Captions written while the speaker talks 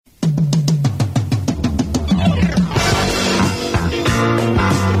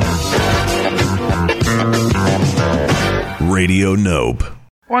Radio Nope.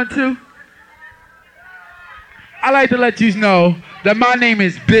 1, 2. I like to let you know that my name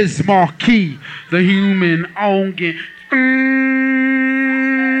is Biz Markie, the human organ.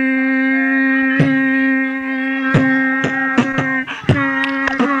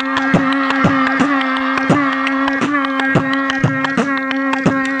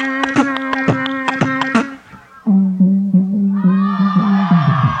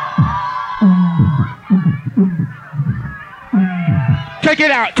 Check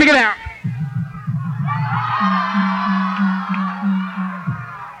it out, check it out.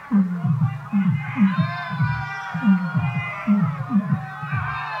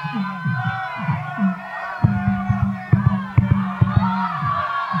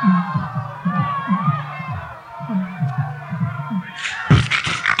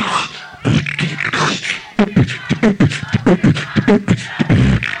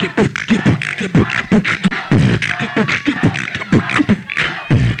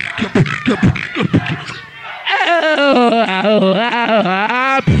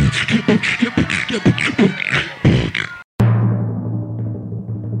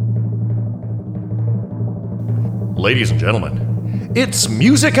 Ladies and gentlemen, it's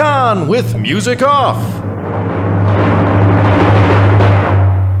Music On with Music Off.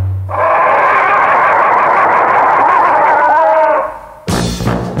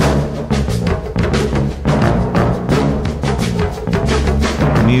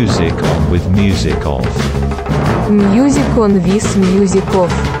 Music On with Music Off. Music On with Music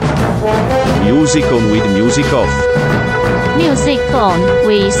Off. Music On with Music Off. Music On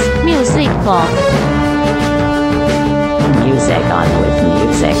with Music Off. Music On with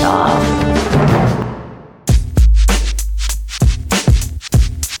Music Off.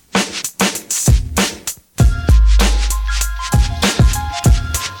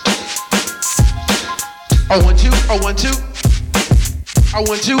 I want you, I want you. I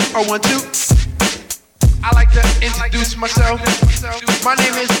want you, I want you. I like to introduce myself. My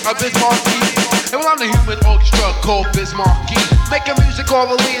name is Biz Markie, and well, I'm the human orchestra called Biz Markie. Making music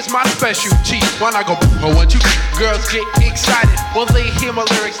orally is my specialty. When I go, I want you, girls get excited. When they hear my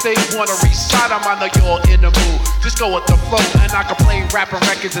lyrics, they wanna recite them. I know you're in the mood. Just go with the flow, and I can play rapping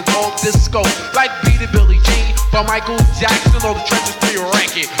records and all disco. Like Beat It, Billie Jean, by Michael Jackson, all the trenches to your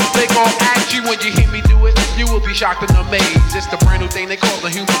ranking. They gon' ask you when you hear me do it, you will be shocked and amazed. It's the brand new thing they call the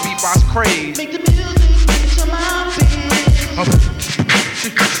human beatbox craze. Make the music.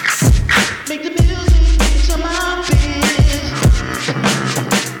 Make the music to my biz.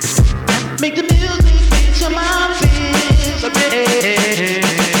 Make the music to my biz.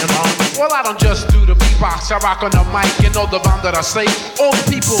 Well, I don't just do the beatbox, I rock on the mic and all the bomb that I say. All the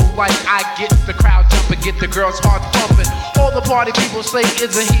people like I get the crowd jumping, get the girls heart pumping. All the party people say,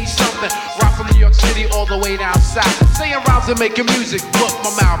 isn't he something? Rock from New York City all the way down south. Saying rhymes and making music, look my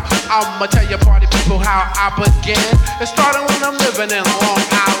mouth. I'ma tell you party people how I began. It started when I'm living in Long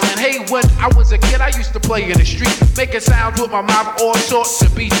Island. Hey, when I was a kid, I used to play in the street, making sounds with my mouth, all sorts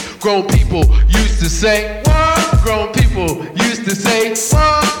of beats. Grown people used to say, what? Grown people used to say,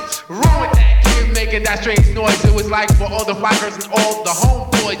 what? Wrong with that kid making that strange noise. It was like for all the fly girls and all the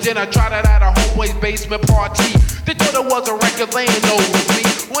homeboys. Then I tried it at a homeboy's basement party. They thought it was a record laying over me.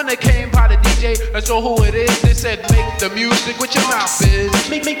 When they came by the DJ and saw who it is, they said, make the music with your mouth, Biz.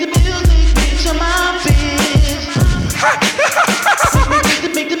 Make the music with your mouth, Biz.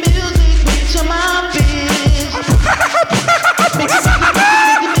 Make the music with your mouth, Biz. Make the music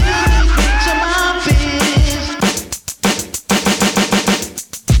with your mouth, Biz.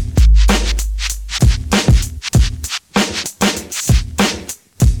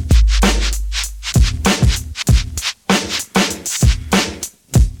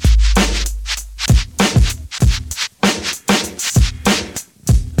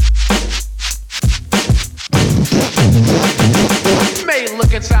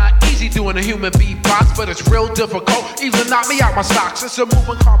 Doing a human beatbox, but it's real difficult. Either knock me out my socks. It's a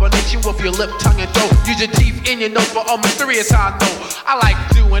moving combination with your lip, tongue, and throat. Use your teeth in your nose for a mysterious I know. I like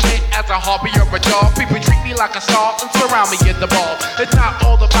doing it as a hobby or a job. People treat me like a star and surround me in the ball. It's not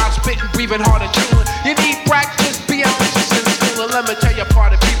all about spitting, breathing hard and chewing. You need practice, be ambitious in school. And let me tell you,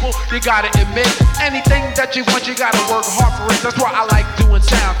 party people, you gotta admit, anything that you want, you gotta work hard for it. That's why I like doing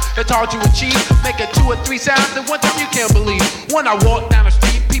sounds. It's hard to achieve, making 2 or 3 sounds at one time you can't believe. When I walk down the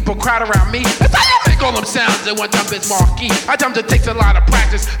street, people people crowd around me. That's how you make all them sounds at one time, Biz Markie. I tell them it takes a lot of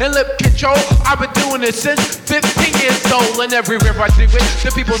practice and lip control. I've been doing this since 15 years old, and everywhere I do it,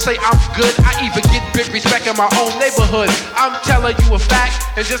 the people say I'm good. I even get big respect in my own neighborhood. I'm telling you a fact,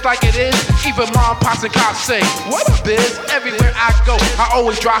 and just like it is, even mom, pops, and cops say, what up, Biz? Everywhere I go, I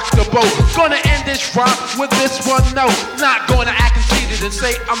always rock the boat. Gonna end this rhyme with this one note. Not gonna act conceited and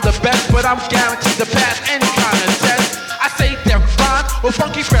say I'm the best, but I'm guaranteed to pass any kind of test. I say they're fine with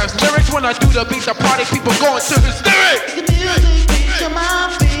funky fresh lyrics. When I do the beat, the party people going to hysterics. Make the music reach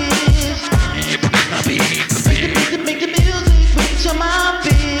my biz. Make the music reach my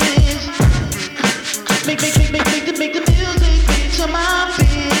biz. Make the music reach my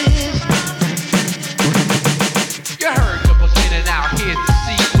biz. You heard the beginning out here to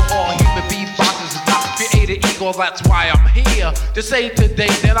see for all human beatboxers is not created equal. That's why I'm here to say today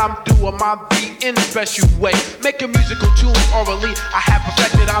that I'm doing my beat in a special way. Making musical tunes orally, I have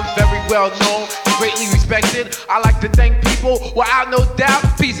perfected. I'm very well known and greatly respected. I like to thank people without no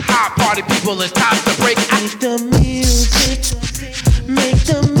doubt. Peace, high party people, it's time to break out. Make the music, make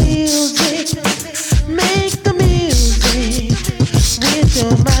the music, make the music with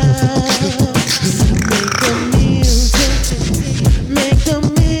your mouth. Make the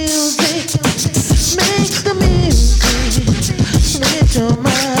music, make the music with your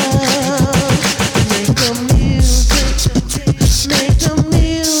mouth. Make the music, make the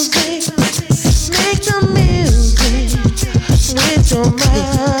music, make the music with your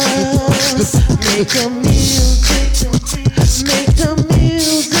mouth. Make the music, make the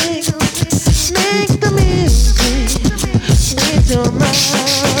music, make the music with your mouth.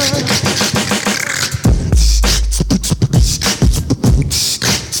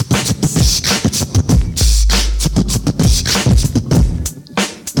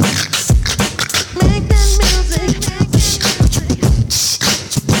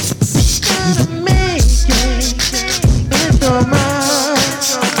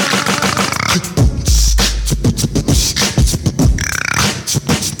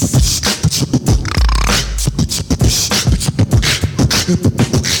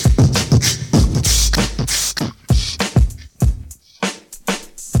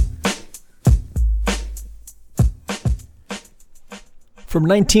 From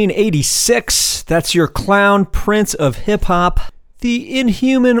 1986, that's your clown prince of hip-hop, the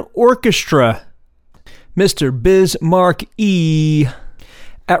Inhuman Orchestra, Mr. Biz Markie.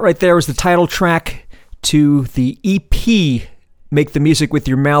 That right there was the title track to the EP, Make the Music With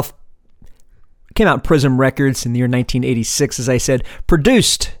Your Mouth. Came out in Prism Records in the year 1986, as I said.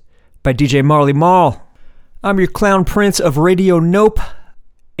 Produced by DJ Marley Marl. I'm your clown prince of Radio Nope,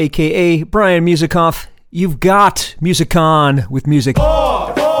 a.k.a. Brian Musicoff. You've got Music On with music.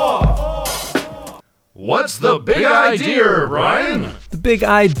 What's the big idea, Brian? The big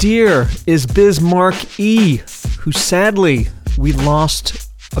idea is Biz Markie, who sadly we lost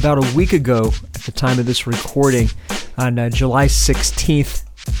about a week ago at the time of this recording on July 16th,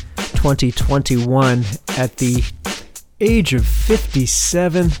 2021 at the age of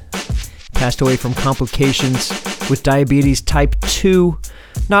 57. Passed away from complications with diabetes type 2,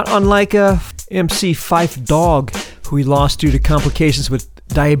 not unlike MC Fife Dog, who he lost due to complications with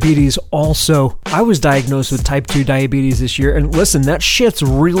diabetes also. I was diagnosed with type 2 diabetes this year, and listen, that shit's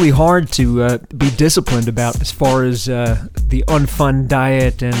really hard to be disciplined about as far as the unfun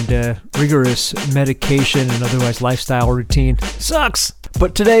diet and rigorous medication and otherwise lifestyle routine. Sucks!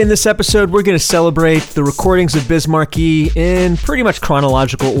 But today in this episode, we're going to celebrate the recordings of Biz Markie in pretty much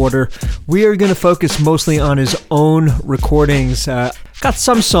chronological order. We are going to focus mostly on his own recordings. Got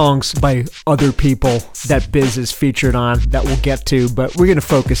some songs by other people that Biz is featured on that we'll get to, but we're going to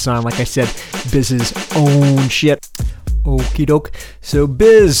focus on, like I said, Biz's own shit. Okie doke. So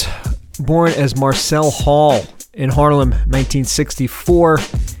Biz, born as Marcel Hall in Harlem, 1964,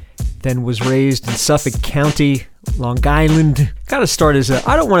 then was raised in Suffolk County, Long Island. Gotta start as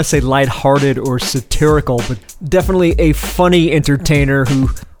I don't want to say lighthearted or satirical, but definitely a funny entertainer who,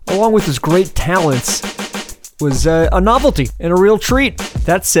 along with his great talents, was a novelty and a real treat.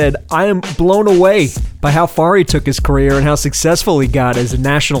 That said, I am blown away by how far he took his career and how successful he got as a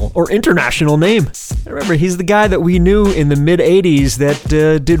national or international name. Remember, he's the guy that we knew in the mid-'80s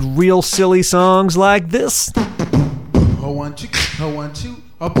that did real silly songs like this. I want you,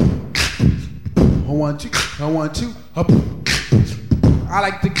 up. I want you, up. I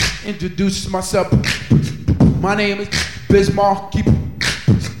like to introduce myself. My name is Biz Markie.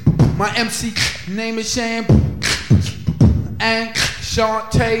 My MC name is Sham and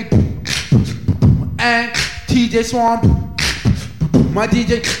Shantae and TJ Swamp. My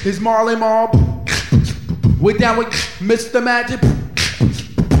DJ is Marley Mob. We're down with Mr. Magic.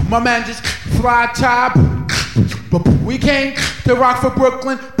 My man just fly top. We came to rock for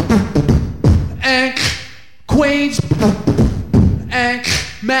Brooklyn and Queens and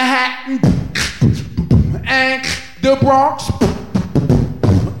Manhattan and the Bronx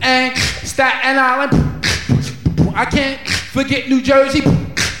and Staten Island. I can't forget New Jersey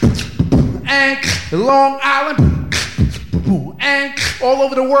and Long Island and all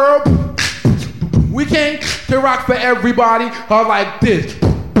over the world. We came to rock for everybody like this.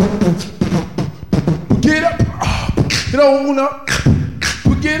 Get up, get on up,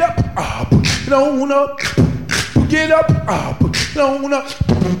 get up, get on up, get up, get on up.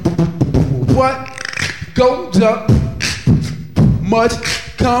 What goes up must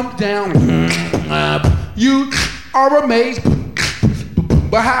come down. You are amazed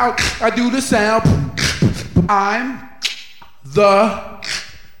by how I do the sound. I'm the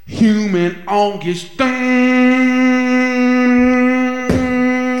human longest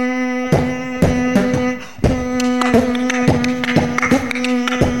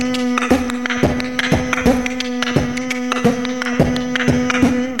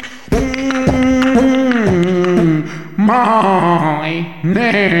My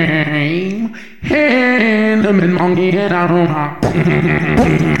name, Hanneman Monkey, and I don't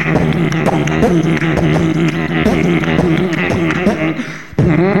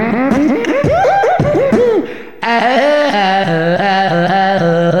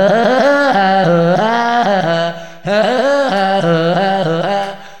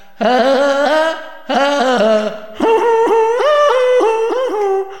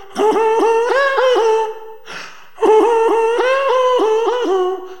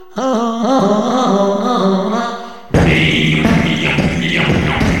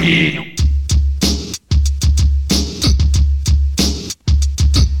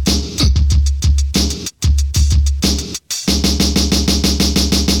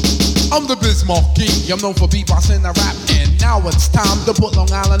I'm the Biz Markie, I'm known for beatboxing and rap, and now it's time to put Long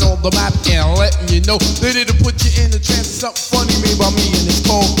Island on the map and letting you know that it'll put you in a trance. Something funny made by me and it's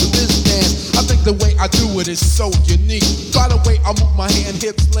called the Biz Dance. I think the way I do it is so unique. By the way, I move my hand,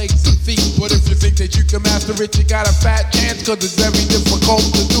 hips, legs, and feet. But if you think that you can master it, you got a fat chance, cause it's very difficult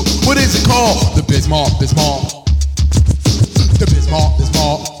to do. What is it called? The Biz Mark, Biz Mark. The Biz Mark, Biz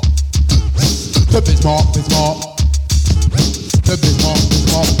Mark. The Biz Mark, Biz Mark. The Biz Mark, Biz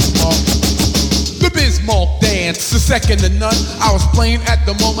Mark, Biz Mark. The Biz Mark dance, the second to none. I was playing at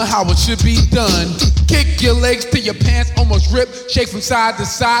the moment how it should be done. Kick your legs till your pants almost rip. Shake from side to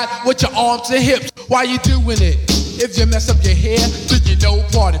side with your arms and hips while you doing it. If you mess up your hair, then you know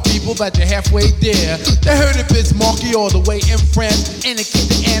party people that you're halfway there. They heard the Biz Markie all the way in France, and the kid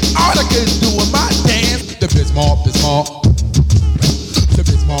in Antarctica is doing my dance. The Biz Mark, Biz Mark. The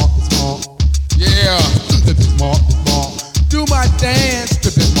Biz Mark, Biz Mark. Yeah, the Biz Mark, Biz Mark. Do my dance.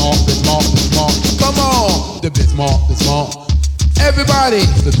 The Biz Mark, Biz Mark, Biz Mark. Come on, the Biz Mark, Biz Mark. Everybody,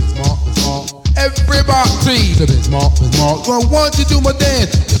 the Biz Mark, Biz Mark. Everybody, the Biz Mark, Biz Mark. I want you to do my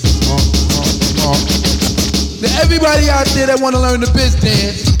dance. The Biz Mark, Biz Mark, Biz Mark. Now everybody out there that want to learn the Biz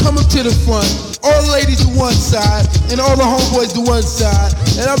Dance, come up to the front. All the ladies to one side, and all the homeboys to one side.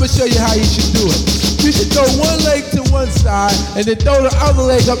 And I'm gonna show you how you should do it. You should throw one leg to one side, and then throw the other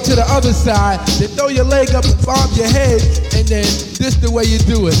leg up to the other side. Then throw your leg up and bob your head, and then this the way you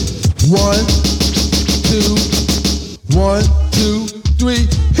do it. 1, 2, 1, 2, 3,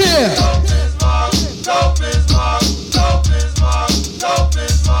 here! Go Biz Mark, go Biz Mark, go Biz Mark, go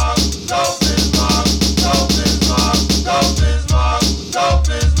Biz Mark, go Biz Mark, go Biz Mark, go Biz Mark, go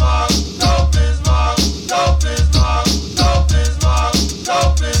Biz Mark, go Biz Mark, go Biz Mark, go Biz Mark, go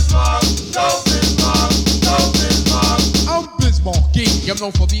Biz Mark, go Biz Mark, go Biz Mark. I'm Biz Markie, I'm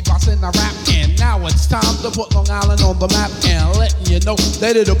known for beatboxing and rap, and now it's time to put Long Island on the map and letting you know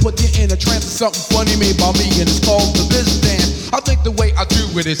that it'll put you in a trance. Something funny made by me, and it's called the Biz Dance. I think the way I do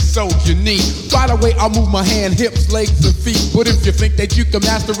it is so unique. By the way, I move my hand, hips, legs, and feet. But if you think that you can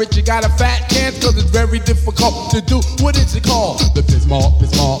master it, you got a fat chance, cause it's very difficult to do. What is it called? The Biz Mark,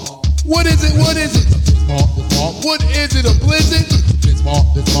 Biz Mark. What is it? What is it? The Biz Mark, Biz Mark. What is it? A blizzard? Biz Mark,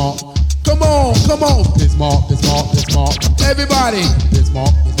 Biz Mark. Come on, come on. Biz Mark, Biz Mark, Biz Mark. Everybody. Biz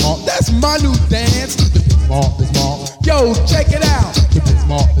Mark, Biz Mark. That's my new dance. The Biz Mark, Biz Mark. Yo, check it out. The Biz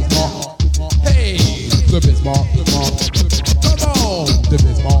Mark, Biz Mark. Hey, the Biz Mark, Biz Mark. Come on, the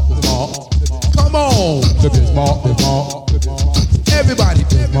Biz Mark, Biz Mark. Come on, the Biz Mark, Biz Mark. Everybody,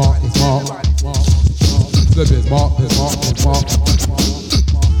 Biz Mark, Biz Mark. The Biz Mark, Biz Mark, Biz Mark.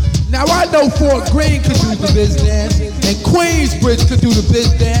 Now I know Fort Greene could do the Biz Dance, and Queensbridge could do the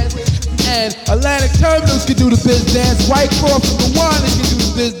Biz Dance, and Atlantic Terminals could do the Biz Dance. Whitecroft and Rwanda could do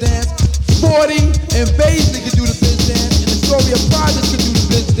the Biz Dance. 40 and Baisley could do the Biz Dance, and Astoria Projects could do the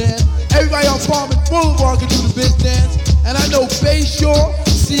Biz Dance. Boulevard can do the Biz Dance. And I know Bayshore,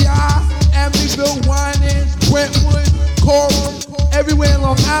 CI, Amityville, Winans, Brentwood, Coral, everywhere in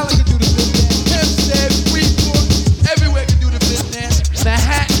Long Island can do the Biz Dance. Hempstead, Freeport, everywhere can do the Biz Dance.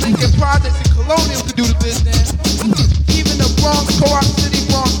 Manhattan, Lincoln Projects, and Colonial can do the Biz Dance. Even the Bronx, Co-op City,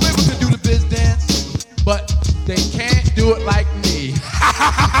 Bronx River can do the Biz Dance. But they can't do it like me.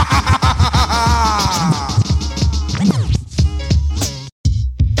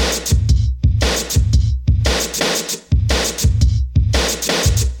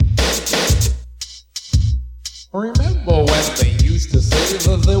 Remember when they used to say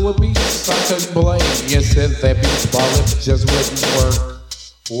that there would be something blame? You said that beats by lips just wouldn't work.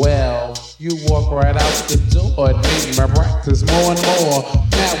 Well, you walk right out the door and made my practice more and more.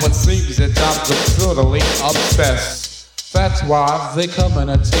 Now it seems that I'm totally obsessed. That's why they coming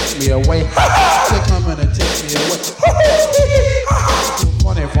to take me away. They coming to take me away.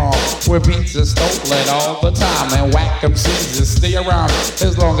 Money from where beats are stolen all the time and whack MCs to stay around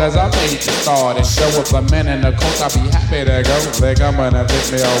as long as I made to start and show up the men in the coast. I'll be happy to go. They coming to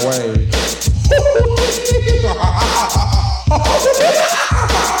take me away.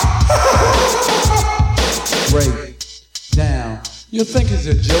 Break down. You think it's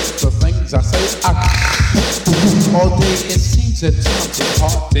a joke, the things I say? All day it seems at times it's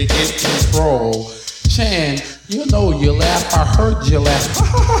hard to get control. Chan, you know you laugh, I heard you laugh.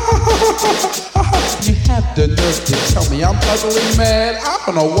 You have the nerve to tell me I'm ugly, man. I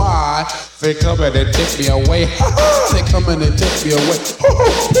don't know why. They coming to take me away. They coming to take me away.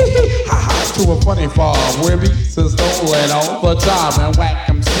 To a funny farm where beats are stolen all the time and whack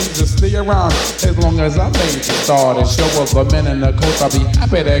MCs to stay around as long as I made to start and show up the men in the coast. I'll be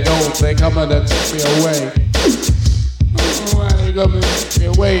happy to go. They coming to take me away. They coming to take me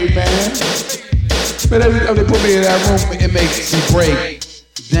away, man. But every time they put me in that room, it makes me break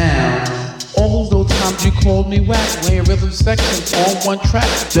down. All those times you called me whack, laying rhythm sections on one track.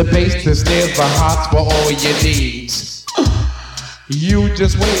 The bass, the snares, the hots for all your needs. You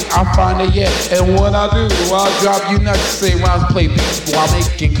just wait, I'll find it yet. And what I do, I'll drop you nuts. Say rounds, play beats while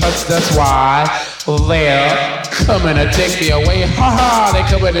making cuts. That's why they're coming to take me away. Ha ha, they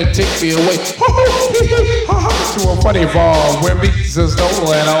coming to take me away. To a funny farm where beats are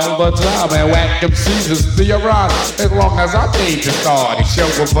stolen all the time and whack MCs to stay around as long as I made to start. They show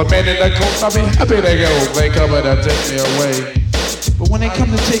up a man in the coast, I'll be happy to go. They coming to take me away. But when they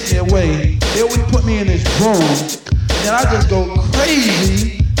come to take me away, they always put me in this room. And I just go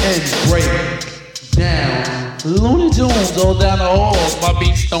crazy and break down. Looney Tunes all down the halls. My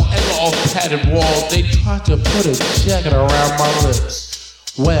beats don't ever off padded walls. They try to put a jacket around my lips.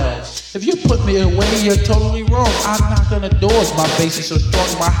 Well, if you put me away, you're totally wrong. I knock on the doors. My bass is so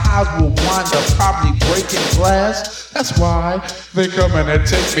strong, my house will wind up probably breaking glass. That's why they coming to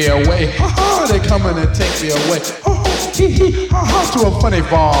take me away. Ha ha, they coming to take me away. To a funny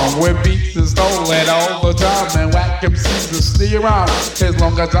farm where beats are stolen all the time and whack MCs to stay around as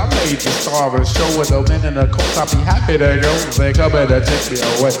long as I made the star and show with the men in the coast. I'll be happy to go. They coming to take me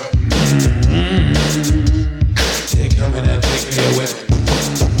away. They coming to take me away.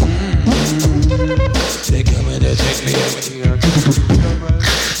 They coming to take me away.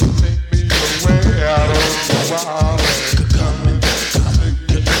 Take me away out of the wild.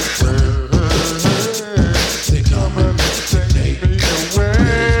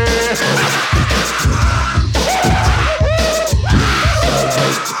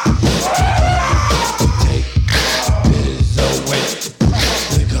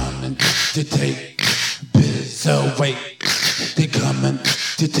 To take Biz away. They coming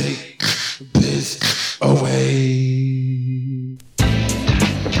to take Biz away.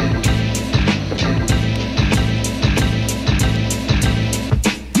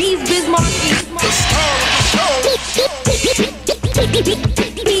 Biz Markie, the star of the show.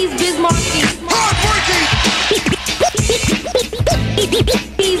 Biz Markie, hardworking.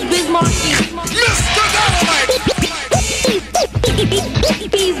 Biz Markie, Mr. Dynamite.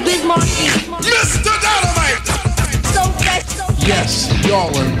 Biz Markie, Mr. Dynamite. So fresh, so fresh. Yes,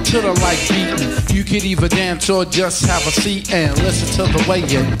 y'all are to the like beating. You can either dance or just have a seat and listen to the way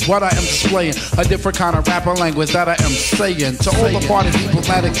in what I am displaying. A different kind of rapper language that I am saying. To all the party people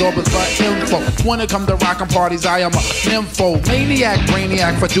that exorbitant for info. When it come to rockin' parties, I am a nympho. Maniac,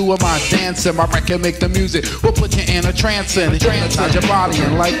 brainiac for doing my dancing. My record make the music will put you in a trance and hypnotize your body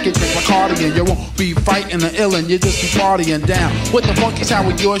and like it, drink my cardigan. You won't be fighting the illin', you just be partying down with the funky sound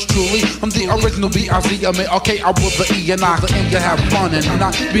with yours truly. I'm the original B.I.Z. I mean, okay, I will the E and I aim to have fun and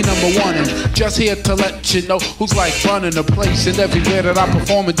not be number one. And just here to let you know who's like running the place. And everywhere that I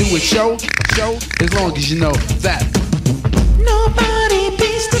perform and do a show, as long as you know that nobody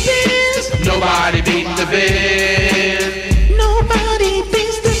beats the biz. Nobody beats biz. Nobody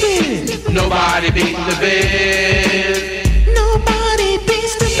beats the biz. Nobody beats the biz. Nobody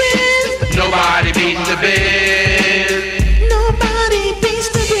beats the biz. Nobody beats the biz. Nobody beats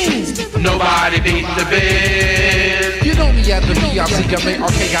the biz. Nobody beats the biz. You know me at the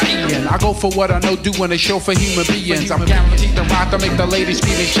B-I-C-M-A-R-K-I-E-N. I go for what I know, doing a show for human beings. I'm guaranteed to rock to make the ladies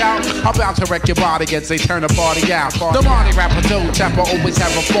scream and shout. I'm bound to wreck your body as they turn the party out. The Marty rapper, Joe Tapper, always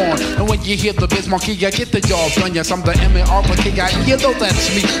have a phone. And when you hear the Biz Markie, I get the job done. Yes, I'm the M-A-R-K-I-E. You know that's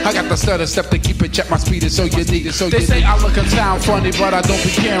me. I got the stutter step to keep it, check my speed is so you need it. So they say I look and sound funny, but I don't be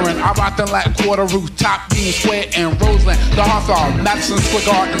caring. I rock the Latin Quarter, Rooftop, Union Square, and Roseland. The Hawthorne, Madison Square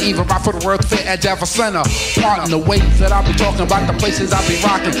Garden, even right for the World Fair at Java Center. Part in the ways that I be talking about, the places I be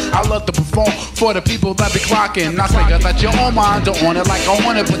rocking. I love to perform for the people that be clocking. I say that your own mind don't want it like I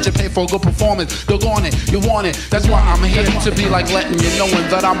want it, but you pay for a good performance. You're on it, you want it. That's why I'm here to be like letting you knowing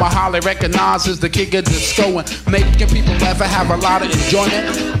that I'm a highly recognized as the king of discoing, making people laugh and have a lot of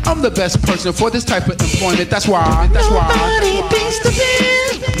enjoyment. I'm the best person for this type of employment. That's why. Nobody beats the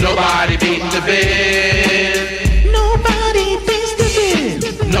biz. Nobody beats the biz. Nobody beats the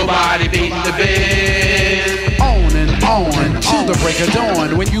biz. Nobody beats the biz. On to the break of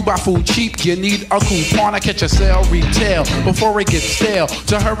dawn. When you buy food cheap, you need a coupon. I catch a sale retail before it gets stale.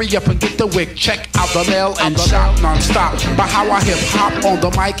 So hurry up and get the wick. Check out the mail and shop non-stop. By how I hip hop on the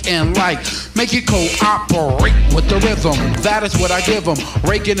mic and like make it cooperate with the rhythm. That is what I give them.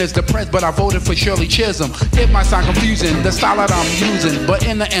 Reagan is depressed, but I voted for Shirley Chisholm. It might sound confusing, the style that I'm using, but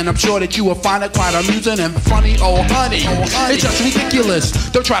in the end, I'm sure that you will find it quite amusing and funny. Oh honey, it's just ridiculous.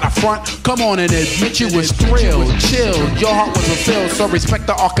 Don't try to front. Come on and admit you was thrilled, chilled. Your heart was fulfilled, so respect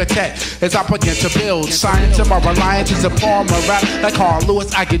the architect as I begin to build. Science of my reliance is a form of rap. Like Carl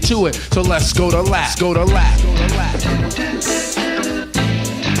Lewis, I get to it. So let's go to lap. Go to lap.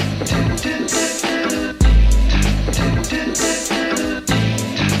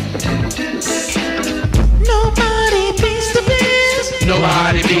 Nobody beats the biz.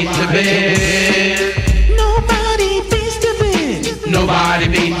 Nobody beats the biz. Nobody beats the biz. Nobody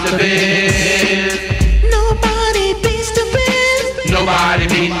beats the biz. Nobody beats the biz. Nobody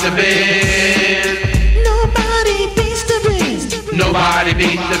beats the biz. Nobody beats the biz. Nobody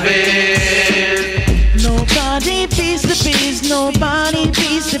beats the biz. Nobody beats the biz. Nobody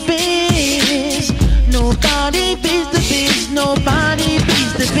beats the biz. Nobody beats the biz. Nobody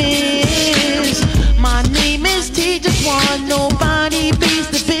beats the biz. My name is T-Just One. Nobody beats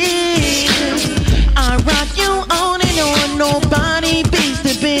the biz. I rock you on and on. Nobody beats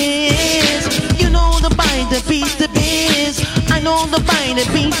the biz. You know the bite that beats the biz. I know the bite that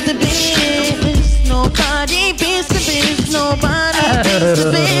beats the biz. Nobody beats the biz. Nobody beats the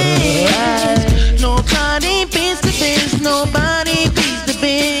biz. Nobody beats the biz. Nobody beats the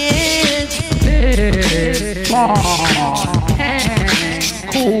biz.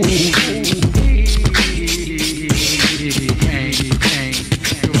 Cool.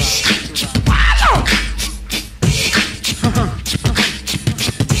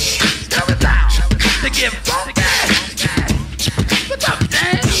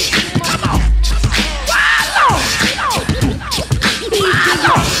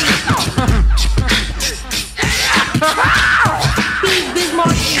 Biz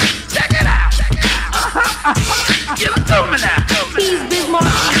Markie. Check it out. Give it to me now. Biz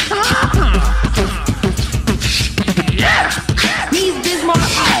Markie. Yeah. Biz Markie.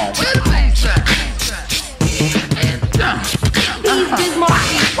 Oh, where the bass at? Biz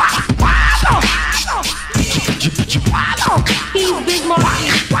Markie.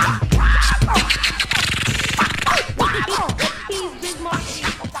 Biz Markie.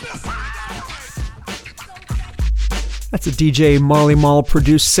 That's a DJ Marley Marl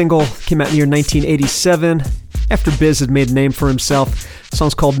produced single, came out in the year 1987, after Biz had made a name for himself. The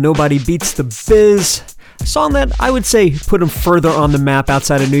song's called Nobody Beats The Biz, a song that I would say put him further on the map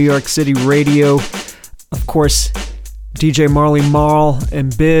outside of New York City radio. Of course, DJ Marley Marl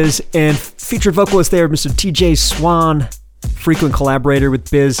and Biz, and featured vocalist there, Mr. TJ Swan, frequent collaborator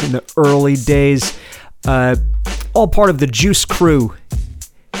with Biz in the early days. All part of the Juice Crew,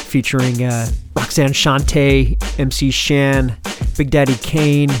 featuring Roxanne Shante, MC Shan, Big Daddy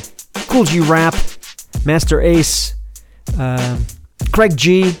Kane, Cool G Rap, Master Ace, Craig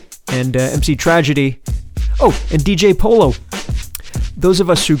G, and MC Tragedy. Oh, and DJ Polo. Those of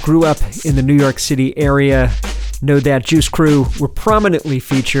us who grew up in the New York City area know that Juice Crew were prominently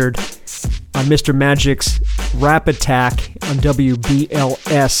featured on Mr. Magic's Rap Attack on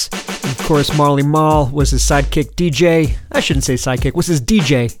WBLS. And of course, Marley Marl was his sidekick DJ. I shouldn't say sidekick, was his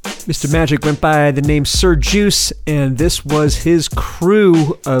DJ. Mr. Magic went by the name Sir Juice, and this was his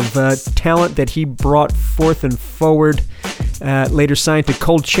crew of talent that he brought forth and forward, later signed to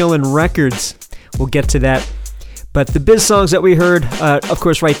Cold Chillin' Records. We'll get to that. But the Biz songs that we heard, of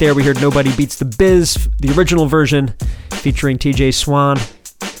course, right there we heard Nobody Beats The Biz, the original version featuring TJ Swan.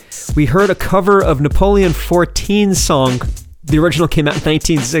 We heard a cover of Napoleon 14's song. The original came out in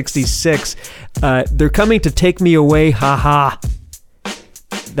 1966. They're Coming to Take Me Away, haha.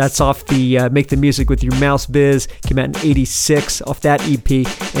 That's off the Make the Music With Your Mouse Biz. Came out in 86 off that EP.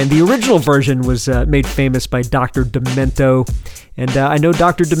 And the original version was made famous by Dr. Demento. And I know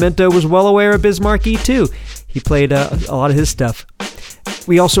Dr. Demento was well aware of Biz Markie too. He played a lot of his stuff.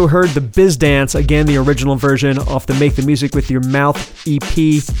 We also heard the Biz Dance, again the original version, off the Make the Music With Your Mouth EP,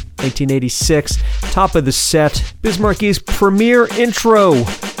 1986. Top of the set, Biz Markie's premiere intro,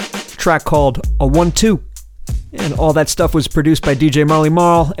 track called A 1-2. And all that stuff was produced by DJ Marley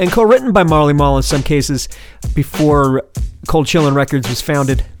Marl and co-written by Marley Marl in some cases before Cold Chillin' Records was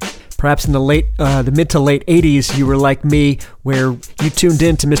founded. Perhaps in the mid to late 80s, you were like me, where you tuned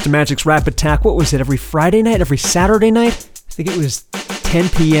in to Mr. Magic's Rap Attack. What was it, every Friday night, every Saturday night? I think it was 10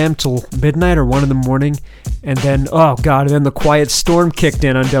 p.m. till midnight or 1 in the morning. And then, oh God, and then the Quiet Storm kicked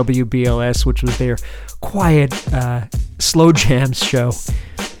in on WBLS, which was their quiet, slow jams show.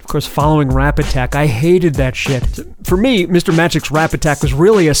 Of course, following Rap Attack, I hated that shit. For me, Mr. Magic's Rap Attack was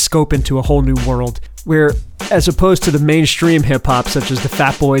really a scope into a whole new world, where, as opposed to the mainstream hip-hop, such as the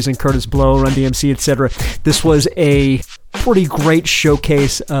Fat Boys and Curtis Blow, Run DMC, etc., this was a pretty great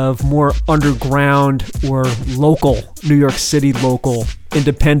showcase of more underground or local, New York City local,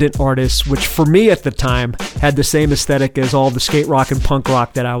 independent artists, which for me at the time had the same aesthetic as all the skate rock and punk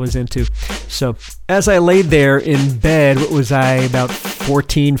rock that I was into. So as I laid there in bed, what was I, about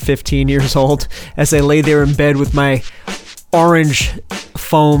 14, 15 years old, as I lay there in bed with my orange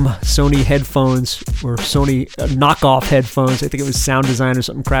foam Sony headphones, or Sony knockoff headphones. I think it was Sound Design or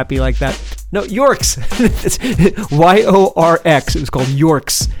something crappy like that. No, Yorks. YORX. It was called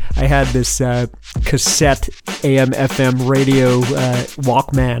Yorks. I had this cassette AM/FM radio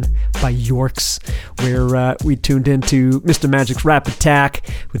Walkman by Yorks, where we tuned into Mr. Magic's Rap Attack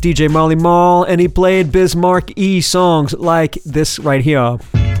with DJ Marley Marl, and he played Biz Markie songs like this right here.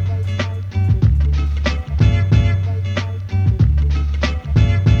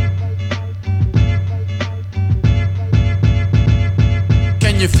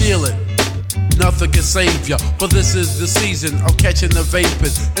 You feel it, nothing can save ya, but this is the season of catching the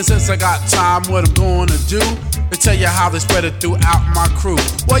vapors. And since I got time, what I'm gonna do is tell you how they spread it throughout my crew.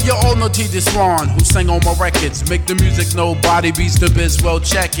 Well, you all know TJ Swan, who sang on my records. Make the music, Nobody Beats The Biz, well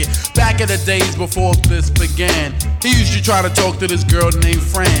check it. Back in the days before this began, he used to try to talk to this girl named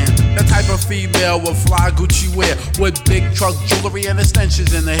Fran, the type of female with fly Gucci wear, with big truck jewelry and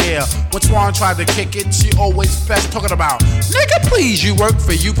extensions in the hair. When Swan tried to kick it, she always fessed, talking about, nigga, please, you work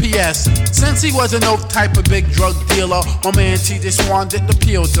for UPS. Since he wasn't no type of big drug dealer, my man TJ Swan didn't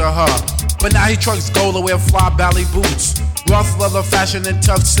appeal to her. But now he trucks gold to wear fly ballet boots, rough leather fashion and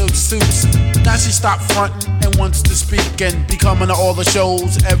tough silk suits. Now she stopped fronting and wants to speak and be coming to all the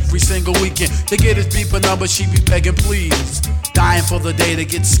shows every single weekend. To get his beeper number, she be begging please, dying for the day to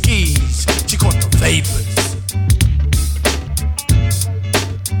get skis. She caught the vapors.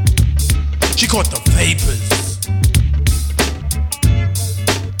 She caught the vapors.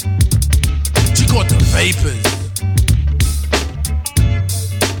 She caught the vapors.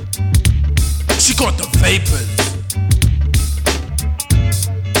 She caught the vapors.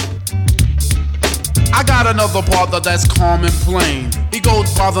 I got another partner that's calm and plain. He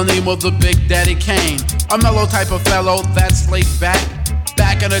goes by the name of the Big Daddy Kane, a mellow type of fellow that's laid back.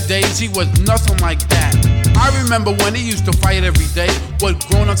 Back in the days, he was nothing like that. I remember when he used to fight every day. What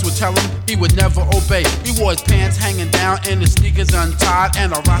grown-ups would tell him, he would never obey. He wore his pants hanging down and his sneakers untied,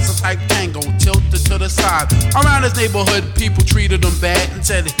 and a Rasta-type tango tilted to the side. Around his neighborhood, people treated him bad and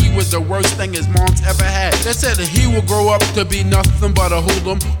said he was the worst thing his mom's ever had. They said that he would grow up to be nothing but a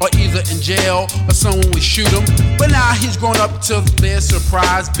hoodlum, or either in jail or someone would shoot him. But now he's grown up to their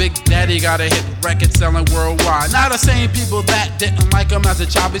surprise. Big Daddy got a hit record selling worldwide. Now the same people that didn't like him as a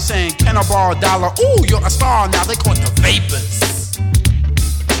child be saying, can I borrow $1? Ooh, you're a star. Now they caught the vapors.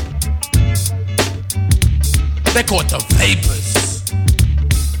 They caught the vapors.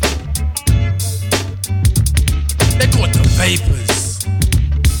 They caught the vapors.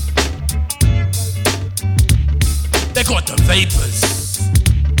 They caught the vapors.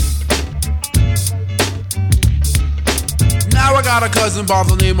 Now I got a cousin by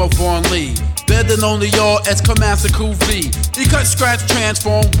the name of Vaughn Lee. better known to y'all as Commander Cool V. He cut, scratch,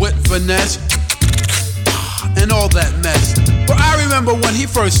 transform with finesse, and all that mess. But I remember when he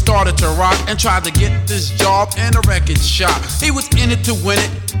first started to rock and tried to get this job in a record shop. He was in it to win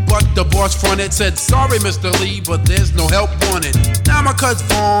it, but the boss fronted, said, sorry Mr. Lee, but there's no help wanted. Now my cousin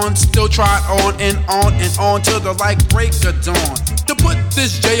Vaughn still tried on and on and on till the like break of dawn to put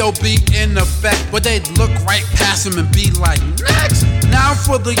this J.O.B. in effect, but they'd look right past him and be like, next. Now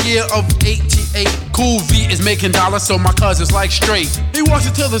for the year of 88, Cool V is making dollars, so my cousin's like straight. He walks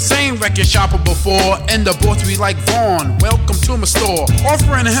into the same record shop of before, and the boss be like, Vaughn, welcome to my store.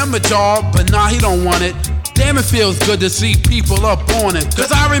 Offering him a job, but nah, he don't want it. Damn, it feels good to see people up on it.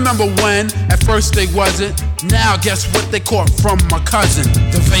 Cause I remember when, at first they wasn't. Now guess what they caught from my cousin?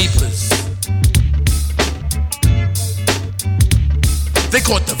 The vapors. They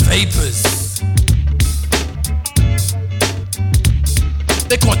caught the vapors.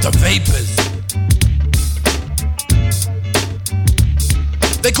 They caught the vapors.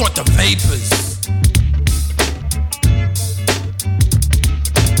 They caught the vapors.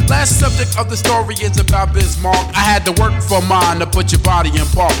 Last subject of the story is about Biz Markie. I had to work for mine to put your body in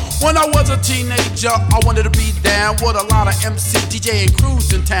park. When I was a teenager, I wanted to be down with a lot of MC, DJ, and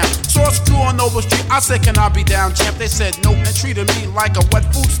crews in town. Saw a screw on Nova Street, I said, can I be down, champ? They said no and treated me like a wet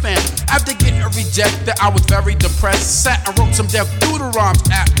food stamp. After getting rejected, I was very depressed. Sat and wrote some deaf doodle rhymes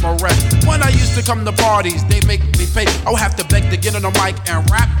at my rest. When I used to come to parties, they make me pay. I would have to beg to get on the mic and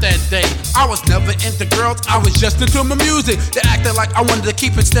rap that day. I was never into girls, I was just into my music. They acted like I wanted to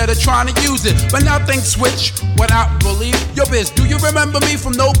keep it instead of trying to use it. But now things switch without belief. Yo, Biz, do you remember me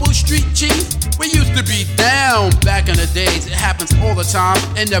from Noble Street, Chief? We used to be down back in the days. It happens all the time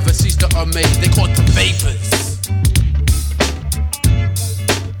and never cease to amaze. They caught the vapors.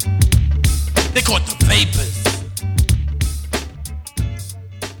 They caught the vapors.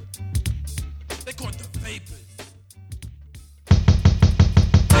 They caught the vapors.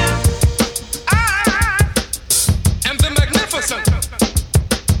 I am the magnificent.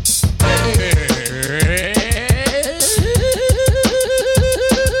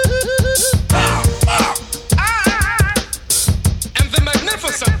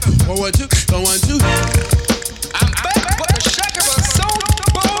 One, two, one, two. I'm back with the shack of a soul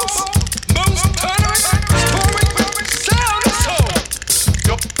boss, most thundering, story, sound soul.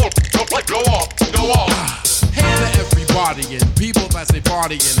 Go off. Hey to everybody and people that say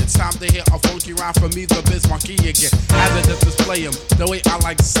partying. It's time to hear a funky rhyme from me, the Biz Markie again. As I just display them, the way I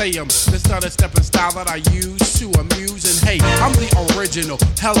like to say them. This other stepping style that I use to amuse. And hey, I'm the original,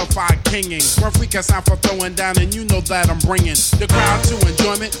 hellified kinging. One freak I sound for throwing down, and you know that I'm bringing the crowd to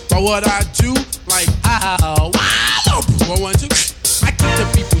enjoyment by what I do. Like, wow, 1, 2. I keep the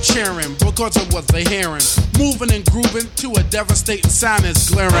people cheering because of what they're hearing. Moving and grooving to a devastating sound is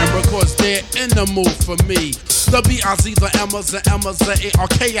glaring because they're in the mood for me. The B-I-Z, the Emmas, the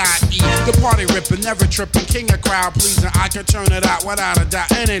A-R-K-I-E. The party ripping, never tripping, king of crowd pleasing. I can turn it out without a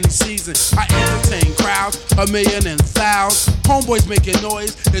doubt in any season. I entertain crowds, 1,000,000 and thousands. Homeboys making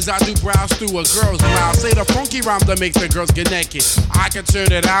noise as I do browse through a girl's blouse. Say the funky rhyme that makes the girls get naked. I can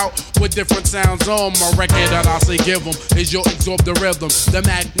turn it out with different sounds on my record that I say give them. Is your absorb the rhythm, the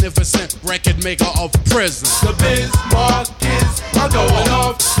magnificent record maker of prison. The Biz Markies are going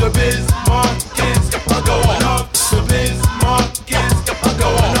off. The Biz Markies are going off. The Biz Markies are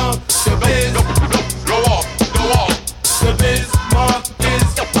going off. The Biz go off, go off. The Biz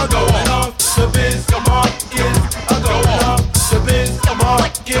Markies are going off. The Biz Markies are going off. The Biz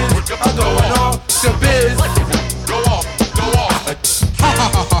Markies are going off. The Biz go off, go off. Ha ha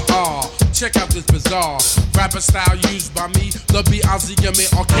ha ha ha. Check out this bizarre rapper style used by me, the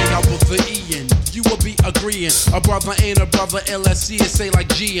B-I-Z-M-A-R-K, I with the E-N. You will be agreeing, a brother ain't a brother unless see it say like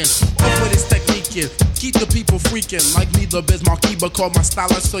G-N. Off with his technique in, keep the people freaking, like me, the Biz Markie, because my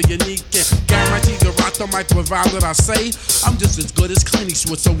style is so unique and guaranteed to rock the mic with rhymes that I say. I'm just as good as Clint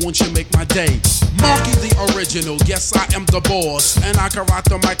Eastwood, so won't you make my day? Markie the original, yes I am the boss, and I can rock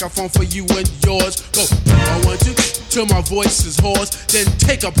the microphone for you and yours. Go, 1, 2, till my voice is hoarse, then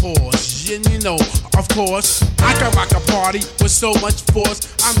take a pause. And you know, of course, I can rock a party with so much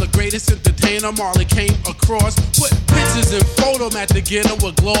force. I'm the greatest entertainer Marley came across. Put pictures and photo mat together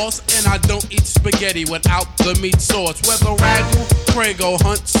with gloss, and I don't eat spaghetti without the meat sauce. Whether Ragu, Prego,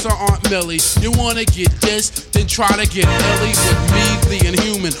 Hunt, or Aunt Millie, you wanna get this, then try to get Ellie with me, the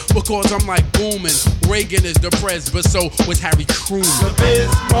inhuman, because I'm like booming. Reagan is the pres, but so was Harry Truman. The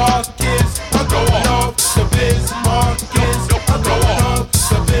Biz Markies are going off. The Biz Markies are going off.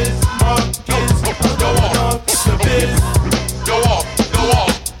 The Biz Markies are going off. The Biz go off, go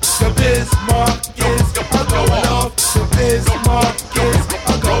off. The Biz Markies are going off. The Biz Markies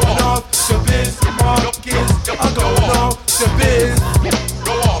are going off. The Biz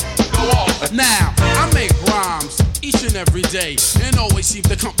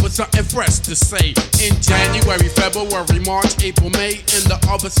to say. In January, February, March, April, May, and the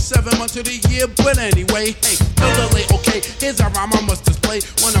other 7 months of the year. But anyway, hey, a little late, okay. Here's a rhyme I must display.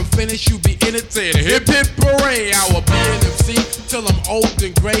 When I'm finished, you be in it. Say hip hip hooray. I will be an MC till I'm old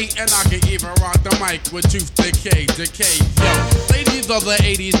and gray, and I can even rock the mic with tooth decay. Yo, ladies of the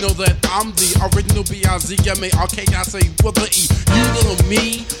 80s know that I'm the original B-I-Z-M-A-R-K. I say with the E. You little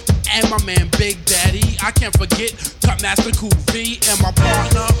me and my man Big Daddy. I can't forget Top Master Cool V and my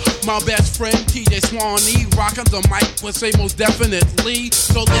partner, my best friend TJ Swanee. Rocking the mic would say most definitely.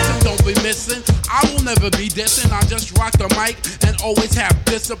 So listen, don't be missing. I will never be dissing. I just rock the mic and always have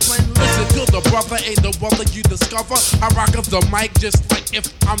discipline. Listen to the brother, ain't the brother you discover. I rock up the mic just like if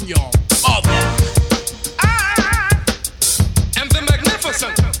I'm your mother. I am the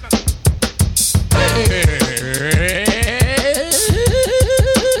magnificent. Hey.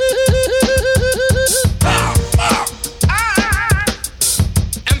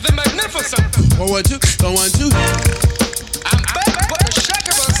 One, two, one, two. I'm back with the shack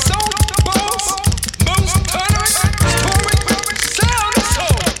of a soul boss. Most thundering, storming, sound of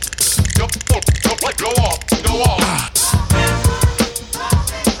soul. Go off, go off.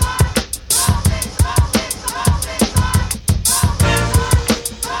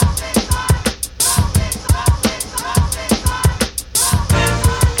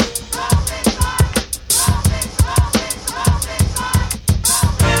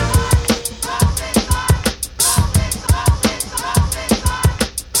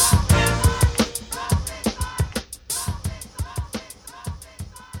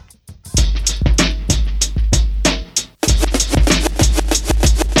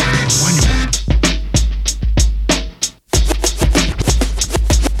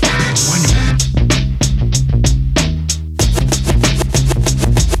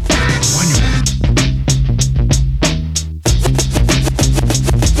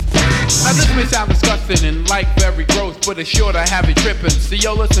 And like very gross, but it's sure to have you tripping. See,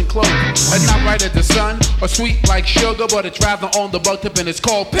 yo, listen close. It's not right at the sun or sweet like sugar, but it's rather on the bug tip and it's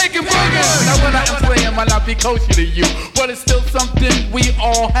called Pickin Boogers. Now what I am playing might not be kosher to you, but it's still something we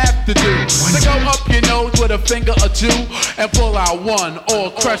all have to do. So go up your nose with a finger or two and pull out one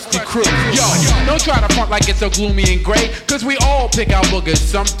or crusty crew. Yo, don't try to front like it's so gloomy and gray, cause we all pick out boogers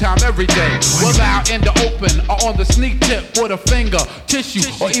sometime every day. Whether out in the open or on the sneak tip with a finger, tissue,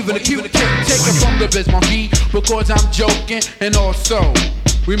 or even a Q-tip. Take it from the Biz Markie, because I'm joking. And also,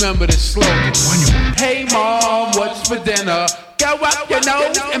 remember this slogan. Hey mom, what's for dinner? Go up your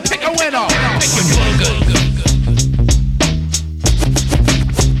nose and pick a winner. Pickin Boogers.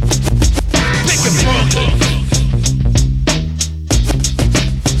 Pickin Boogers.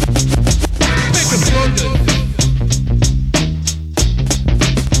 Pickin Boogers.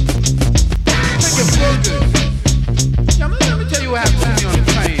 Pickin Boogers. Now let me tell you what happened to me on the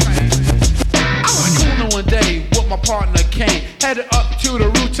train. One day with my partner Kane, headed up to the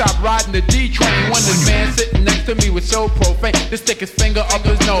rooftop riding the D train, when this man sitting next to me was so profane to stick his finger up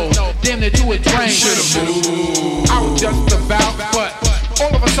his nose, damn near to a drain. Should've moved. I was just about, but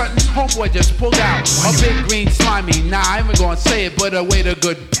all of a sudden homeboy just pulled out a big green slimy. Nah, I ain't gonna say it, but a weight a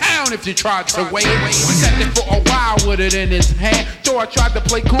good pound if you tried to weigh it. He sat there for a while with it in his hand, so I tried to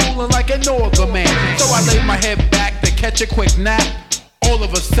play cool and like a northern man. So I laid my head back to catch a quick nap. All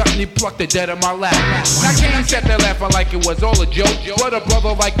of a sudden he plucked the dead in my lap. Now Kane sat there laughing like it was all a joke, but a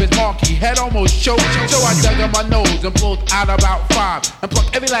brother like Biz Markie had almost choked. So I dug in my nose and pulled out about 5 and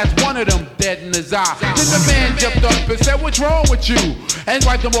plucked every last one of them dead in his eye. Then the man jumped up and said, what's wrong with you? And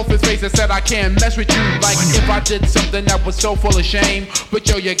wiped him off his face and said, I can't mess with you. Like if I did something that was so full of shame. But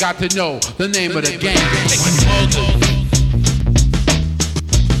yo, you got to know the name of the game. Pickin Boogers.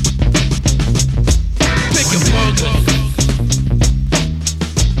 Pickin Boogers.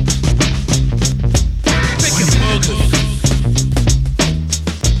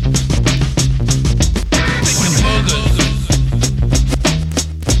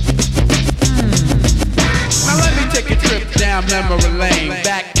 Memory lane,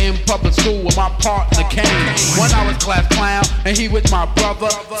 back in public school with my partner Kane. When I was class clown and he with my brother,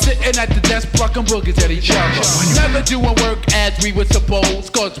 sitting at the desk plucking boogers at each other. Never doing work as we were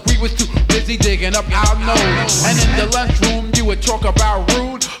supposed, cause we was too busy digging up our nose. And in the lunchroom you would talk about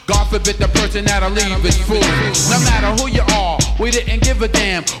rude, God forbid the person that'll leave his food. No matter who you are, we didn't give a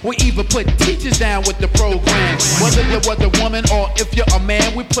damn. We even put teachers down with the program. Whether you was a woman or if you're a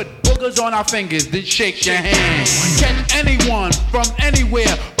man, we put boogers on our fingers, then shake your hand. Catch anyone from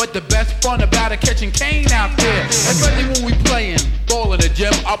anywhere, but the best fun about it catching Kane out there. Especially when we playing ball in the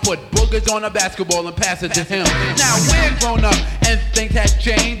gym, I put boogers boogers on a basketball and pass it to him. Now we're grown up and things have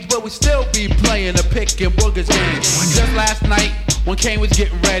changed, but we still be playing the Pickin Boogers game. Just last night, when Kane was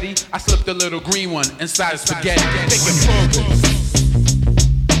getting ready, I slipped a little green one inside his spaghetti. Pickin Boogers.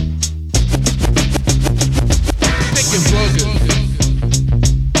 Pickin Boogers.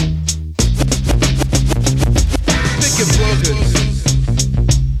 Pickin Boogers.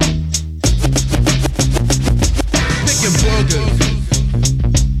 Pickin Boogers.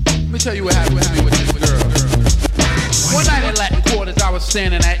 Let me tell you what happened to me with this girl. One night in Latin Quarters, I was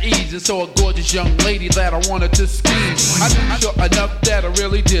standing at ease and saw a gorgeous young lady that I wanted to squeeze. I knew sure enough that I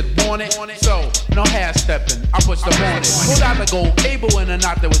really did want it, so no half stepping, I pushed up on it. Pulled out the gold cable in a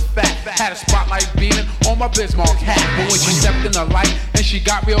knot that was fat. Had a spotlight beaming on my Biz Markie hat. But when she stepped in the light and she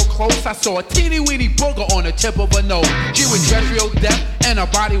got real close, I saw a teeny weeny booger on the tip of her nose. She was dressed real deaf and her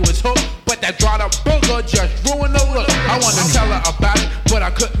body was hooked, but that dried up booger just ruined the look. I wanted to tell her about it, but I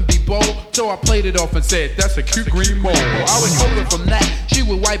couldn't be bold, so I played it off and said, that's a cute green mole. I was hoping from that she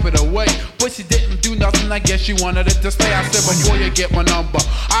would wipe it away, but she didn't do nothing. I guess she wanted it to stay. I said, before you get my number,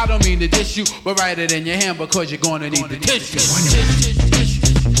 I don't mean to diss you, but write it in your hand because you're gonna need the tissue.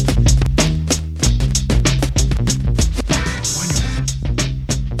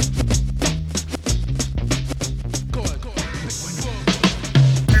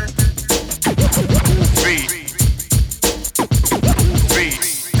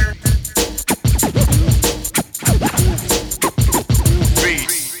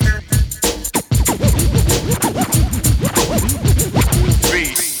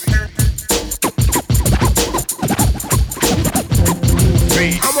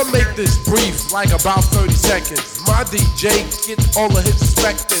 Like about 30 seconds. My DJ gets all of his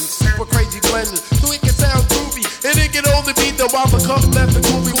expectance. Super crazy blending, so it can sound groovy. And it can only be the while the cup left the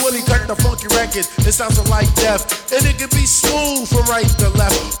groovy. When he cut the funky record, it sounds like death. And it can be smooth from right to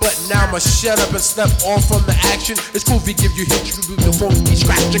left. But now I'ma shut up and step off from the action. It's groovy, give you hits, you do the funky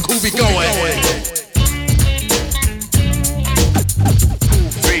scratchin'. Groovy, go ahead.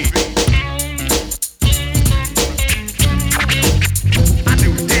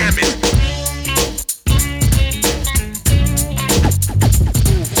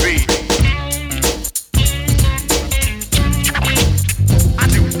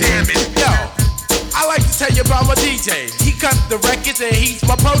 He cut the records and he's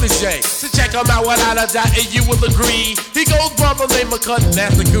my protege. So check him out without a doubt and you will agree. He goes brother name of cut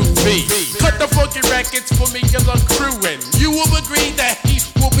Master Goofy. Cut the funky records for me and the crew, and you will agree that he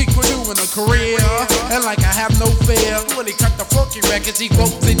will be doing a career. And like I have no fear, when he cut the funky records, he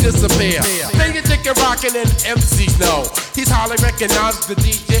won't disappear. Then you think you're rockin' and MCs know he's hardly recognized the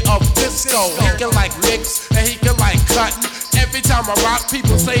DJ of disco. He can like mix and he can like cuttin'. Every time I rock,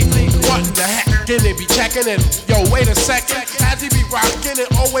 people say, what in the heck? Can they be checking it? Yo, wait a second. As he be rocking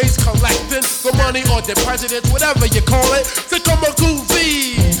it, always collecting the money or the presidents, whatever you call it. So come on,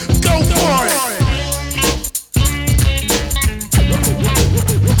 Goofy, go for it.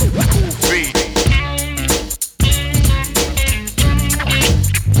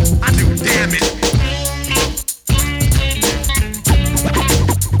 I do damage.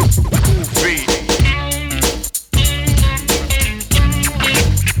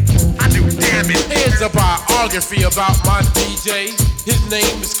 Here's a biography about my DJ. His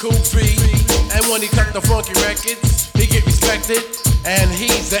name is Koofy, and when he cut the funky records, he get respected, and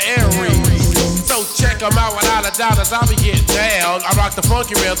he's the Aries. So check him out without a doubt as I be getting down. I rock the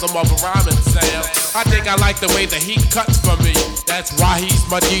funky rhythm of a rhyming sound. I think I like the way that he cuts for me. That's why he's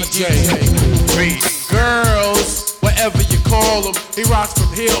my DJ. Girls, whatever you call him, he rocks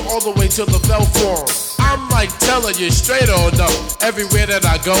from here all the way to the Bell Forum. I'm like telling you straight on up. Everywhere that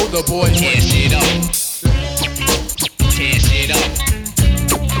I go, the boys tear shit up. Tear shit up.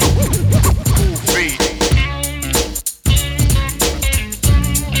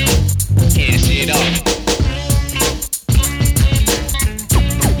 Tear shit up.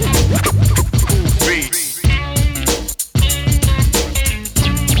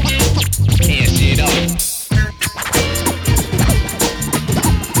 Tear shit up.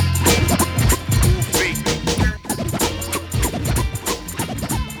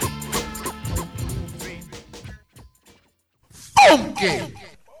 Funky.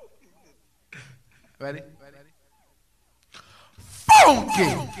 Ready? Funky.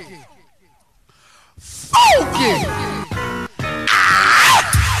 Funky. Ah!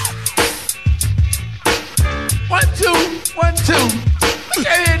 1, 2, 1, 2.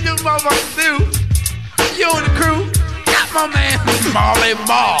 Okay, do motherfuckers do. You and the crew got my man Marley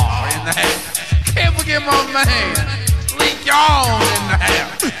Marr in the house. Can't forget my man Lee Young in the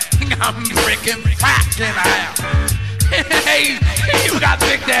house. I'm freaking fat in the house. Hey, you got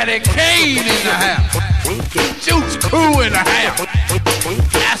Big Daddy Daddy Kane in the house. Juice Crew in the house.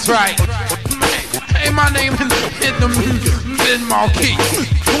 That's right. Hey, my name is the Biz Markie.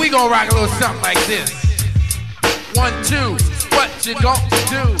 We gonna rock a little something like this. 1, 2, what you gonna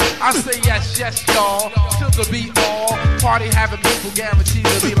do? I say yes, yes, y'all. Till the beat all. Party having people guaranteed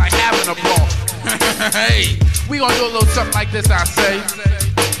to be like having a ball. Hey, we gonna do a little something like this, I say.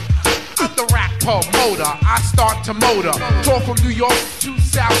 I'm the rap promoter, I start to motor. Tour from New York to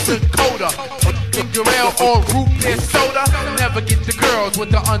South Dakota. Ginger ale or root beer soda. Never get the girls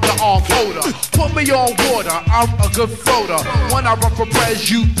with the underarm holder. Put me on water, I'm a good floater. When I run for pres,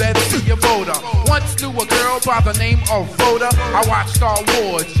 you better see a voter. Once knew a girl by the name of Rhoda. I watched Star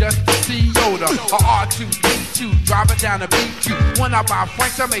Wars just to see Yoda. A R2-D2, driving down the B2. When I buy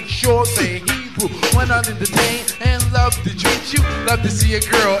Franks, I make sure they're Hebrew. When I'm entertained and love to treat you. Love to see a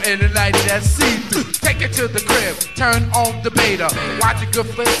girl in the night that's see-through. Take it to the crib, turn on the beta. Watch a good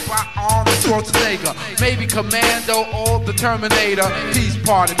flick by Arnold Schwarzenegger. Maybe Commando or the Terminator. Peace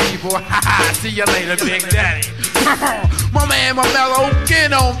party people, haha, see you later, Big Daddy. My man, my mellow,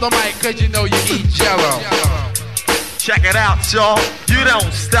 get on the mic, cause you know you eat jello. Check it out, y'all, you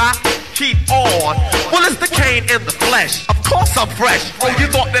don't stop, keep on. Well, it's the Kane in the flesh. Of course I'm fresh. Oh, you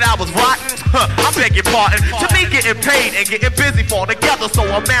thought that I was rotten? I beg your pardon. To me, getting paid and getting busy fall together. So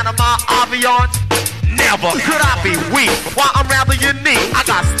a man of my ambiance, never could I be weak. Why, I'm rather unique. I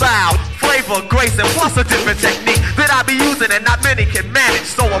got style, flavor, grace, and plus a different technique that I be using and not many can manage.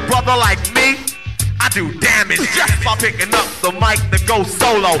 So a brother like me, I do damage just by picking up the mic to go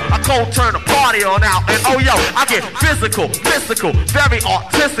solo. I cold turn a party on out, and oh yo, I get physical, mystical, very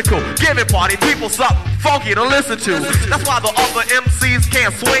artistical, giving party people something funky to listen to. That's why the other MCs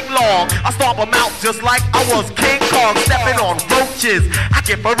can't swing long. I stomp them out just like I was King Kong, stepping on roaches. I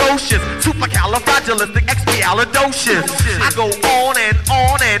get ferocious, supercalifragilisticexpialidocious. I go on and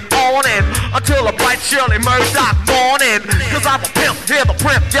on and on and until a bright chilly Murdoch morning. Cause I'm a pimp, here the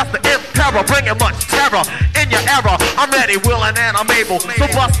primp, just the imp terror, bringing much terror in your era. I'm ready, willing, and I'm able to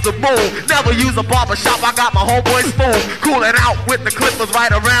bust the move. Never use a barbershop, I got my homeboy smooth. Cooling out with the clippers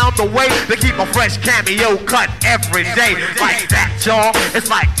right around the way to keep a fresh cameo cut every day. Like that, y'all. It's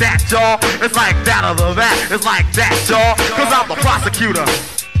like that, y'all. It's like that or that. It's like that, y'all. Cause I'm the prosecutor,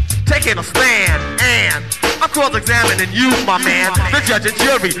 taking a stand, and I'm cross-examining you, my man, the judge and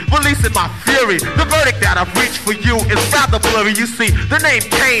jury, releasing my fury. The verdict that I've reached for you is rather blurry. You see, the name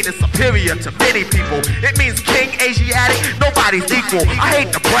Kane is superior to many people. It means king, Asiatic, nobody's equal. I hate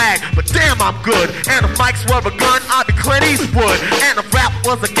to brag, but damn, I'm good. And if mics were a gun, I'd be Clint Eastwood. And if rap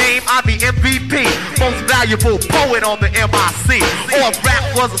was a game, I'd be MVP, most valuable poet on the MIC. Or if rap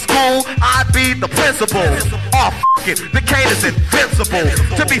was a school, I'd be the principal. Oh, f*** it, the Kane is invincible.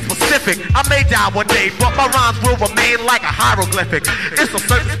 To be specific, I may die one day, but my rhymes will remain like a hieroglyphic. It's a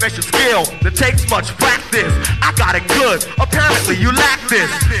certain special skill that takes much practice. I got it good, apparently you lack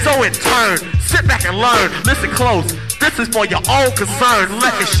this. So in turn, sit back and learn. Listen close, this is for your own concern.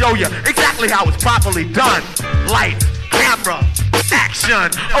 Let me show you exactly how it's properly done. Light, camera, action.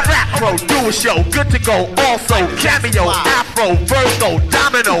 A rap pro, do a show, good to go. Also, cameo, afro, Virgo,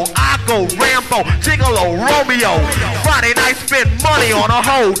 domino, I go Rambo, Gigolo, Romeo. Friday night, spend money on a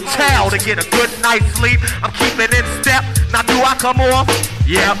hotel to get a good night's sleep. I'm keeping in step. Now do I come off?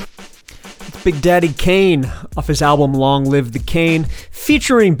 Yep. Big Daddy Kane off his album Long Live the Kane,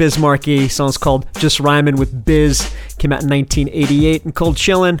 featuring Biz Markie. Song's called Just Rhymin with Biz. Came out in 1988 and called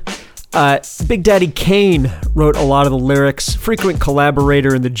Chillin'. Big Daddy Kane wrote a lot of the lyrics, frequent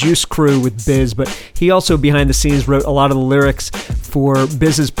collaborator in the Juice Crew with Biz, but he also behind the scenes wrote a lot of the lyrics for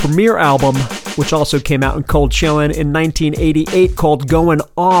Biz's premiere album, which also came out in Cold Chillin' in 1988, called Goin'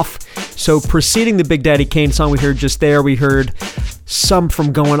 Off. So preceding the Big Daddy Kane song we heard just there, we heard some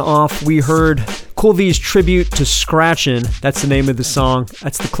from Goin' Off. We heard Cool V's tribute to Scratchin'. That's the name of the song.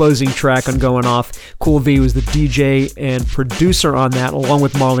 That's the closing track on Goin' Off. Cool V was the DJ and producer on that, along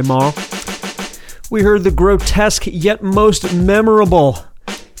with Marley Marl. We heard the grotesque yet most memorable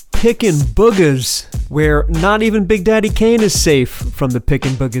Pickin Boogers, where not even Big Daddy Kane is safe from the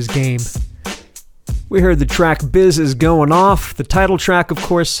Pickin Boogers game. We heard the track Biz Is Goin Off, the title track, of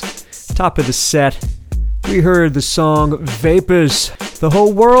course, top of the set. We heard the song Vapors. The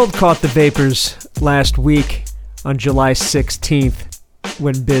whole world caught the vapors last week on July 16th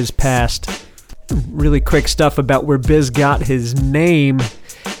when Biz passed. Really quick stuff about where Biz got his name.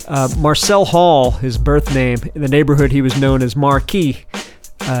 Marcel Hall, his birth name. In the neighborhood, he was known as Markie,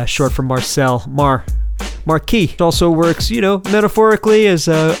 short for Marcel. Marquee. It also works, metaphorically as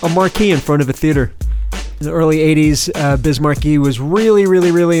a marquee in front of a theater. In the early 80s, Biz Markie was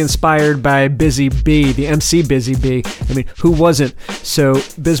really inspired by Busy B, the MC Busy B. I mean, who wasn't? So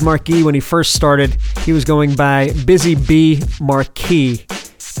Biz Markie, when he first started, he was going by Busy B Markie.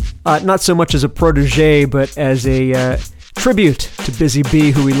 Not so much as a protege, but as a tribute to Busy B,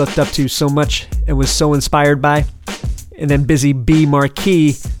 who he looked up to so much and was so inspired by. And then Busy B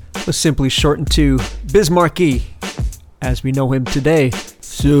Markie was simply shortened to Biz Markie, as we know him today.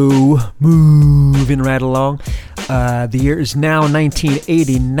 So, moving right along. The year is now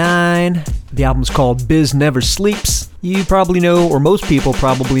 1989. The album's called Biz Never Sleeps. You probably know, or most people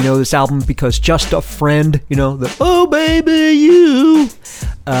probably know this album because Just a Friend, you know, the Oh Baby You.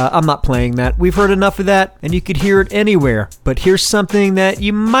 I'm not playing that. We've heard enough of that, and you could hear it anywhere. But here's something that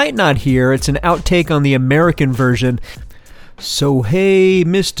you might not hear. It's an outtake on the American version. So hey,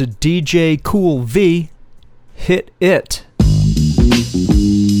 Mr. DJ Cool V, hit it.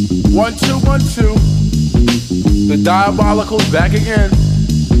 1 2 1 2. The Diabolical's back again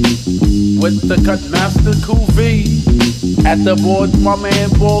with the cut master Cool V. At the board, my man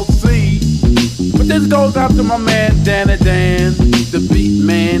Bull C. But this goes out to my man Dan, the beat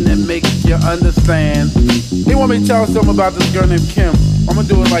man that makes you understand. He want me to tell something about this girl named Kim. I'm gonna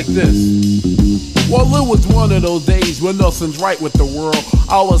do it like this. Well, it was one of those days when nothing's right with the world.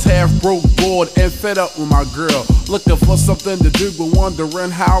 I was half broke, bored, and fed up with my girl, looking for something to do, but wondering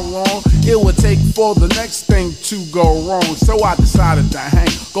how long it would take for the next thing to go wrong. So I decided to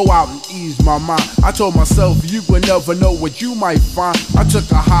go out and ease my mind. I told myself you would never know what you might find. I took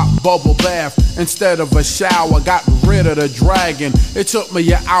a hot bubble bath instead of a shower, got rid of the dragon. It took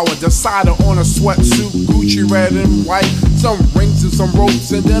me an hour, decided on a sweatsuit, Gucci red and white, some rings and some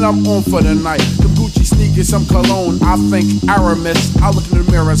ropes, and then I'm on for the night. Some Gucci sneakers, some cologne, I think Aramis. I looked in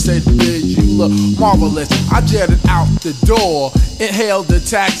the mirror and said, "Biz, you look marvelous." I jetted out the door, inhaled the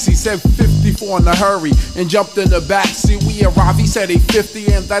taxi, said 54 in a hurry, and jumped in the backseat. We arrived, he said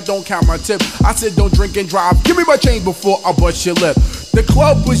 850, and that don't count my tip. I said, "Don't drink and drive, give me my change before I bust your lip." The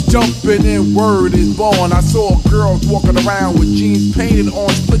club was jumping and word is born. I saw girls walking around with jeans painted on,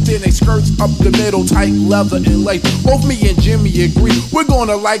 splitting their skirts up the middle, tight leather and lace. Both me and Jimmy agreed, we're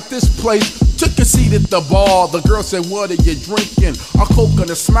gonna like this place. Took a seat at the bar, the girl said, "What are you drinking?" A Coke and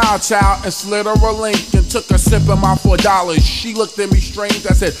a Smile Child, and slid her a link and took a sip of my $4. She looked at me strange,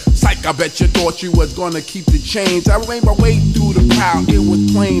 I said, "Psych, I bet you thought you was gonna keep the change." I made my way through the crowd, it was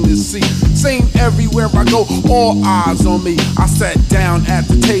plain to see. Same everywhere I go, all eyes on me. I sat down at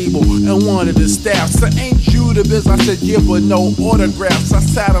the table and one of the staff said, "Ain't you the Biz?" I said, "Yeah, but no autographs." I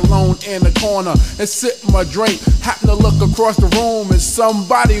sat alone in the corner and sipped my drink. Happened to look across the room and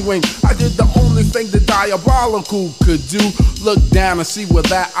somebody winked. I did the only thing the Diabolical could do, look down and see where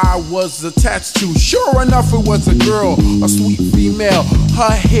that eye was attached to. Sure enough, it was a girl, a sweet female.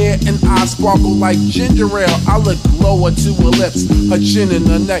 Her hair and eyes sparkled like ginger ale. I looked lower to her lips, her chin and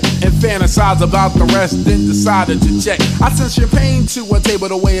her neck, and fantasized about the rest, then decided to check. I sent champagne to her table,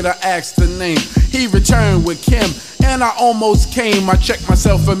 the waiter asked the name. He returned with Kim, and I almost came. I checked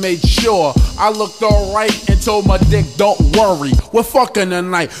myself and made sure I looked alright and told my dick, "Don't worry, we're fucking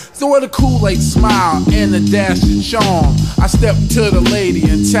tonight." So with a Kool-Aid smile and a dash of charm, I stepped to the lady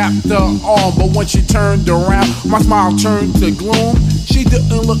and tapped her arm. But when she turned around, my smile turned to gloom. She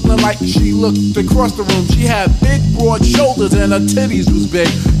didn't look like she looked across the room. She had big broad shoulders and her titties was big.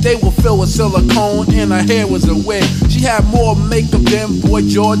 They were filled with silicone and her hair was a wig. She had more makeup than Boy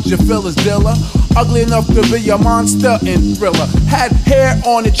George or Phyllis Diller. Ugly enough to be a monster and Thriller. Had hair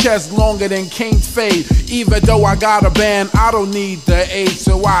on the chest longer than Kane's fade. Even though I got a band, I don't need the aid.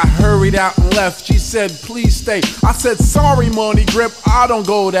 So I hurried out and left. She said, "Please stay." I said, "Sorry, Money Grip, I don't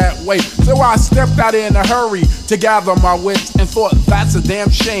go that way." So I stepped out in a hurry to gather my wits and thought, that's a damn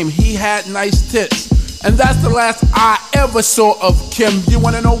shame, he had nice tits. And that's the last I ever saw of Kim. You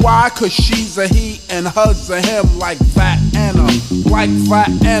wanna know why? Cause she's a he and hers a him, like Fat Anna, like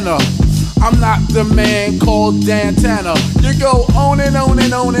Fat Anna. I'm not the man called Dan Tanner. You go on and on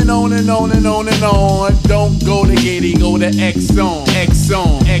and on and on and on and on and on. Don't go to Giddy, go to X-Zone,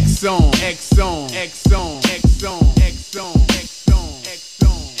 X-Zone, X-Zone, X-Zone, X-Zone, X-Zone, X-Zone, X-Zone,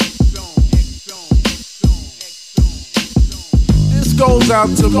 X-Zone, X-Zone, X-Zone. This goes out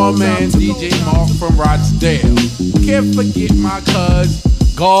to my man DJ Mark from Rochdale. Can't forget my cuz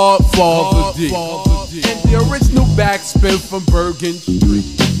Godfather D. And the original backspin from Bergen Street.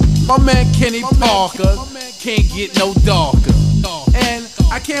 My man Kenny Parker can't get no darker. And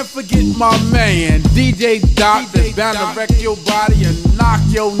I can't forget my man DJ Doc that's bound to wreck your body and knock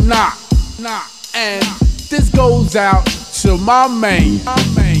your knock. And this goes out to my main, to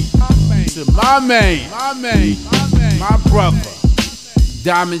my main, my brother,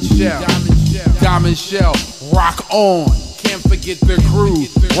 Diamond Shell. diamond shell. Rock on, can't forget the groove.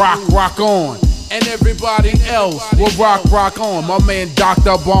 Rock on, and everybody else will rock on. My man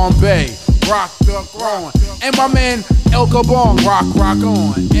Dr. Bombay, rock on, and my man El Gabon, rock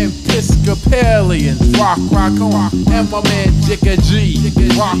on, and Episcopalians, rock on, and my man Jicka G,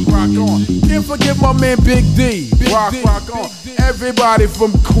 rock on. Can't forget my man Big D, rock on. Everybody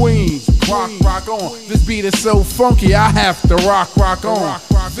from Queens, rock on. This beat is so funky, I have to rock on.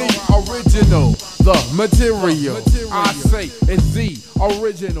 The original, the material, I say it's the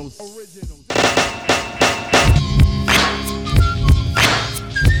original.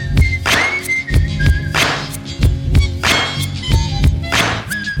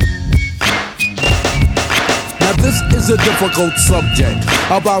 Now this is a difficult subject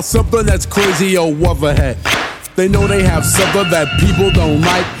about something that's crazy or overhead. They know they have something that people don't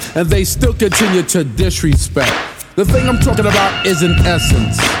like, and they still continue to disrespect. The thing I'm talking about is an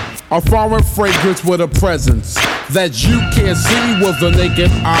essence, a foreign fragrance with a presence that you can't see with the naked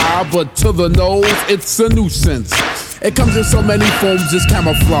eye, but to the nose, it's a nuisance. It comes in so many forms, it's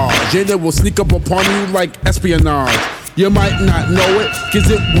camouflage, and it will sneak up upon you like espionage. You might not know it, cause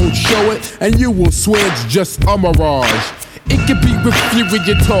it won't show it, and you will swear it's just a mirage. It could be with you when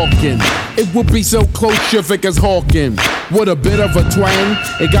you're talking. It will be so close you think it's hawking. With a bit of a twang,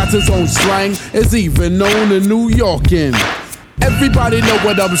 it got its own slang. It's even known in New Yorkin'. Everybody know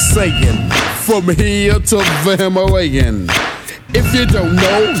what I'm saying, from here to the Himalayan. If you don't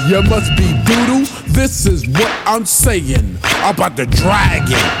know, you must be doodle. This is what I'm saying about the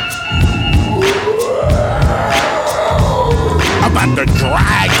dragon. About the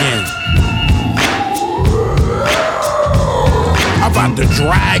dragon. About the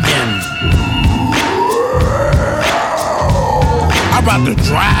dragon. About the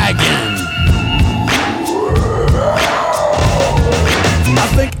dragon. I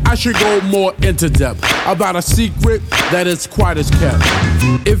think I should go more into depth about a secret that is quite as kept.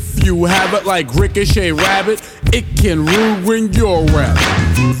 If you have it like Ricochet Rabbit, it can ruin your rap.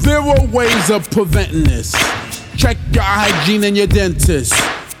 There are ways of preventing this. Check your hygiene and your dentist.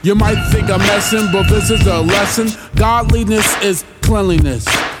 You might think I'm messing, but this is a lesson. Godliness is cleanliness.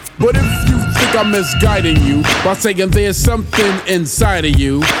 But if you think I'm misguiding you by saying there's something inside of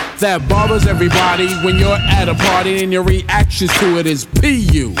you that bothers everybody when you're at a party and your reactions to it is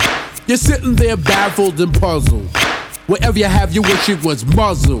PU. You're sitting there baffled and puzzled. Whatever you have, you wish it was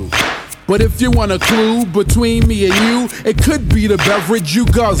muzzled. But if you want a clue between me and you, it could be the beverage you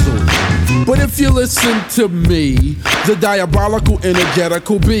guzzle. But if you listen to me, the diabolical,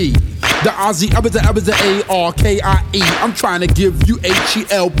 energetical B, the Aussie, the A-R-K-I-E, I'm trying to give you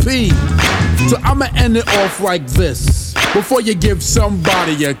H-E-L-P. So I'ma end it off like this, before you give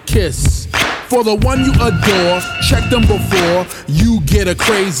somebody a kiss. For the one you adore, check them before you get a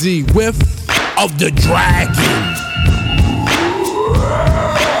crazy whiff of the dragon.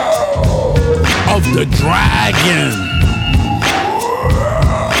 Of the dragon.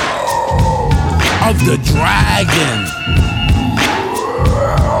 Of the dragon.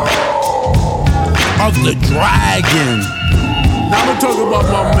 Of the dragon. Now I'm talking about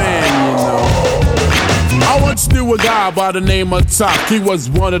my man, you know. I once knew a guy by the name of Top. He was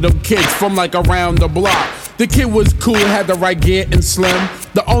one of them kids from like around the block. The kid was cool, had the right gear and slim.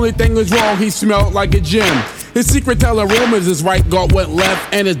 The only thing was wrong, he smelled like a gym. His secret telling rumors, his right guard went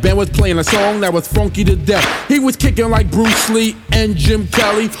left, and his band was playing a song that was funky to death. He was kicking like Bruce Lee and Jim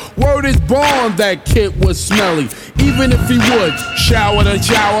Kelly. Word is born, that kid was smelly. Even if he would shower to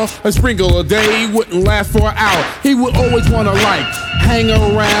shower, a sprinkle a day, he wouldn't last for an hour. He would always wanna like hang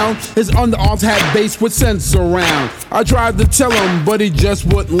around. His underarms had bass with sense around. I tried to tell him, but he just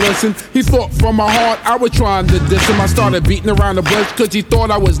wouldn't listen. He thought from my heart I was trying to diss him. I started beating around the bush cause he thought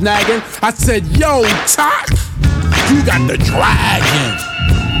I was nagging. I said, yo, Tock, you got the dragon.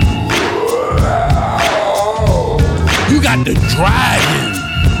 You got the dragon.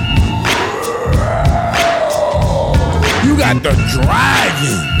 You got the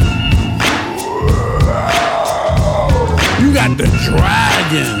dragon. You got the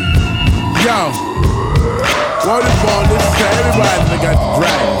dragon. Yo, word is born, this is to everybody that got the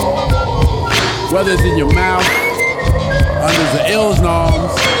dragon. Whether it's in your mouth, under the ills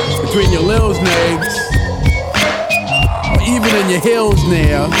arms, between your lils nags, or even in your heels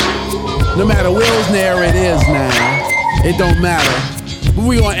now. No matter wheels there it is now. It don't matter. But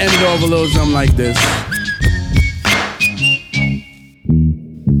we gonna end it over a little something like this.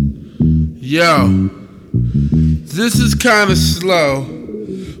 Yo, this is kind of slow,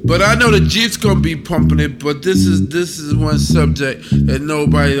 but I know the Jeep's gonna be pumping it. But this is one subject that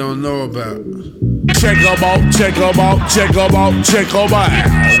nobody don't know about. Check 'em out, check 'em out, check 'em out, check 'em out.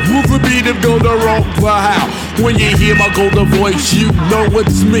 Move the beat and go the wrong for how. When you hear my golden voice, you know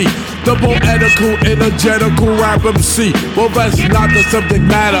it's me. The poetical, energetical rap MC. Well, that's not the subject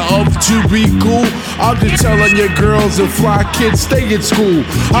matter of to be cool. I'm just telling you girls and fly kids stay in school.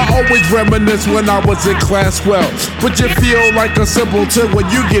 I always reminisce when I was in class well. But you feel like a simpleton when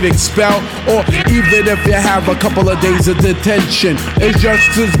you get expelled. Or even if you have a couple of days of detention, it's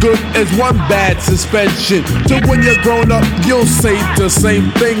just as good as one bad suspension. So when you're grown up, you'll say the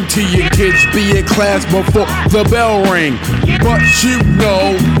same thing to your kids. Be in class before the bell ring. But you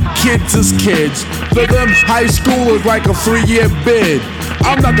know, kids is kids. For them, high school is like a 3-year bid.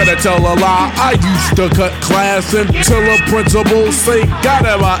 I'm not gonna tell a lie, I used to cut class until a principal say got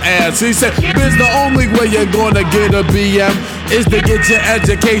in my ass. He said, Biz, the only way you're gonna get a BM is to get your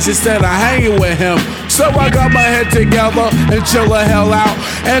education instead of hanging with him. So I got my head together and chill the hell out.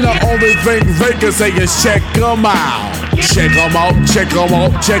 And the only thing they can say is check 'em out. Check 'em out, check 'em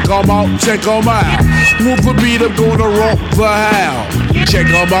out, check 'em out, check 'em out. Move the beat, I'm gonna rock the how. Check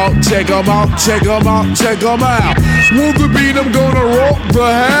 'em out, check 'em out, check 'em out, check 'em out. Move the beat, I'm gonna rock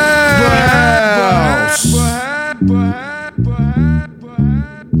the house.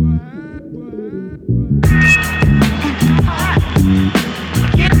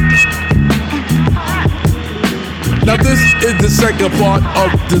 Now this is the second part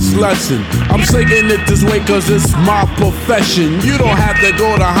of this lesson. I'm saying it this way cause it's my profession. You don't have to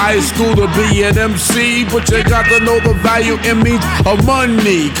go to high school to be an MC, but you got to know the value and means of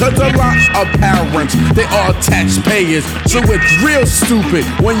money. Cause a lot of parents, they are taxpayers. So it's real stupid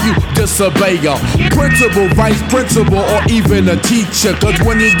when you disobey your principal, vice principal, or even a teacher. Cause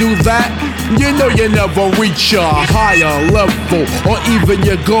when you do that, you know you never reach a higher level or even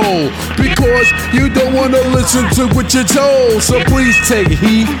your goal. Because you don't want to listen to what you're told. So please take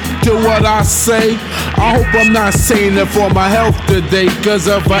heed to what I say. I hope I'm not saying it for my health today. Cause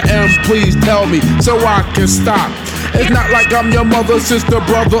if I am, please tell me so I can stop. It's not like I'm your mother, sister,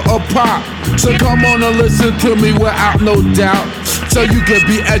 brother, or pop. So come on and listen to me without no doubt. So you can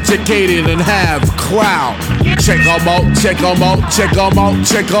be educated and have clout. Check 'em out, check 'em out, check 'em out,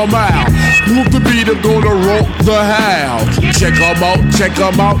 check 'em out. Move the beat, I'm gonna rock the house. Check 'em out, check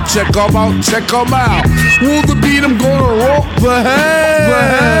 'em out, check 'em out, check 'em out. Move the beat, I'm gonna rock the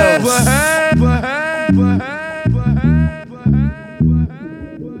house.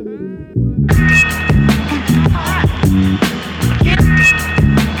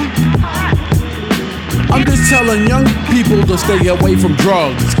 I'm just telling young people to stay away from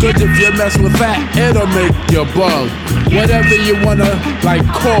drugs. Cause if you mess with that, it'll make you bug. Whatever you wanna, like,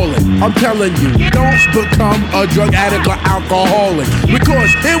 call it. I'm telling you, don't become a drug addict or alcoholic.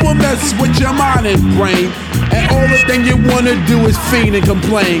 Because it will mess with your mind and brain. And all the thing you wanna do is fiend and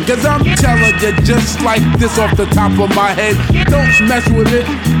complain. Cause I'm telling you just like this off the top of my head. Don't mess with it,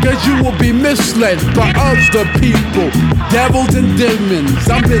 cause you will be misled by other people. Devils and demons,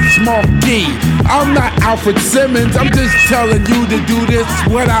 I'm Biz Markie. I'm not Alfred Simmons, I'm just telling you to do this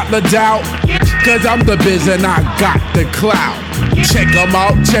without the doubt. Cause I'm the Biz and I got the clout. Check 'em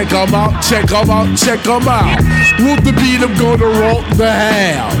out, check 'em out, check 'em out, check 'em out. Move the beat, I'm gonna rock the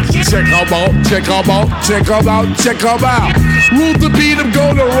house. Check 'em out, check 'em out, check 'em out, check 'em out. Move the beat, I'm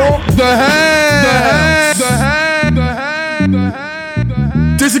gonna rock the house.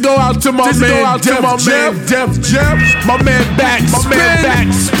 This go out to my man, Def Jeff, my man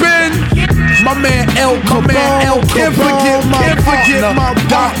Backspin, my man El Capone, can't forget my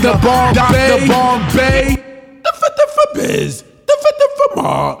Dr. Bombay, the fit for Biz, the fit for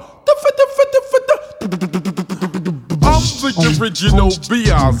Mark, the fit. I'm the original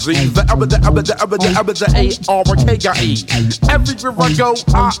B.I.Z. The A-R-K-I-E. Everywhere I go,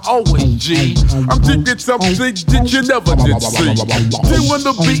 I always G. I'm thinking something that you never did see. Doing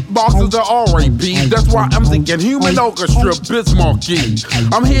the beatbox is the R.A.P. That's why I'm thinking human orchestra, Biz Markie.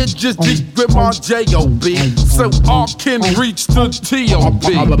 I'm here just deep with my J.O.B. so I can reach the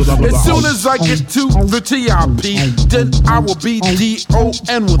T.O.P. As soon as I get to the T.I.P., then I will be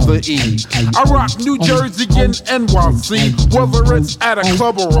D-O-N with the E. I rock New Jersey and NYC, whether it's at a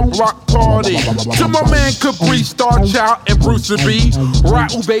club or a block party. To my man Capri, Star Child, and Bruce B,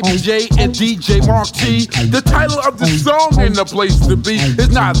 Raul, Baby J, and DJ Marquis. The title of the song ain't the place to be.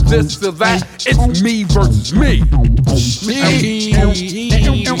 It's not this or that, it's me versus me.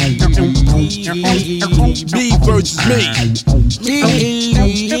 Me versus me.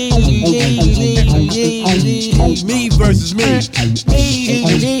 Me versus me. Me versus me.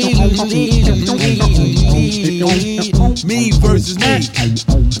 Me versus me.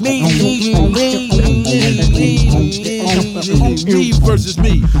 Me versus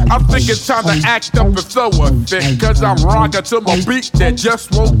me. I think it's time to act up and throw a fit, cause I'm rocking to my beat that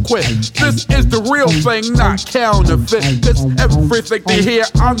just won't quit. This is the real thing, not counterfeit, cause everything they hear,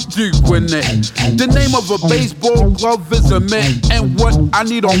 I'm doing it. The name of a baseball glove is a mitt, and what I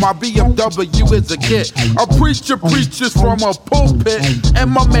need on my BMW is a kit. A preacher preaches from a pulpit,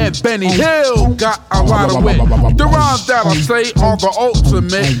 and my man Benny Hill got a lot of wit. The rhymes that I say are the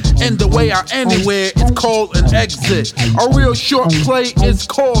ultimate, and the way I anywhere it's called an exit. A real short play is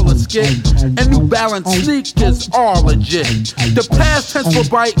called a skit, and New Balance sneakers are legit. The past tense for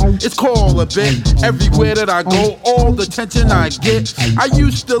bite is called a bit. Everywhere that I go, all the attention I get. I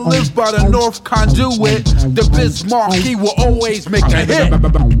used to live by the North Conduit. The Biz Markie will always make a hit.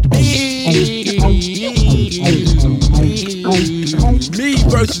 Me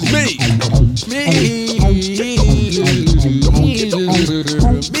versus me.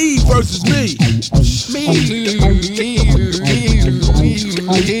 Me versus me.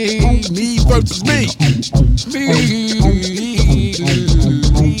 Me versus me.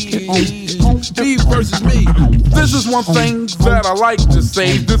 Me versus me. This is one thing that I like to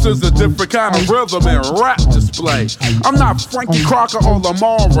say. This is a different kind of rhythm and rap display. I'm not Frankie Crocker or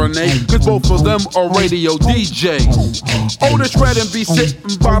Lamar Renee, cause both of them are radio DJs. Otis Redding be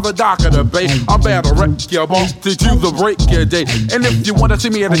sitting by the dock of the bay. I'm about to wreck your boss to do the break your day. And if you wanna see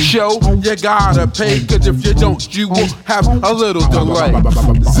me at a show, you gotta pay, cause if you don't, you will have a little delay.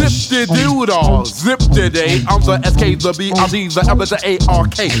 Zip the doodle, zip the day. I'm the SK, the B, I'll be the M, the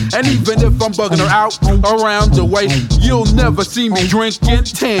ARK. And even if I'm bugging her out around the way, you'll never see me drinking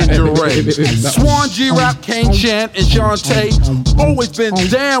Tangerine. Swan, G-Rap, Kane, Chan, and Shantae always been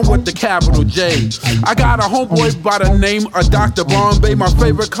down with the capital J. I got a homeboy by the name of Dr. Bombay. My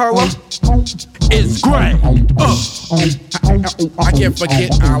favorite color is gray. I can't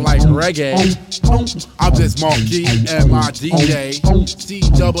forget I like reggae. I'm Biz Markie and my DJ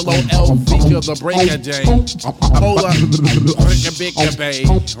COOLV till the break of day. Hold up, break a big bay,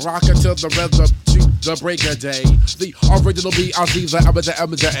 rock it till the rhythm to the break of day. The original B, I'll see the M, the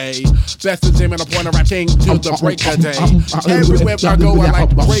M, the A. Best in Jim and a point of rap king till the break of day. Everywhere I go, I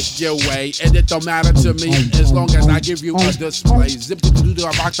like break your way, and it don't matter to me as long as I give you a display. Zip to do,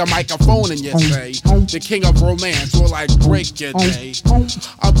 I rock the microphone and you say the king of romance will like break your day.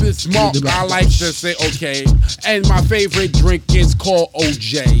 I'm Biz Markie, I like to say okay, and my favorite drink is called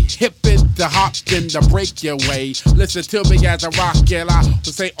OJ. Hip it, the hop, then the break your way. Listen to me as I rock it, I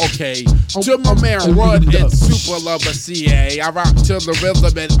will say okay. To my man Rud and Super Lover CA, I rock to the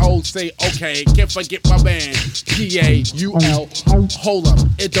rhythm and oh say okay. Can't forget my man PAUL. Hold up,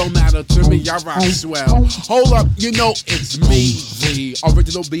 it don't matter to me, I rock swell. Hold up, you know it's me, the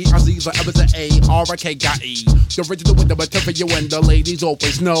original B, I see the M, the A, R, K, got E. The original with the button for you and the ladies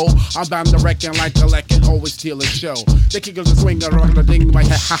always know. I'm bound to reckon like a leck always steal a show. The kickers and swing around the thing like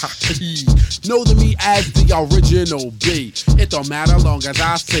ha ha. Know to me as the original B. It don't matter long as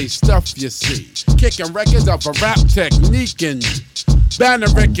I say stuff you see. Kicking records up a rap technique and bound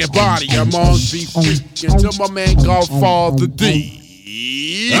to wreck your body. I'm on be freaking to my man Godfather D.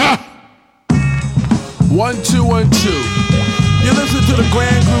 1, 2, 1, 2. You listen to the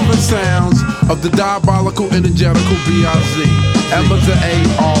grand grooving sounds of the diabolical, energetical B.I.Z. Emma the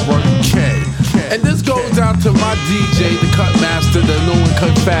A.R.K. And this goes out to my DJ, the cut master, the new one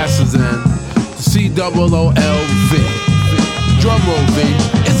cut fasters in, the COOLV. Drum roll V.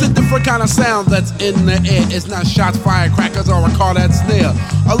 It's a different kind of sound that's in the air. It's not shots, firecrackers, or a car that's snare.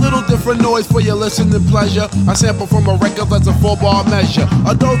 A little different noise for your listening pleasure. A sample from a record that's a 4-bar measure.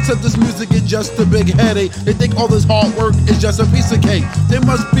 Adults said this music is just a big headache. They think all this hard work is just a piece of cake. They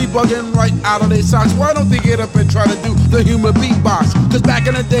must be bugging right out of their socks. Why don't they get up and try to do the human beatbox? Cause back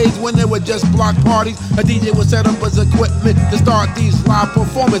in the days when they were just block parties, a DJ would set up his equipment to start these live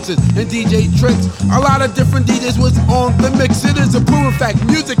performances and DJ tricks. A lot of different DJs was on the mix. It is a proven fact,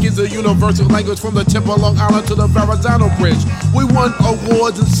 music is a universal language from the tip of Long Island to the Verrazano Bridge. We won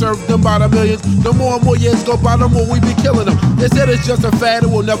awards and served them by the millions. The more and more years go by, the more we be killing them. They said it's just a fad, it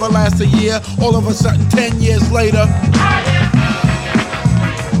will never last a year. All of a sudden, 10 years later,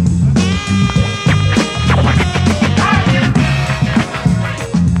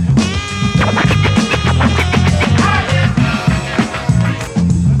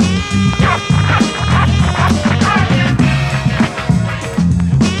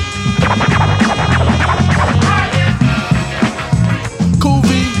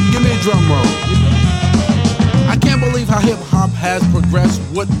 drum roll. I can't believe how hip-hop has progressed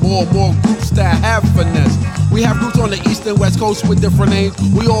with more groups that have finesse. We have groups on the east and west coast with different names.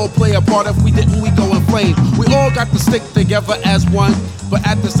 We all play a part. If we didn't, we go in flames. We all got to stick together as one, but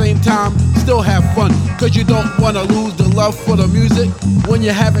at the same time, still have fun. Cause you don't wanna lose the love for the music. When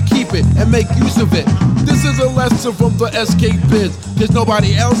you have it, keep it and make use of it. This is a lesson from the SK Biz, cause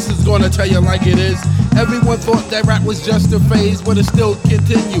nobody else is gonna tell you like it is. Everyone thought that rap was just a phase, but it still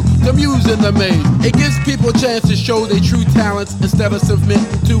continue to muse in the maze. It gives people a chance to show their true talents instead of submitting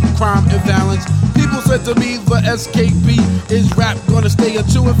to crime and violence. People said to me the SKP is rap gonna stay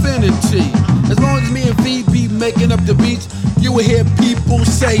into infinity. As long as me and V be making up the beats, you will hear people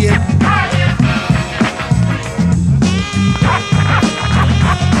saying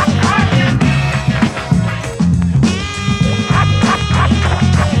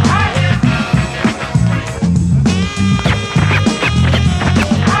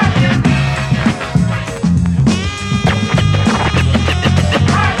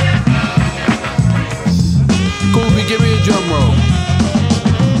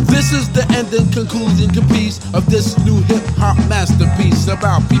this is the end and conclusion piece of this new hip-hop masterpiece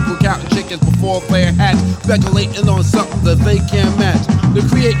about people counting chickens before playing hats, speculating on something that they can't match. The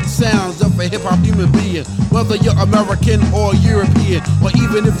creating sounds of a hip-hop human being, whether you're American or European, or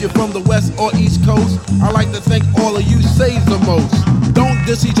even if you're from the West or East Coast. I like to think all of you say the most. Don't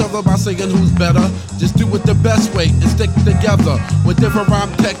diss each other by singing who's better. Just do it the best way and stick together with different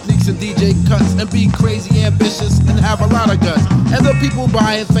rhyme techniques and DJ cuts, and be crazy ambitious and have a lot of guts. And the people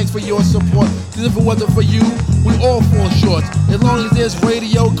buying, thanks for your support. Cause if it wasn't for you, we all fall short. As long as there's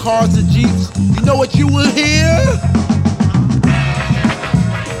radio, cars, and jeeps, you know what you will hear?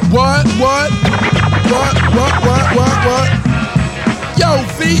 What? Yo,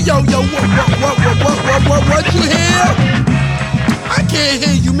 V, yo, what you hear? I can't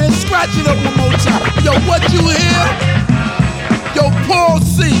hear you, man. Scratch it up one more time. Yo, what you hear? Yo, Paul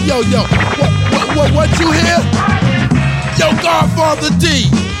C. Yo, what you hear? Yo, Godfather D.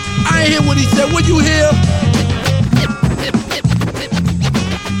 I ain't hear what he said. What you hear?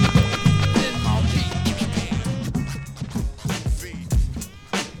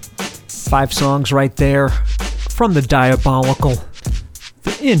 Five songs right there from the diabolical,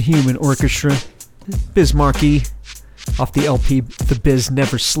 the inhuman orchestra, Biz Markie, off the LP The Biz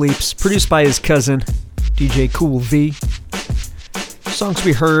Never Sleeps, produced by his cousin, DJ Cool V. Songs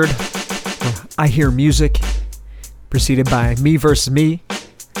we heard were I Hear Music, preceded by Me Vs. Me.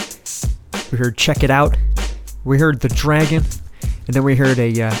 We heard Check It Out. We heard The Dragon. And then we heard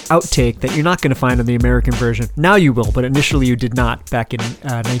a outtake that you're not going to find on the American version. Now you will, but initially you did not, back in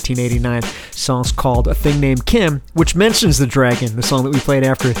 1989. Song's called A Thing Named Kim, which mentions The Dragon, the song that we played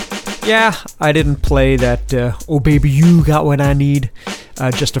after. Yeah, I didn't play that Oh Baby You Got What I Need,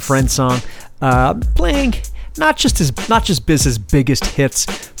 Just a Friend song. Playing not just Biz's biggest hits,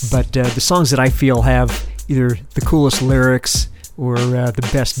 but the songs that I feel have either the coolest lyrics or the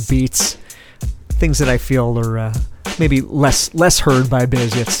best beats. Things that I feel are maybe less heard by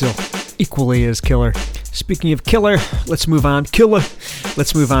Biz, yet still equally as killer. Speaking of killer, let's move on.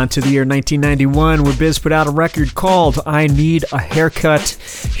 Let's move on to the year 1991, where Biz put out a record called I Need a Haircut.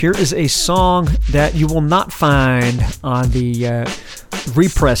 Here is a song that you will not find on the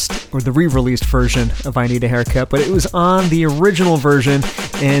repressed or the re-released version of I Need a Haircut, but it was on the original version,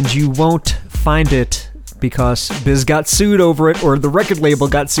 and you won't find it because Biz got sued over it, or the record label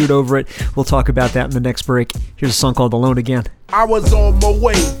got sued over it. We'll talk about that in the next break. Here's a song called Alone Again. I was on my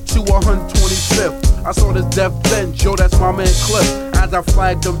way to 125th. I saw this deaf bench, yo, that's my man Cliff. As I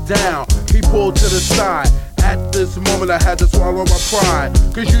flagged him down, he pulled to the side. At this moment I had to swallow my pride,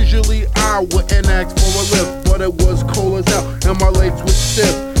 cause usually I wouldn't ask for a lift, but it was cold as hell and my legs were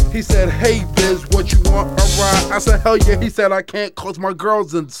stiff. He said, hey Biz, what you want, a ride? I said, hell yeah. He said, I can't cause my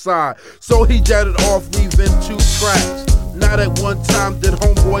girl's inside. So he jetted off, leaving 2 tracks. Not at one time did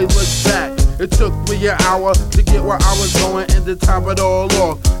homeboy look back. It took me an hour to get where I was going, and to top it all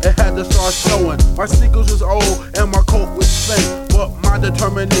off, it had to start snowing. My sneakers was old and my coat was thin, but my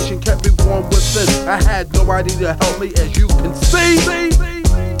determination kept me warm within. I had nobody to help me, as you can see.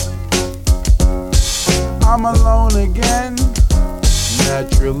 I'm alone again,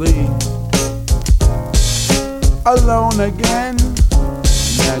 naturally. Alone again,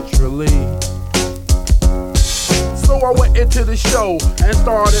 naturally. So I went into the show and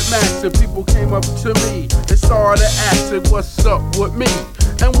started maxing. People came up to me and started asking what's up with me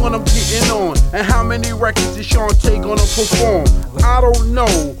and what I'm getting on, and how many records is Shantae gonna perform. I don't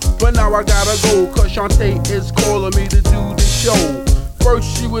know, but now I gotta go, cause Shantae is calling me to do the show.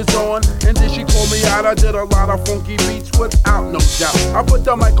 First she was on, and then she called me out. I did a lot of funky beats without no doubt. I put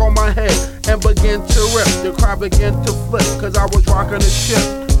the mic on my head and began to rip. The crowd began to flip, cause I was rocking the ship.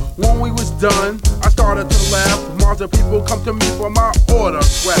 When we was done, I started to laugh. Monster people come to me for my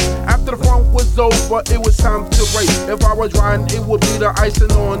autograph. After the fun was over, it was time to rate. If I was riding, it would be the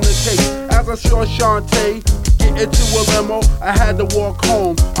icing on the cake. As I saw Shantae get into a limo, I had to walk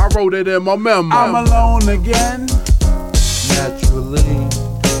home. I wrote it in my memo. I'm alone again, naturally.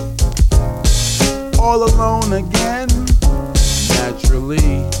 All alone again,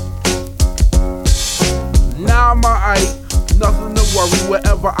 naturally. Now I'm alright, nothing to worry.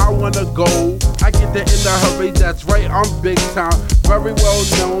 Wherever I wanna go, I get there in a hurry. That's right, I'm big time, very well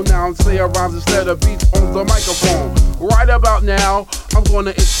known. Now I'm saying rhymes instead of beats on the microphone. Right about now, I'm gonna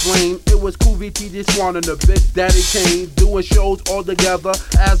explain. It was Cool VT, this one, and the Big Daddy Kane doing shows all together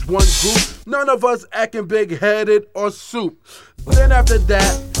as one group. None of us acting big-headed or soup. Then after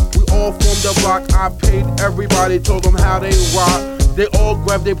that, we all formed a block. I paid everybody, told them how they rock. They all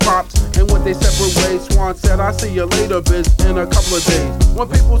grabbed their props and went their separate ways. Swan said, I'll see you later, Biz, in a couple of days. When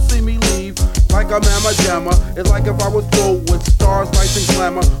people see me leave, like a mamma jamma, it's like if I was full with stars, lights, and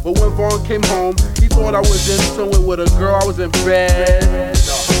glamour. But when Vaughn came home, he thought I was into it with a girl. I was in bed.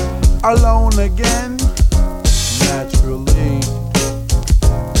 Alone again, naturally.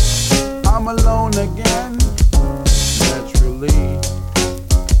 I'm alone again, naturally.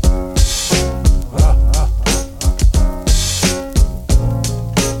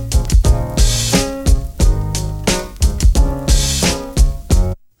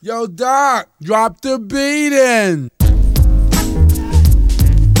 Yo, Doc, drop the beat in.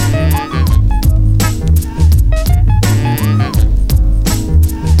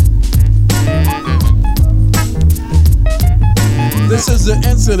 This is an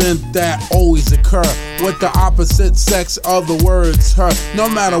incident that always occur with the opposite sex of the words her. No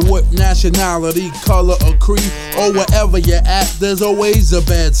matter what nationality, color, or creed, or wherever you're at, there's always a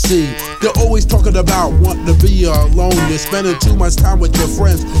bad seed. They're always talking about wanting to be alone. You're spending too much time with your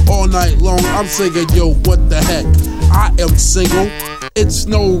friends all night long. I'm singing, yo, what the heck? I am single. It's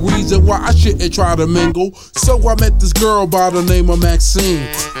no reason why I shouldn't try to mingle. So I met this girl by the name of Maxine.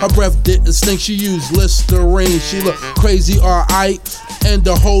 Her breath didn't stink, she used Listerine. She looked crazy, alright, and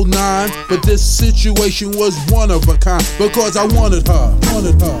the whole nine. But this situation was one of a kind, because I wanted her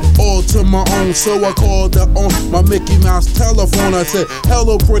all to my own. So I called her on my Mickey Mouse telephone. I said,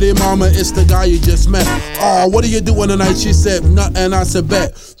 hello pretty mama, it's the guy you just met. Oh, what are you doing tonight? She said, nothing. I said,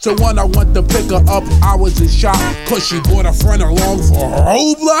 bet. So when I went to pick her up, I was in shock, cause she brought a friend along for her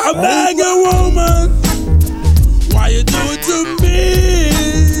whole block. Mega woman, why you do it to me?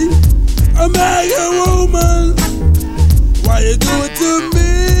 A mega woman, why you do it to me?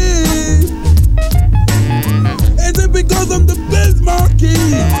 Is it because I'm the Biz Markie?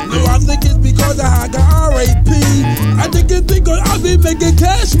 No, I think it's because I got R.A.P. I think it's because I be making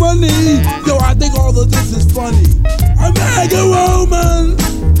cash money. Yo, I think all of this is funny. A mega woman,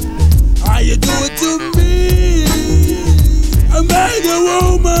 how you do it to me? A mega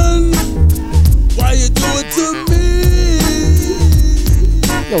woman, why you do it to me?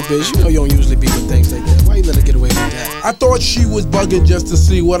 Yo, Biz, you know you don't usually be with things like that. Why you let her get away with that? I thought she was bugging just to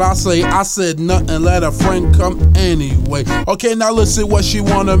see what I say. I said nothing, let a friend come anyway. Okay, now listen what she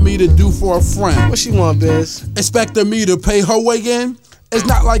wanted me to do for a friend. What she want, Biz? Expecting me to pay her way in? It's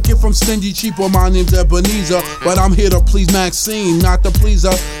not like if I'm stingy, cheap, or my name's Ebenezer, but I'm here to please Maxine, not to please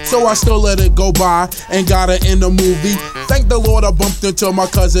her. So I still let it go by and got her in the movie. Thank the Lord I bumped into my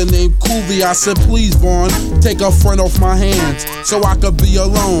cousin named Cooley. I said, please, Vaughn, take a friend off my hands so I could be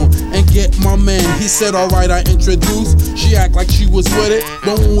alone and get my man. He said, alright, I introduced. She act like she was with it,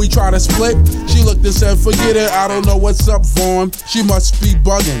 but when we tried to split, she looked and said, forget it, I don't know what's up, Vaughn. She must be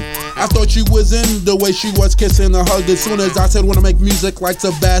bugging. I thought she was in the way she was kissing a hug. As soon as I said, wanna make music like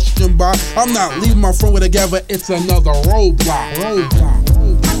Sebastian Bach, I'm not leaving my friend with together, it's another roadblock.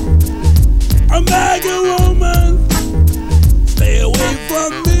 A mega woman, stay away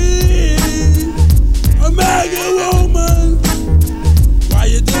from me. A mega woman, why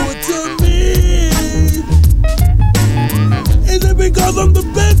you do it to me? Is it because I'm the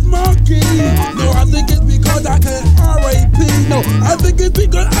Biz Markie? No, I think it's because I can R.A.P. No, I think it's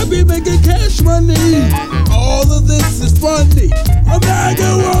because I be making cash money. All of this is funny. A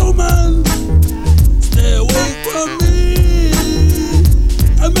mega woman, stay away from me.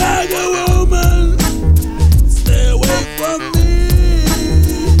 A mega woman, stay away from me.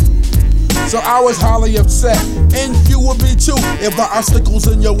 So I was highly upset, and you would be too, if my obstacles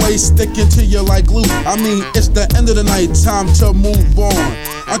in your way sticking to you like glue. I mean, it's the end of the night, time to move on.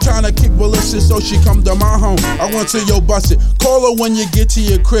 I'm trying to kick ballistic so she come to my home. I went to your busted. Call her when you get to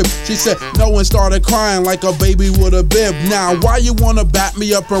your crib. She said no and started crying like a baby with a bib. Now, why you wanna bat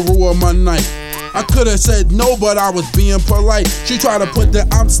me up and ruin my night? I could have said no, but I was being polite. She tried to put that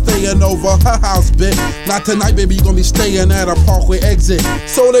I'm staying over her house bit. Not tonight, baby, you gonna be staying at a Parkway exit.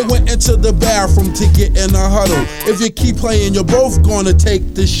 So they went into the bathroom to get in a huddle. If you keep playing, you're both gonna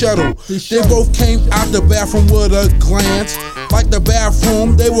take the shuttle. They both came out the bathroom with a glance. Like the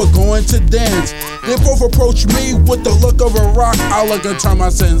bathroom, they were going to dance. They both approached me with the look of a rock. I look and turn my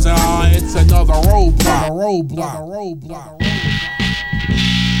sense, it's another roadblock.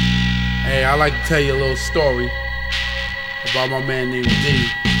 Hey, I like to tell you a little story about my man named D.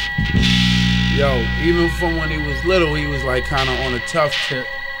 Yo, even from when he was little, he was like kind of on a tough tip,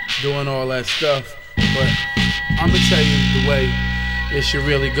 doing all that stuff. But I'm gonna tell you the way it should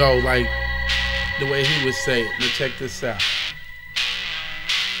really go, like the way he would say it. Now check this out.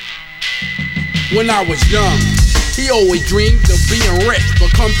 When I was young, he always dreamed of being rich,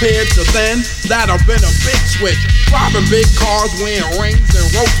 but compared to then, that'd have been a big switch. Driving big cars, wearing rings and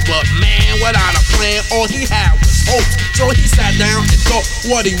ropes, but man, without a plan, all he had was hope. So he sat down and thought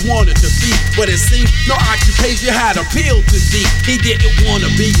what he wanted to be, but it seemed no occupation had appealed to D. He didn't want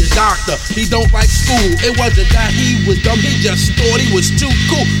to be a doctor, he don't like school. It wasn't that he was dumb, he just thought he was too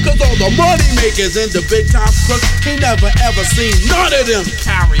cool. Cause all the money makers and the big time crooks, he never ever seen none of them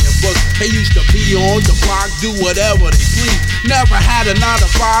carrying books. They used to be on the block, do whatever they please. Never had a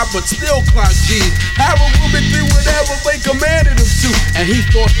 9-to-5, but still clock G's. Have a woman do whatever they commanded him to. And he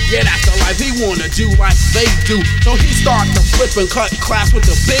thought, yeah, that's the life he wanna do like they do. So he started to flip and cut class with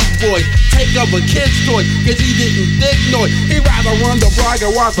the big boys. Take up a kid's toy, cause he didn't dig noise. He'd rather run the block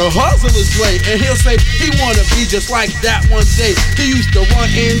and watch the hustlers play. And he'll say he wanna be just like that one day. He used to run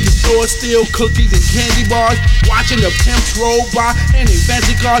in the store, steal cookies and candy bars, watching the pimps roll by in their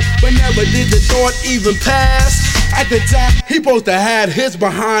fancy cars, but never did the thought even pass. At the time, he supposed to had his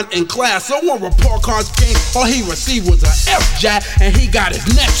behind in class. So when report cards came, all he received was a F-jack, and he got his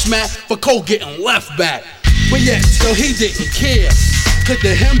neck smacked for cold getting left back. But yet, still he didn't care. Cause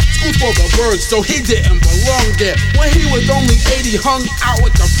to him, school for the birds, so he didn't belong there. When he was only 8, he hung out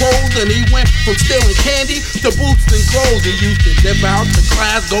with the pros, and he went from stealing candy to boots and clothes. He used to dip out to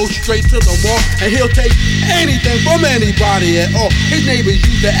class, go straight to the mall, and he'll take anything from anybody at all. His neighbors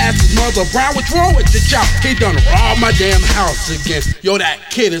used to ask his mother, Brown, what's wrong with the child? He done robbed my damn house again. Yo,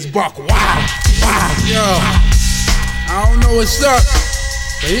 that kid is buck wild. Yo, I don't know what's up,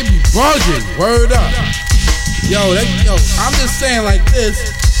 but he be bugging, word up. Yo, I'm just saying like this.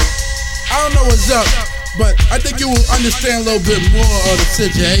 I don't know what's up, but I think you will understand a little bit more of the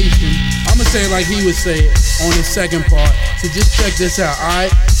situation. I'm gonna say it like he would say it on the second part. So just check this out,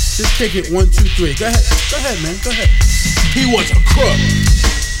 alright? Just kick it 1, 2, 3. Go ahead, man, go ahead. He was a crook.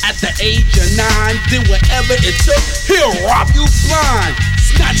 At the age of 9, did whatever it took. He'll rob you blind.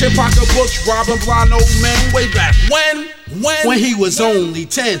 Snatching pocketbooks, robbing blind old men way back when he was only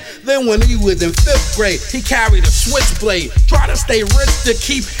 10. Then when he was in 5th grade, he carried a switchblade. Try to stay rich to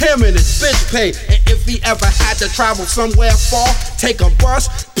keep him and his bitch paid. And if he ever had to travel somewhere far, take a bus,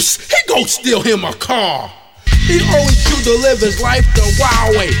 he go steal him a car. He always chose to live his life the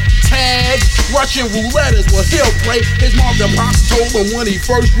wild way. Tag, Russian roulette is what he'll play. His mom and pops told him when he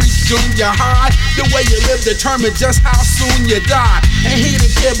first reached junior high, the way you live determines just how soon you die. And he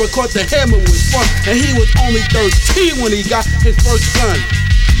didn't care because to him it was fun. And he was only 13 when he got his first gun.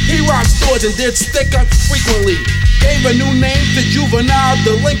 He robbed stores and did stick-ups frequently. Gave a new name to juvenile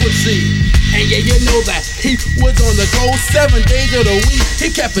delinquency. And yeah, you know that he was on the go 7 days of the week. He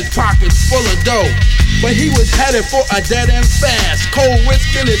kept his pockets full of dough, but he was headed for a dead end fast. Cold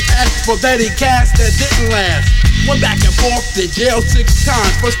risking his ass for petty cash that didn't last. Went back and forth to jail 6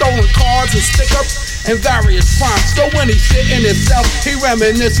 times for stolen cars and stick-ups and various crimes. So when he's sitting himself, he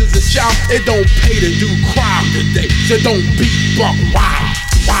reminisces a child. It don't pay to do crime today, so don't be buck wild.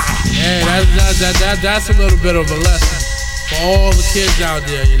 Hey, that's a little bit of a lesson for all the kids out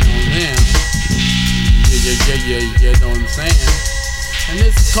there, you know, man. You know what I'm saying? And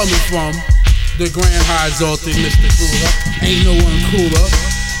this is coming from the Grand High Exalted Mr. Cooler. Ain't no one cooler.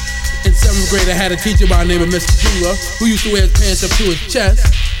 In 7th grade, I had a teacher by the name of Mr. Cooler who used to wear his pants up to his chest.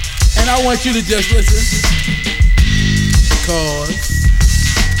 And I want you to just listen, cause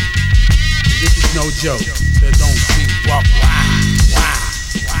this is no joke. So don't be wild.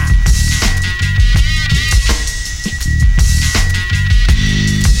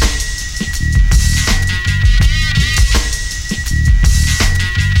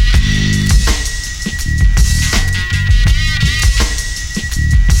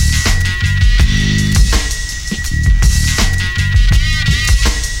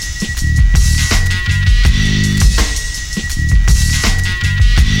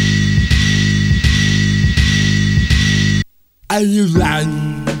 Are you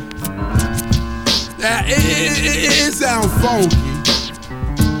lying? It sounds funky.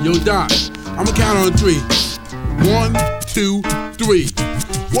 Yo, Doc, I'ma count on 3. 1, 2, 3.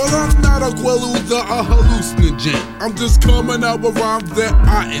 Well, I'm not a quaalude or a hallucinogen. I'm just coming up with rhymes that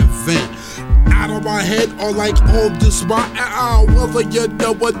I invent. Out of my head or like on the spot. Whether you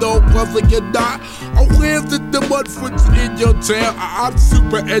know or no, whether you're not. Aware that the mudfoots in your town. I'm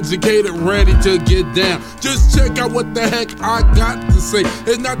super educated, ready to get down. Just check out what the heck I got to say.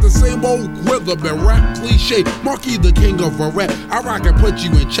 It's not the same old rhythm rap cliche. Markie the king of a rap. I rock and put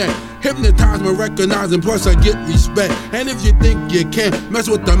you in check. Hypnotize me, recognize, and plus I get respect. And if you think you can mess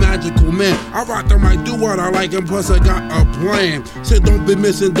with the magical man, I rock the mic, do what I like, and plus I got a plan. So don't be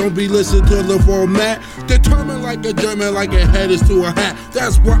missing, don't be listening to the format. Determined like a German, like a head is to a hat.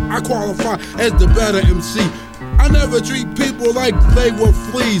 That's why I qualify as the better MC. I never treat people like they were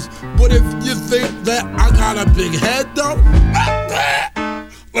fleas. But if you think that I got a big head though,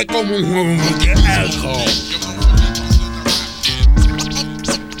 like I'm an asshole.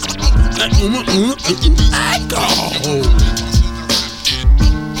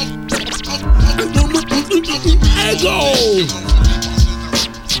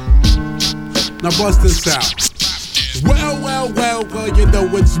 Now bust this out. Well, you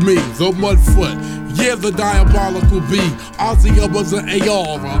know it's me, the Mudfoot. Yeah, the diabolical B. Ozzy was an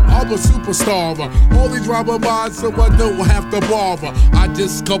AR. I'm a superstar. All these rubber minds, so I don't have to bother. I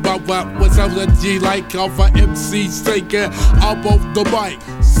just come out with some G like I'm for MC shaking. I'm off the mic.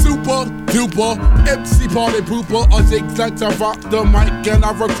 Super duper MC party pooper. A zigzag, I rock the mic and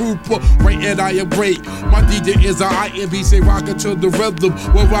I recruit. Right, and I am great. My DJ is a IMB, say rockin' to the rhythm.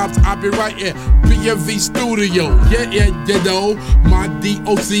 With rhymes I be writing. BMV Studio. Yeah, you know. My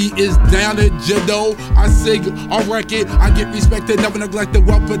DOC is down at Jado. I sing on record, I get respected, never neglected,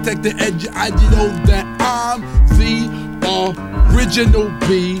 well protected, and I know that I'm the original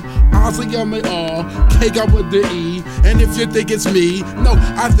B. Ozzy M-A-R, K-Got with the E. And if you think it's me, no,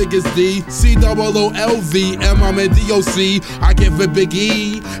 I think it's D. C-O-O-L-V, M-I'm-A-D-O-C. I give it Big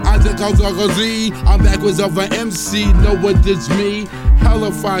E, I think I'll Z. I'm backwards of an MC, know what this me?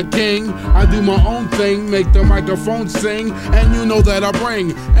 Hellified king, I do my own thing, make the microphone sing, and you know that I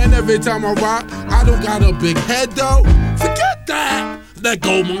bring. And every time I rock, I don't got a big head though. Forget that. Let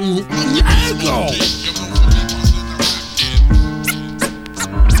go my eggo.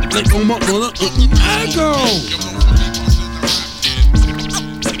 Let go my eggo.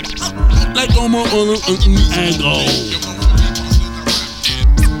 Let go my eggo.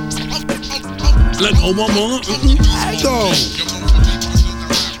 Let go my eggo.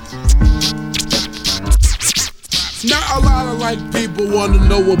 Not a lot of like people wanna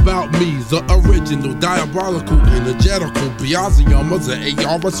know about me, the original, diabolical, energetical, Beyonce, almost an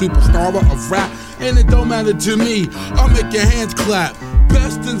AR, a superstar of rap, and it don't matter to me. I'll make your hands clap,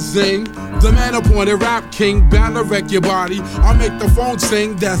 best and sing. The man appointed rap king, bound to wreck your body. I'll make the phone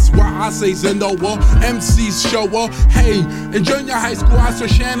sing, that's why I say Zenoa, MC's shower. Hey, in junior high school I saw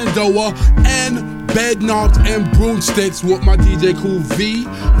Shenandoah and bed knobs and broomsticks with my DJ Cool V.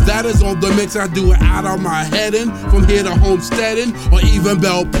 That is on the mix, I do it out of my head and from here to Homesteading or even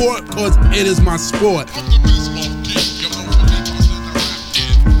Bellport, cause it is my sport.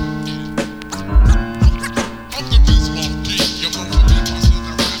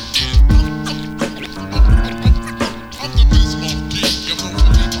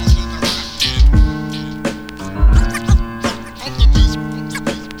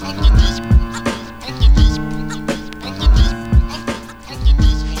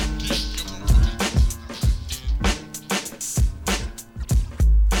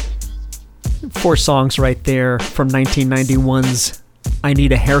 Four songs right there from 1991's I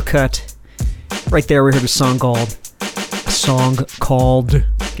Need a Haircut. Right there we heard a song called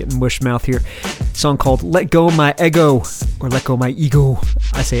getting mush mouth here. A song called Let Go My Eggo, or Let Go My Ego.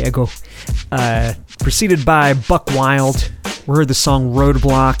 I say ego. Preceded by Buck Wild. We heard the song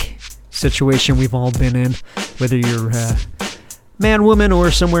Roadblock, situation we've all been in, whether you're man, woman,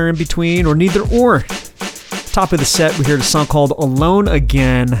 or somewhere in between, or neither or. Top of the set, we heard a song called Alone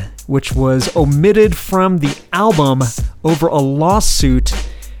Again, which was omitted from the album over a lawsuit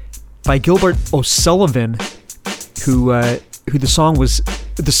by Gilbert O'Sullivan, who the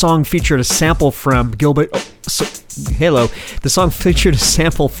song featured a sample from Gilbert. The song featured a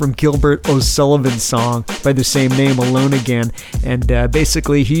sample from Gilbert O'Sullivan's song by the same name, Alone Again, and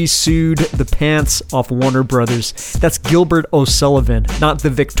basically he sued the pants off Warner Brothers. That's Gilbert O'Sullivan, not the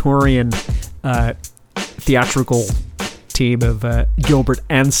Victorian theatrical team of Gilbert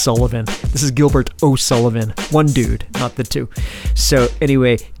and Sullivan. This is Gilbert O'Sullivan, one dude, not the two. So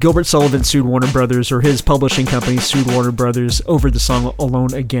anyway, Gilbert Sullivan sued Warner Brothers, or his publishing company sued Warner Brothers over the song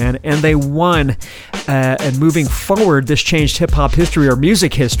Alone Again, and they won. And moving forward, this changed hip-hop history or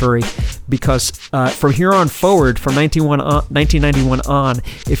music history, because from here on forward, from 1991 on,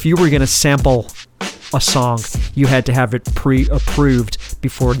 if you were going to sample a song, you had to have it pre-approved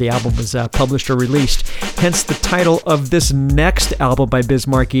before the album was published or released. Hence the title of this next album by Biz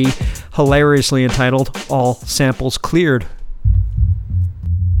Markie, hilariously entitled All Samples Cleared.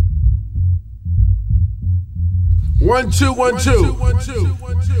 1 2 1 2.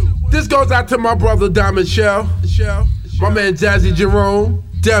 This goes out to my brother Diamond Shell, my man Jazzy Jerome,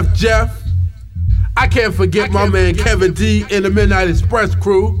 Def Jeff. I can't forget my man Kevin D in the Midnight Express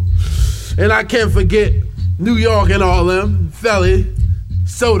crew. And I can't forget New York and all them, Philly,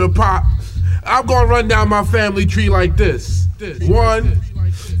 Soda Pop. I'm gonna run down my family tree like this. 1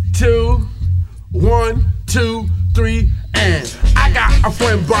 2 1 2 3 and I got a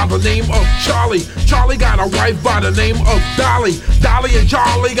friend by the name of Charlie. Charlie got a wife by the name of Dolly. Dolly and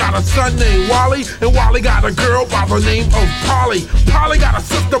Charlie got a son named Wally, and Wally got a girl by the name of Polly. Polly got a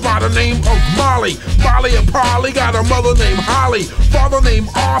sister by the name of Molly. Molly and Polly got a mother named Holly. Father named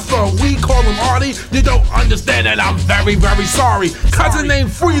Arthur, we call him Artie. You don't understand and I'm very, very sorry. Cousin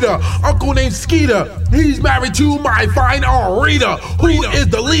named Frida, uncle named Skeeter. He's married to my fine Aunt Rita, who is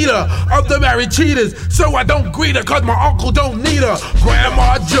the leader of the married cheaters. So I don't greet her cause my uncle don't need her.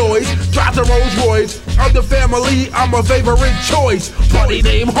 Grandma Joyce drives a Rolls Royce. Of the family, I'm a favorite choice. Buddy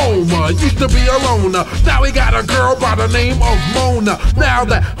named Homer, used to be a loner. Now he got a girl by the name of Mona. Now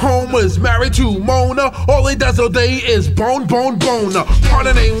that Homer's married to Mona, all he does all day is bone.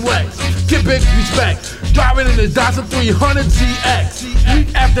 Partner named Lex, get big respect. Driving in his Datsun 300 ZX.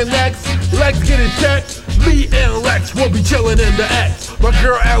 Week after next, Lex get his check. Me and Lex will be chillin' in the X. My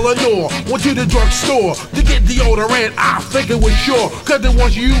girl Eleanor went to the drugstore to get deodorant. I think it was sure, cause it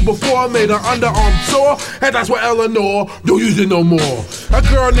was you before I made her underarm sore. And that's why Eleanor don't use it no more. A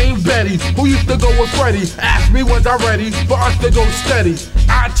girl named Betty who used to go with Freddie asked me was I ready for us to go steady.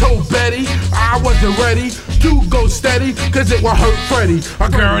 I told Betty I wasn't ready to go steady cause it would hurt Freddie. A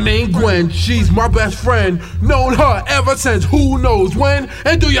girl named Gwen, she's my best friend. Known her ever since who knows when.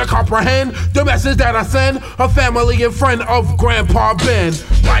 And do you comprehend the message that I send? A family and friend of Grandpa Ben.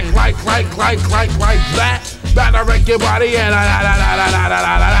 Like that. Better wreck your body and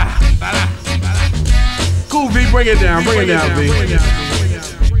Cool V, bring it down, V.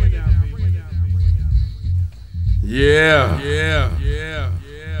 Yeah.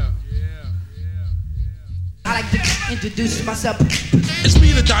 I like to introduce myself. It's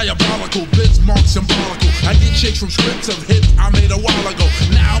me, the diabolical, Biz Mark symbolical. I get chicks from scripts of hits I made a while ago.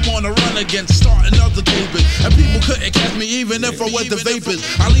 Now I'm on the run again, starting other capers. And people couldn't catch me even if I went to vapors.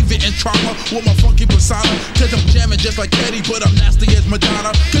 I leave it in trauma with my funky persona. Cause I'm jamming just like Teddy, but I'm nasty as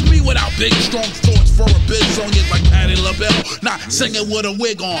Madonna. Cause me without big, strong thoughts for a Biz song is like Patti LaBelle, not singing with a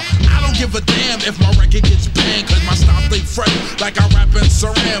wig on. I don't give a damn if my record gets banned, cause my style stay fresh like I rap in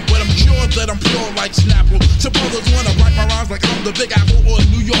Saran. But I'm sure that I'm pure like Snapple. So brothers wanna write my rhymes like I'm the Big Apple or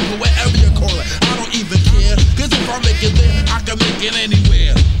New York or wherever you call it. I don't even care, cause if I make it there, I can make it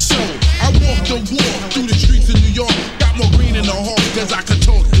anywhere. So I walk the walk through the streets of New York. Got more green in the heart, cause I can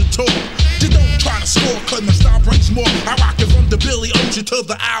talk the talk. Just don't try to score, cause my style brings more. I rock it from the Billy Ocean to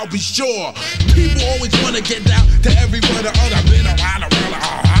the I'll Be Sure. People always wanna get down to every word or other. I've been around the world,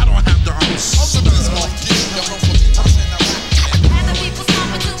 I don't have to understand.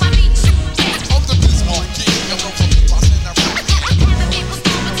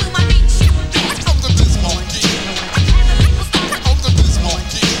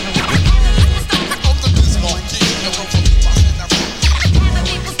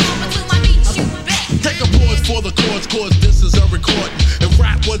 For the chords, cause this is a recording. If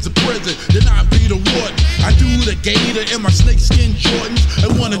rap was a prison, then I'd be the warden. I do the gator in my snakeskin Jordans.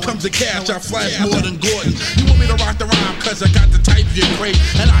 And when it comes to cash, I flash more than Gordon. You want me to rock the rhyme, cause I got the type you crave.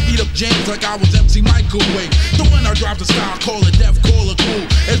 And I heat up jams like I was MC Microwave. So when I drop the style, call it deaf, call it cool.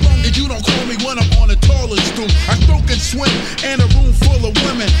 As long as you don't call me when I'm on the toilet stool. I stroke and swim in a room full of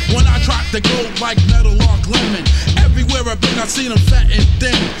women. When I drop the gold like Metal Lark Lemon. Everywhere I've been, I've seen them fat and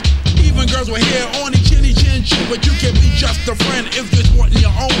thin. Even girls with hair on each chinny chin chin. But you can be just a friend if you're wanting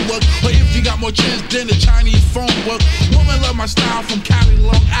your own look. Or if you got more chins than the Chinese phone book. Woman love my style from Cali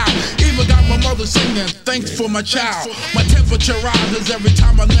Long out. Even got my mother singing, thanks for my child. My temperature rises every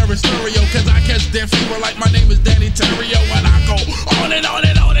time I'm near a stereo. Cause I catch their fever like my name is Danny Terrio. And I go on and on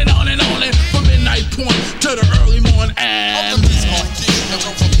and on and on and on. From midnight point to the early morning. And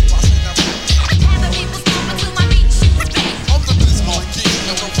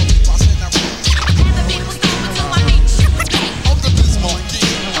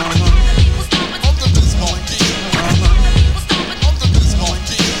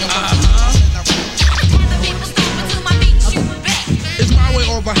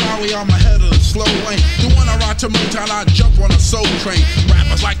highway, I'm ahead of the slow lane. The one I ride to Motown, I jump on a soul train.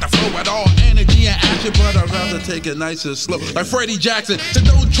 Rappers like to flow with all energy and action, but I'd rather take it nice and slow. Like Freddie Jackson, so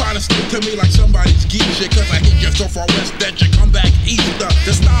don't try to stick to me like somebody's geek shit, cause I hit you so far west that you come back east.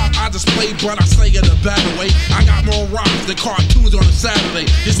 The style I display, but I say it a better way. I got more rhymes than cartoons on a Saturday.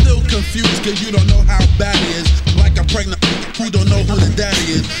 You're still confused cause you don't know how bad it is. Like a pregnant who don't know who the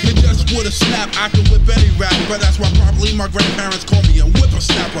daddy is. You just with a snap, I can whip any rap, but that's why probably my grandparents call me a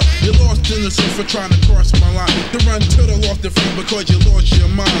whippersnapper. You're lost in the sun for trying to cross my line, to run to the lost and found because you lost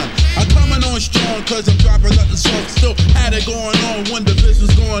your mind. I'm coming on strong cause I'm dropping nothing soft. Still had it going on when the biz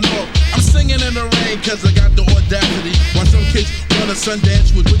was going off. I'm singing in the rain cause I got the audacity, while some kids wanna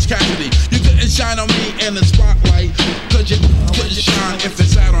Sundance with Rich Cassidy. You couldn't shine on me in the spotlight, cause you couldn't shine if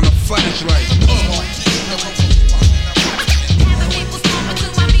it's out on a flashlight.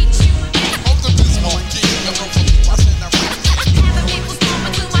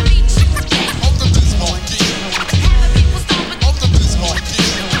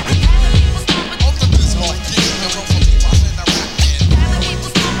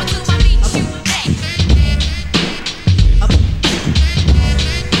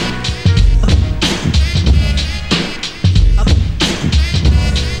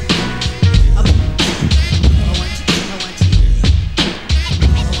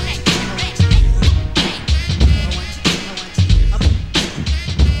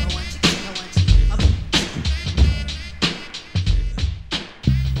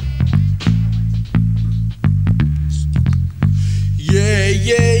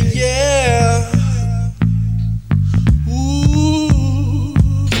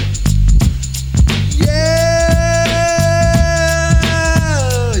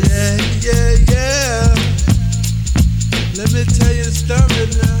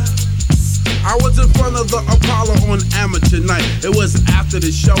 It was after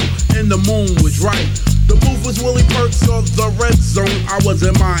the show and the moon was right. The move was Willie Perks of the Red Zone. I was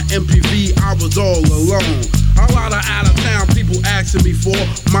in my MPV, I was all alone. A lot of out of town people asking me for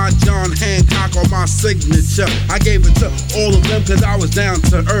my John Hancock or my signature. I gave it to all of them cause I was down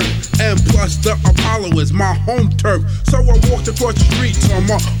to earth. And plus the Apollo is my home turf. So I walked across the streets on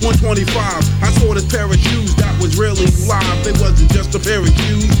my 125. I saw this pair of shoes that was really live. It wasn't just a pair of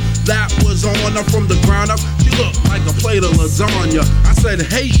shoes that was on her from the ground up. She looked like a plate of lasagna. I said,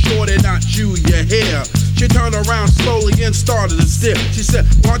 hey shorty, not you, your hair. She turned around slowly and started to stare. She said,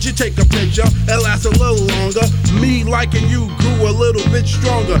 why don't you take a picture? It lasts a little longer. Me liking you grew a little bit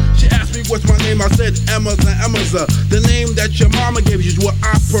stronger. She asked me what's my name. I said Emma's and Emma's. The name that your mama gave you is what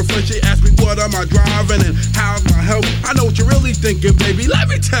I prefer. She asked me what am I driving and how's my health. I know what you're really thinking, baby. Let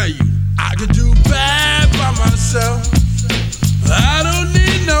me tell you, I could do bad by myself. I don't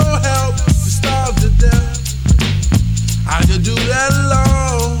need no help to starve to death. I could do that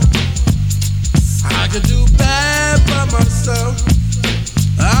alone. I could do bad by myself.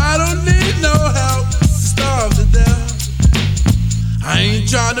 I don't need no help to starve to death. I ain't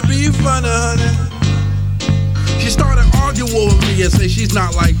trying to be funny, honey. She started arguing with me and say she's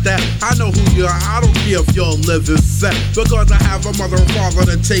not like that. I know who you are, I don't care if you're living fat, because I have a mother and father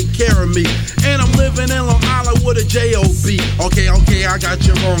to take care of me. And I'm living in Long Island with a J.O.B. Okay, I got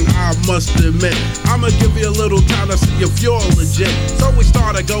you wrong, I must admit. I'ma give you a little time to see if you're legit. So we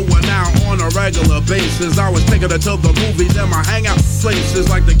started going out on a regular basis. I was taking her to the movies and my hangout places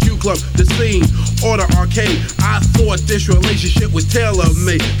like the Q Club, the Scene, or the arcade. I thought this relationship was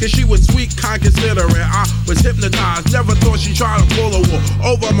tailor-made, cause she was sweet, kind, considerate. I was hypnotized. Never thought she tried to pull a wool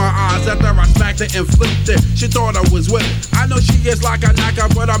over my eyes after I smacked it and flipped it. She thought I was whipped. I know she is like a knocker,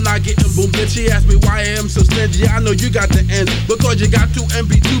 but I'm not getting boom bitch. She asked me why I am so stingy. I know you got the end, because you got 2 MB,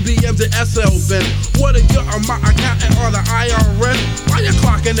 2 BMs and SL Benz. What are you on my accountant or the IRS? Why you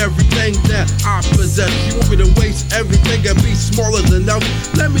clocking everything that I possess? You want me to waste everything and be smaller than enough?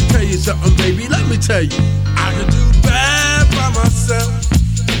 Let me tell you something, baby, let me tell you, I can do bad by myself.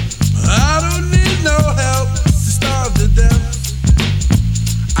 I don't need no help to starve to death.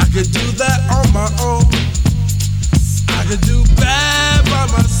 I could do that on my own. I could do bad by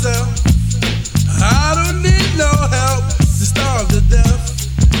myself. I don't need no help to starve to death.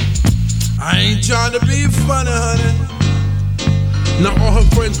 I ain't trying to be funny, honey. Now all her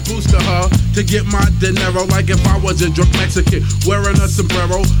friends boosted her to get my dinero, like if I was a drunk Mexican wearing a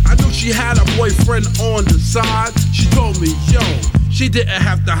sombrero. I knew she had a boyfriend on the side. She told me, yo, she didn't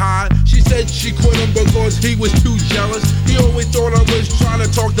have to hide. She said she quit him because he was too jealous. He always thought I was trying to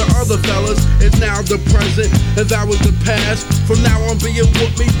talk to other fellas. It's now the present, and that was the past. From now on being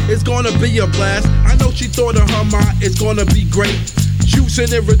with me, it's gonna be a blast. I know she thought in her mind it's gonna be great.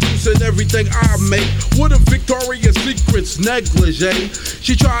 juicing and reducing everything I make with a Victoria's Secret's negligee.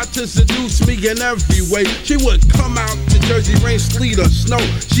 She tried to seduce me in every way. She would come out to Jersey rain, sleet, or snow.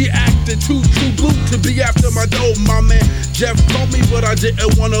 She acted too true blue to be after my dough. My man Jeff told me, but I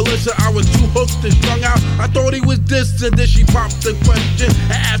didn't want to listen. I was too hooked and strung out. I thought he was distant. Then she popped the question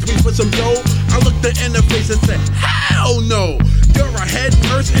and asked me for some dough. I looked her in the face and said, hell no. You're a head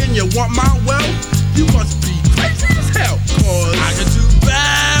nurse and you want my wealth? You must be crazy as hell, cause I can do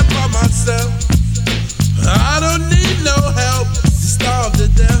bad by myself. I don't need no help to starve to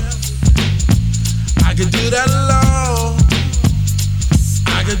death. I can do that alone.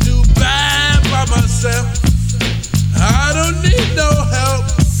 I can do bad by myself. I don't need no help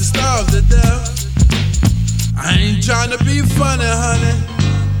to starve to death. I ain't trying to be funny, honey.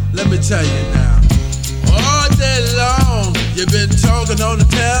 Let me tell you now. All day long, you've been talking on the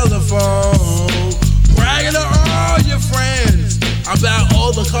telephone, bragging to all your friends about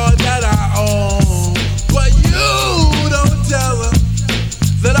all the cars that I own. But you don't tell them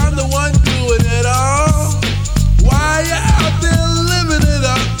that I'm the one doing it all. Why you out there living it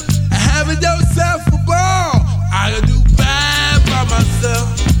up and having yourself a ball? I can do bad by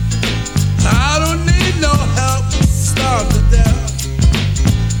myself. I don't need no help to starve to death.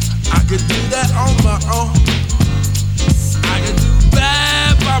 I can do that on my own. I can do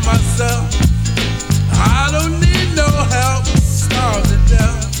bad by myself. I don't need no help to starve to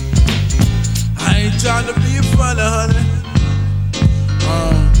death. I ain't trying to be funny, honey.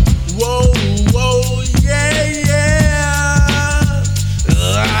 Whoa, whoa, yeah, yeah.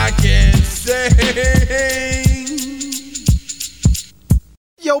 I can sing.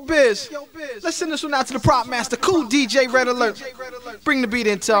 Yo, Biz, let's send this one out to the prop master, cool DJ Red Alert. Bring the beat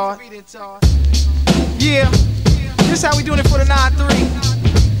in, Todd. Yeah, this how we doing it for the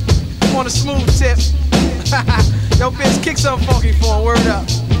 9-3. On a smooth tip. Yo, Biz, kick something funky for him, word up.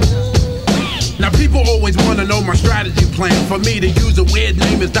 Now people always want to know my strategy plan. For me to use a weird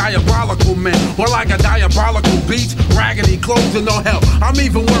name is diabolical, man. Or like a diabolical beats, raggedy clothes and no help. I'm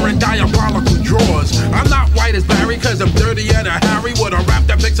even wearing diabolical drawers. I'm not white as Barry cause I'm dirty at a Harry with a rap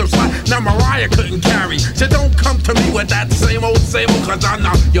that picks up slack. Now Mariah couldn't carry. So don't come to me with that same old cause I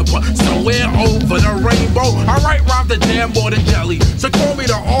know you're somewhere over the rainbow. I write rhymes the jam more than jelly. So call me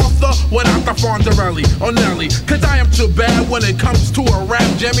the author without the Fontarelli or Nelly. Cause I am too bad when it comes to a rap.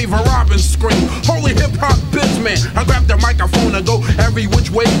 Jimmy Verobin scream. Holy hip-hop bitch, man. I grab the microphone and go every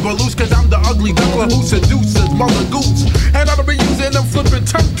which way but loose. Cause I'm the ugly duckler who seduces mother goose. And I don't be using them flipping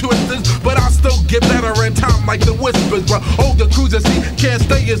tongue twisters, but I still get better in time like the whispers. But older crews at sea can't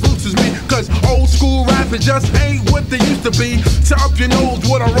stay as loose as me. Cause old school rapping just ain't what they used to be. So up your nose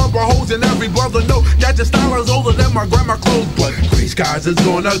with a rubber hose and every brother know that your style is older than my grandma clothes. But gray skies is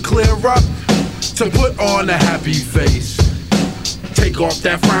gonna clear up. So put on a happy face. Take off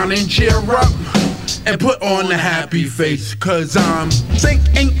that frown and cheer up. And put on a happy face. Cause I'm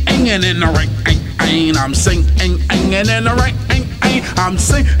singing in the rain. I'm singing in the rain. I'm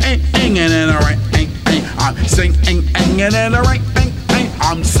singing in the rain. I'm singing in the rain.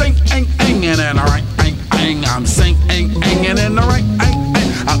 I'm singing in the rain. I'm singing in the rain.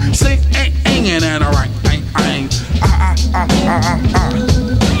 I'm singing in the rain.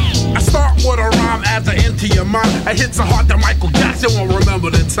 I start with a rhyme as I enter your mind. I hit so hard that Michael Jackson won't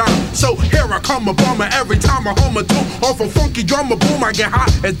remember the time. So here I come a bummer every time I hum a tune. Off a funky drummer boom, I get hot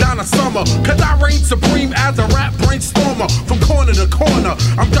as Donna Summer. Cause I reign supreme as a rap brainstormer. From corner to corner,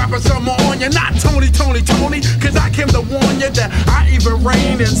 I'm dropping something on you. Not Tony. Cause I came to warn you that I even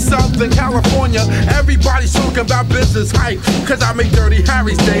reign in Southern California. Everybody's talking about business hype. Cause I make Dirty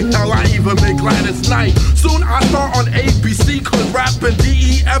Harry's day. Hell, I even make Gladys Knight. Soon I start on ABC. Cause rapping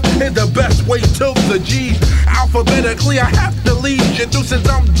DEF is the best way to the G's. Alphabetically, I have to lead you through since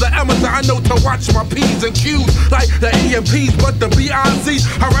I'm the Amazon. I know to watch my P's and Q's like the EMPs, but the BICs.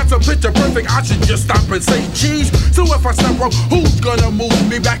 I rap so picture perfect, I should just stop and say cheese. So if I step up, who's gonna move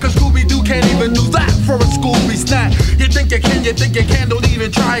me back? Cause Scooby-Doo can't even do that for a Scooby snack. You think you can, don't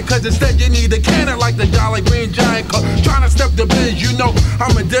even try it. Cause instead you need a cannon like the Jolly Green Giant. Cause trying to step the biz, you know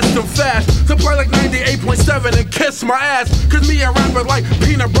I'm a distant fast. So play like 98.7 and kiss my ass. Cause me and rappers like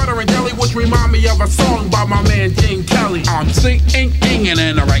peanut butter and jelly, which remind me of a song by my man Gene Kelly. I'm singing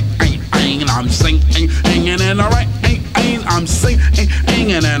in the right, I'm singing in the right, I'm singing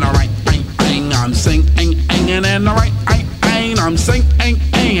in the right, I'm singing in the right, I'm singing in the right, I'm singing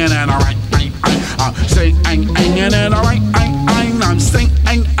in the right, I'm singing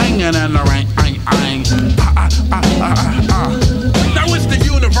in the right, Now it's the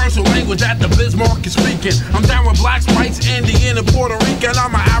universal language that the Biz Markie speaking. I'm down with blacks, whites, Indian, and Puerto Rican.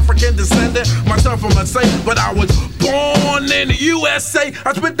 I'm an African descendant, myself from a saint, but I was born in the USA.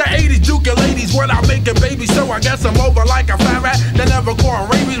 I spent the 80s juking ladies without making babies, so I guess I'm over like a fat rat that never caught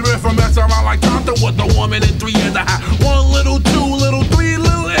rabies. Went from mess around like Tonto with a woman in 3 years. I had 1 little, 2 little, 3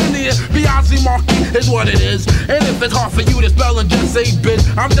 little Indian. Beyonce Markie is what it is. And if it's hard for you to spell and just say bitch,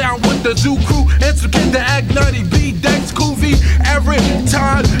 I'm down with the zoo crew. It's the kid that act nutty, B-Dex, Coovy, every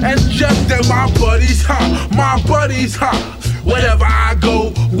time. And Jeff, they're my buddies, my buddies, Wherever I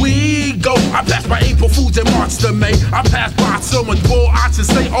go, we go. I pass by April Fools and March to May. I pass by so much bull, I should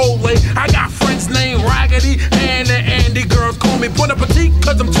say Olay. I got friends named Raggedy and Andy. Girls call me Bon Appetit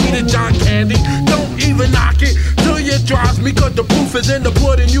cause I'm sweet as John Candy. Don't even knock it till you drives me, cause the proof is in the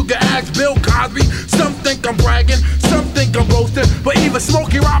pudding. You can ask Bill Cosby. Some think I'm bragging, some think I'm boasting, but even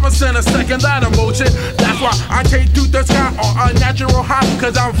Smokey Robinson a second that emotion. That's why I take through the sky on a natural high,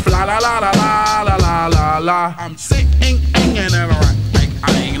 cause I'm fly la la la la la la la la. I'm singing and in the right,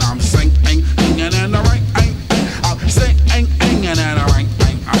 I'm singing and in the right, I'm singing and in the right,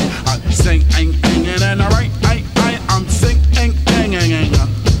 I'm singing and in the right, I'm singing and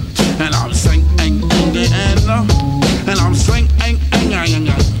I'm singing and I'm singing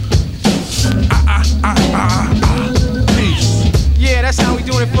peace. Yeah, that's how we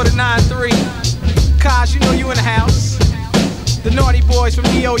doing it for the 9-3. Kaz, you know you in the house. The Naughty Boys from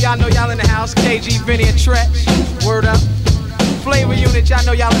EO, y'all know y'all in the house. KG, Vinny, and Tretch, word up. Flavor Unit, y'all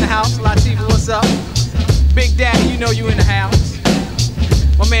know y'all in the house. Latifah, what's up? Big Daddy, you know you in the house.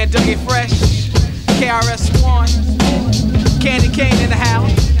 My man Dougie Fresh, KRS-One, Candy Kane in the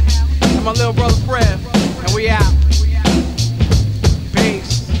house. And my little brother Fred, and we out.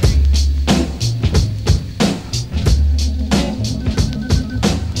 Peace.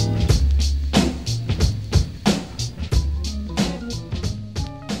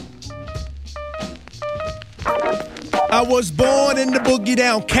 I was born in the boogie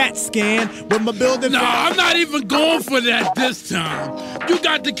down CAT scan with my building. No, I'm not even going for that this time. You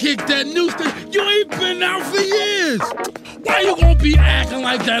got to kick that new thing. You ain't been out for years. Why you gonna be acting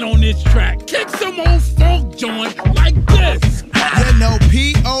like that on this track? Kick some old funk joint like this. You know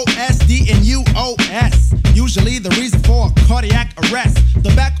P-O-S-D and U-O-S. Usually the reason for a cardiac arrest. The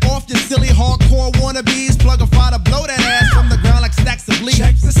back off your silly hardcore wannabes. Plug a fire to blow that ass from the ground like stacks of bleach.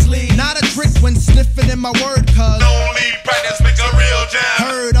 Check the sleeve. Not a trick when sniffing in my word, cuz no need practice, make a real jam.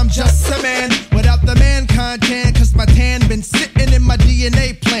 Heard I'm just a man without the man content, cause my tan been sitting in my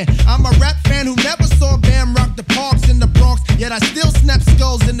DNA plan. I'm a rap fan who never saw Bam rock the parks in the Bronx, yet I still snap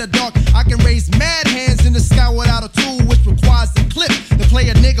skulls in the dark. I can raise mad hands in the sky without a tool, which requires a clip to play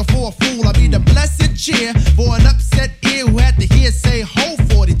a nigga for a fool. I be the blessed cheer for an upset ear who had to hear say ho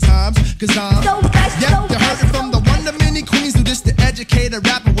 40 times, cause I'm yep, you heard it from the one of many queens who just the educated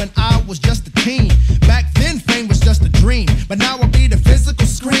rapper when I was just a teen. Back then fame was just a dream, but now I be the physical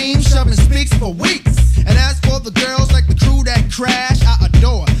scream, shoving speaks for weeks. And as for the girls like the crew that crash, I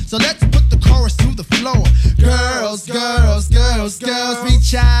adore. So let's put the chorus to the floor. Girls, girls, girls, girls,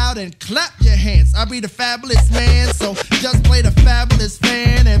 reach out and clap your hands. I be the fabulous man, so just play the fabulous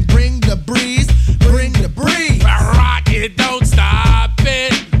fan and bring the breeze, bring the breeze. Rock it, don't stop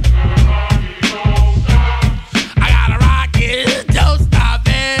it. I gotta rock it, don't stop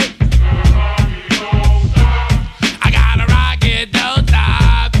it. I gotta rock it, don't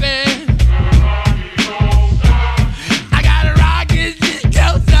stop it. I gotta rock it,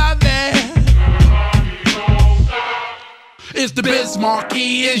 don't stop it. It's the Biz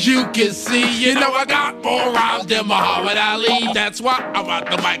Markie, as you can see. You know I got more rhymes than Muhammad Ali. That's why I'm at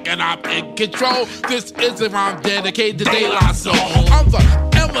the mic and I'm in control. This is a rhyme dedicated to De La Soul. I'm the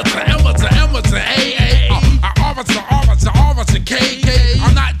Emerson, Officer, KK.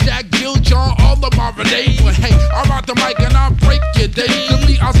 I'm not Jack Jill, John, all the Marvin Day. But hey, I'm at the mic and I break your day. The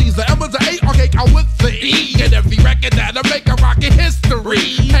beat, I'll seize the Emerson A, okay, I'm with the E. And every record that I make, I rock in history.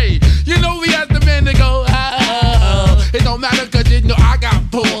 Hey, you know we had the man to go, it don't matter cause you know I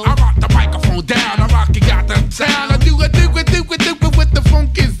got pulled. I rock the microphone down, I rock it, got the sound. I do it with the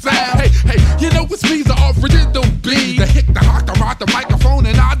funky sound. Hey, you know it's me, the original B. The hit, the hawk, I rock the microphone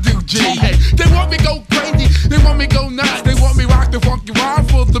and I do G. Hey, they want me go crazy, they want me go nuts. They want me rock the funky rhyme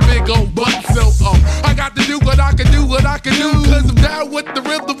for the big old butt. So I got to do what I can do, cause I'm down with the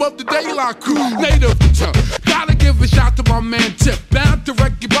rhythm of the De La crew. Native, gotta give a shout to my man Tip. Bound to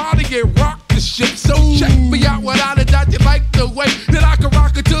wreck your body and rock the shit. So check me out without a doubt, you like the way that I can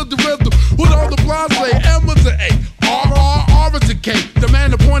rock it to the rhythm. With all the blondes say M's an A, R is a K. The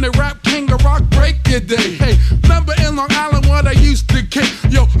man appointed rap king of rock, break your day. Hey, remember in Long Island what I used to kick?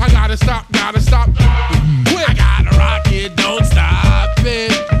 Yo, I gotta stop. Quick. I gotta rock it, don't stop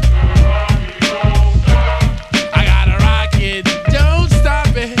it. I gotta rock it, don't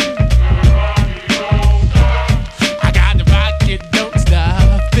stop it.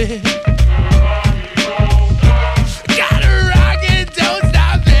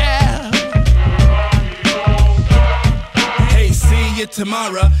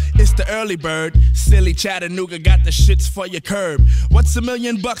 tomorrow. It's the early bird. Silly Chattanooga got the shits for your curb. What's $1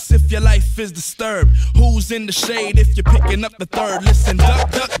 million if your life is disturbed? Who's in the shade if you're picking up the third? Listen,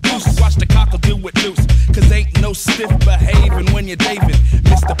 duck, goose, watch the cockle do it loose. Cause ain't no stiff behaving when you're David.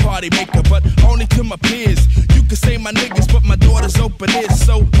 Mr. Party Maker, but only to my peers. You can say my niggas, but my daughter's open ears.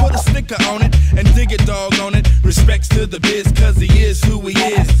 So put a sticker on it and dig it, dog on it. Respects to the biz, cause he is who he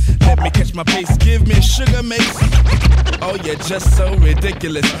is. Let me catch my pace, give me sugar, mate. Oh, you're just so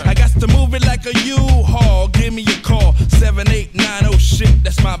ridiculous. I got to move it like a U-Haul. Give me a call, 7890, shit,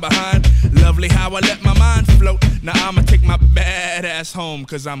 that's my behind. Lovely how I let my mind float. Now I'ma take my bad ass home,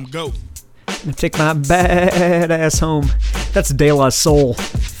 cause I'm GOAT. Take my bad ass home. That's De La Soul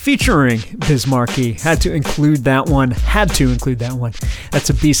featuring Biz Markie. Had to include that one. That's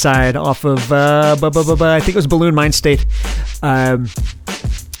a B-side off of, I think it was Balloon Mind State.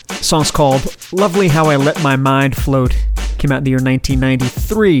 Song's called Lovely How I Let My Mind Float. Came out in the year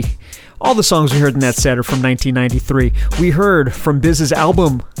 1993. All the songs we heard in that set are from 1993. We heard from Biz's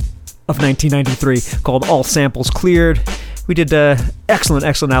album of 1993 called All Samples Cleared. We did an excellent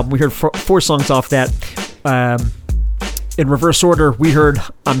album. We heard four songs off that. In reverse order, we heard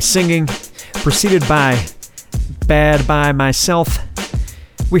I'm Singing, preceded by Bad By Myself.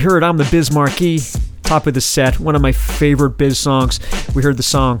 We heard I'm the Biz Markie, top of the set, one of my favorite Biz songs. We heard the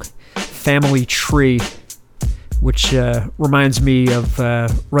song Family Tree, which reminds me of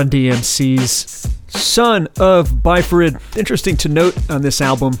Run DMC's Son of Byford. Interesting to note on this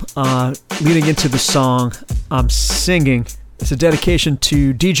album, leading into the song I'm Singing, it's a dedication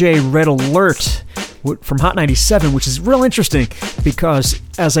to DJ Red Alert from Hot 97, which is real interesting because,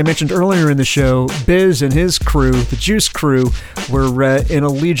 as I mentioned earlier in the show, Biz and his crew, the Juice Crew, were in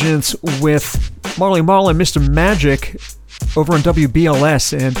allegiance with Marley Marl and Mr. Magic over on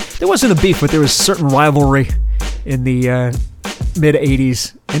WBLS, and there wasn't a beef, but there was certain rivalry in the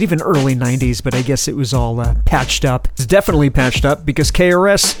mid-'80s and even early 90s, but I guess it was all patched up. It's definitely patched up because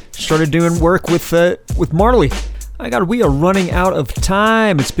KRS started doing work with Marley. We are running out of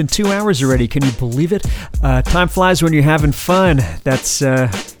time. It's been 2 hours already. Can you believe it? Time flies when you're having fun. That's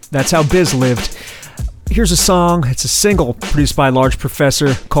how Biz lived. Here's a song. It's a single produced by Large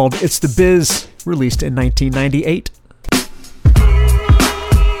Professor called It's the Biz, released in 1998.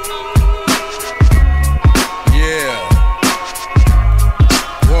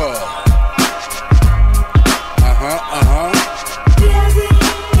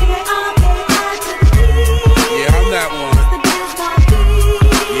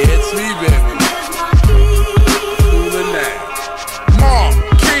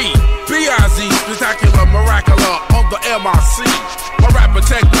 MIC. My rapper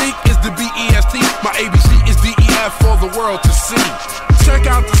technique is the BEST. My ABC is DEF for the world to see. Check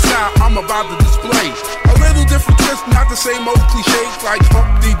out the style I'm about to display. A little different twist, not the same old cliches. Like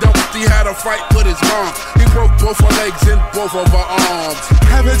Humpty Dumpty had a fight with his mom. He broke both her legs and both of her arms.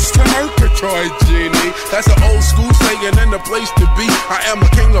 Habits to Murgatroyd, Genie. That's an old school saying and the place to be. I am a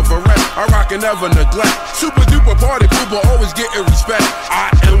king of a rap. I rock and never neglect. Super duper party people always getting respect.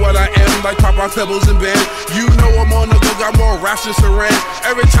 I am what I am, like Popeye Pebbles and Band. You know I'm on the go, got more raps than Saran.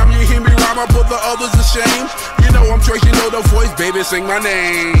 Every time you hear me rhyme, I put the others to shame. You know I'm Trace, you know the voice, baby, sing my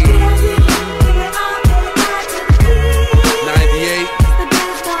name. 98.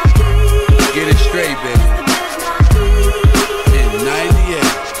 Get it straight, baby. In 98.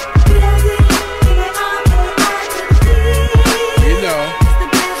 You know,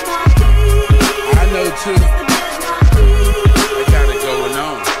 I know too. I got it going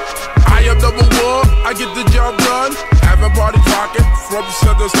on. I am double war, I get the job done. Having parties rocking from the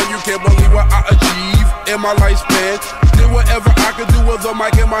center, so you can't believe what I achieve in my lifespan. Did whatever I could do with a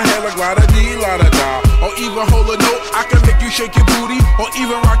mic in my hand, like la-da-dee, la-da-da. Or even hold a note, I can make you shake your booty. Or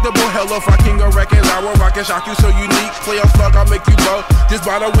even rock the boat. Hell, if I king of records, I will rock and shock you so unique. Play a slug, I'll make you bow, just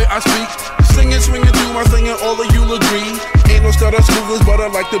by the way I speak. Singing, swinging, do my singing, all of you'll agree. Ain't no stutter smoothness, but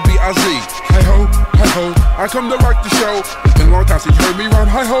I like the B.I.Z. Hi-ho, hi-ho, I come to rock the show. It's been a long time since you heard me rhyme.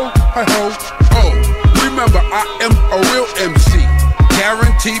 Hi-ho, hi-ho, oh. Remember, I am a real MC.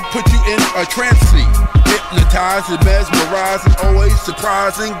 Guaranteed put you in a trance. Hypnotizing, mesmerizing, always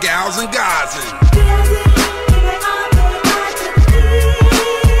surprising gals and guys.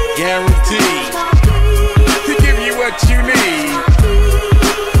 Guaranteed to give you what you need.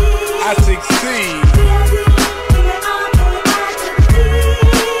 I succeed.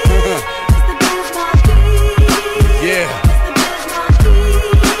 Yeah.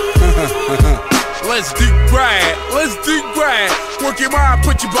 Let's do grad. Let's do grad. Work your mind,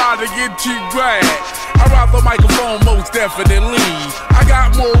 put your body, get you grad. I rock the microphone most definitely. I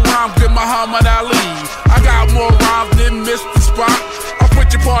got more rhymes than Muhammad Ali. I got more rhymes than Mr. Spock.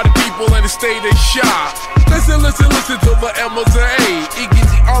 people in the state of shock. Listen to the M's and A. Iggy,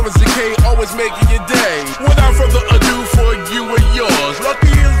 the R's and K, always making your day. Without further ado, for you and yours. Lucky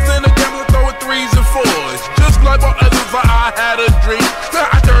is in the game, throwing 3s and 4s. Just like my others, I had a dream.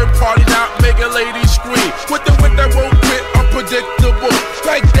 I turned party out, making ladies scream. With the that won't fit, unpredictable.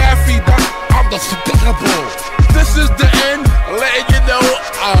 Like Daffy Duck, I'm the despicable. This is the end, letting you know.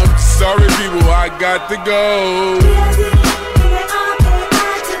 I'm sorry, people, I got to go.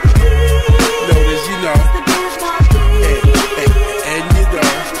 Notice, you know.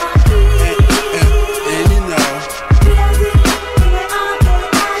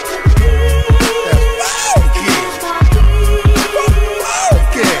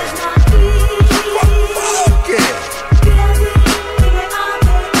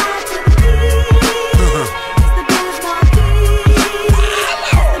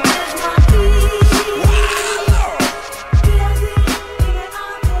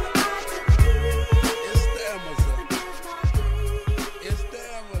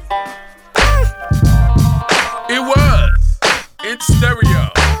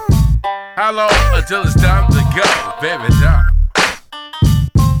 Until it's time to go, baby, down.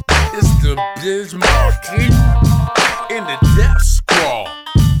 It's the Biz Markie in the death scroll.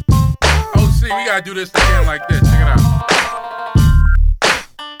 Oh, see, we gotta do this again like this. Check it out.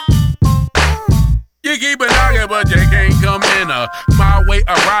 You keep it knocking, but you can't come in my way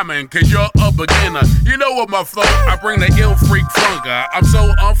of rhyming, cause you're a beginner. You know what my flow, I bring the ill freak funker. I'm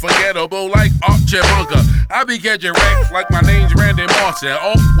so unforgettable like Archie Bunker. I be catching wreck like my name's Randy Martin.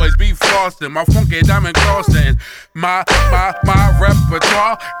 Always be flossing, my funky diamond crossing. My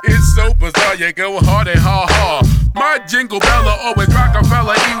repertoire is so bizarre, you go hard and hard. My jingle bella always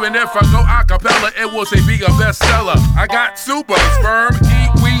Rockefeller. Even if I go acapella, it will say be a bestseller. I got super sperm,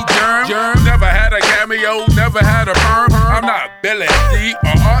 eat weed germ. Never had a cameo, never had a perm. I'm not Billy D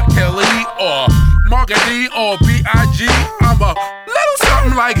or R. Kelly or Marky D or B.I.G. I'm a little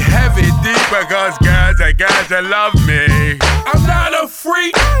something like Heavy D because guys that love me. I'm not a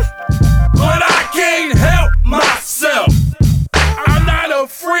freak, but I can't help myself. I'm not a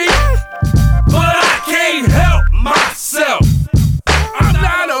freak, but I can't help myself. I'm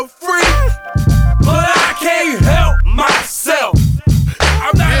not a freak, but I can't help myself.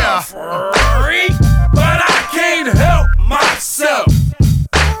 I'm not a freak, but I can't help myself.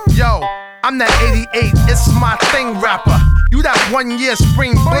 Yo, I'm that 88, it's my thing rapper. You that 1 year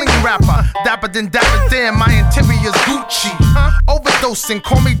spring bling rapper. Dapper than dapper, damn, my interior's Gucci. Overdosing,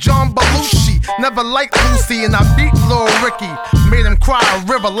 call me John Belushi. Never liked Lucy and I beat Lil Ricky. Made him cry a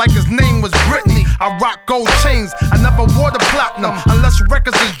river like his name was Britney. I rock gold chains, I never wore the platinum. Unless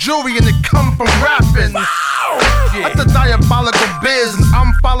records is jewelry and it come from rapping. That's the diabolical biz, and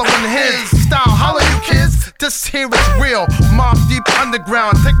I'm following his style. Holla you kids, this here is real. Mob deep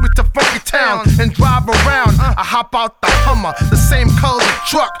underground, take me to Funky Town and drive around. I hop out the Hummer, the same color the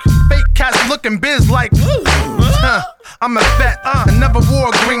truck. Fake cats looking biz like I'm a vet, I never wore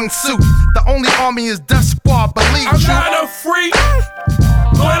a green suit. The only army is Death Squad, believe I'm you. not a freak,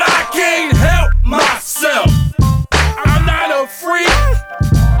 but I can't help myself. I'm not a freak,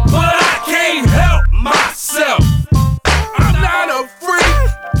 but I can't help myself. I'm not a freak,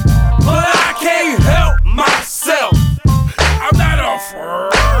 but I can't help myself. I'm not a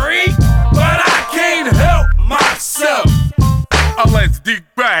freak, but I can't help myself. Let's dig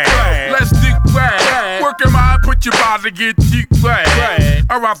back, Working my put your body to get deep back.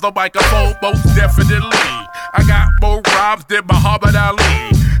 I rock the microphone most definitely. I got more rhymes than Muhammad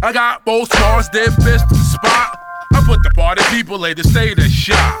Ali. I got more stars than Mr. Spot. I put the party people in the state of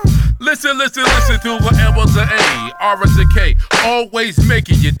shock. Listen to the M's and A, R's and K, always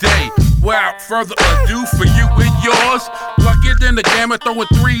making your day. Without further ado, for you and yours, luckier than the gamma, throwing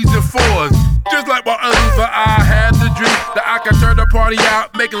 3s and 4s. Just like my others, I had the dream that I could turn the party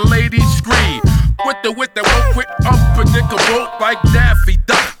out, making ladies scream. With the won't quit, unpredictable, like Daffy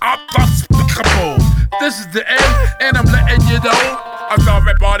Duck, I'm despicable. This is the end, and I'm letting you know. I'm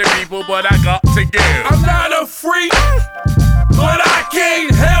sorry, party people, but I got to give. I'm not a freak, but I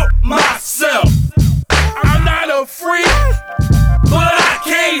can't help myself. I'm not a freak, but I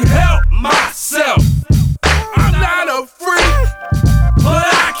can't help myself. I'm not a freak, but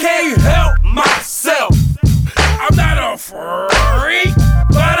I can't help myself. I'm not a freak,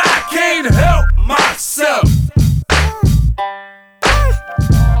 but I can't help myself.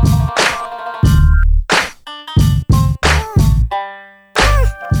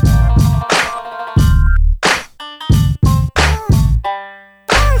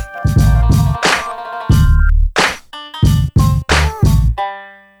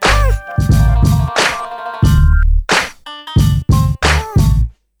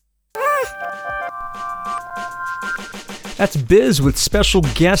 That's Biz with special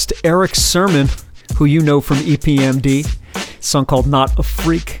guest Eric Sermon, who you know from EPMD. A song called Not a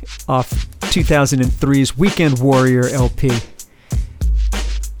Freak off 2003's Weekend Warrior LP.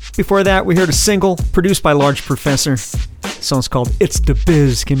 Before that, we heard a single produced by Large Professor. The song's called It's The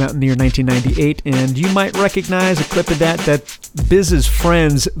Biz, came out in the year 1998, and you might recognize a clip of that Biz's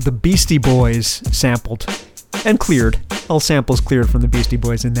friends, the Beastie Boys, sampled and cleared. All samples cleared from the Beastie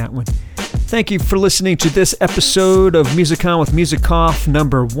Boys in that one. Thank you for listening to this episode of Music On with Music Off,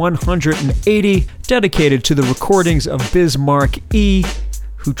 number 180, dedicated to the recordings of Biz Markie,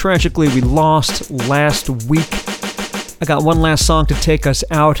 who tragically we lost last week. I got one last song to take us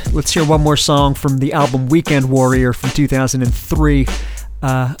out. Let's hear one more song from the album Weekend Warrior from 2003.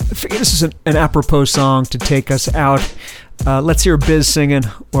 I figure this is an apropos song to take us out. Let's hear Biz singing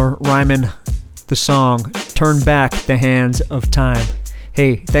or rhyming the song, Turn Back the Hands of Time.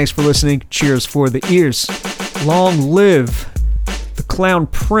 Hey, thanks for listening. Cheers for the ears. Long live the Clown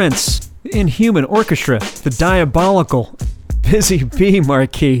Prince, the Inhuman Orchestra, the Diabolical, Busy Bee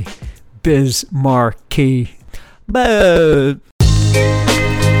Markie, Biz Markie. But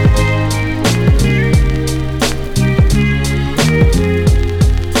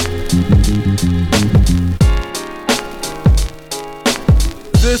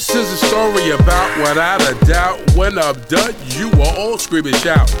this is a story about, without a doubt, when I'm done, you will all scream and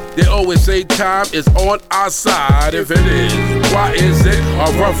shout. They always say time is on our side. If it is, why is it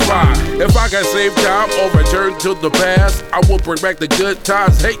a rough ride? If I can save time or return to the past, I will bring back the good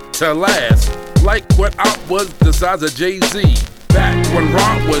times, hate to last. Like when I was the size of Jay-Z, back when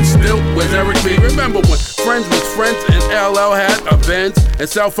rock was still with Eric B. Remember when friends was friends and LL had events, and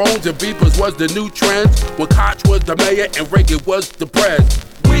cell phones and beepers was the new trends, when Koch was the mayor and Reagan was the press.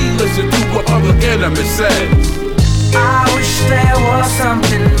 We listen to what other enemy says. I wish there was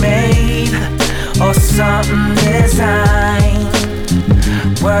something made or something designed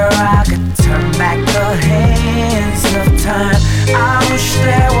where I could turn back the hands of time. I wish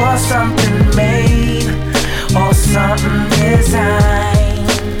there was something made or something designed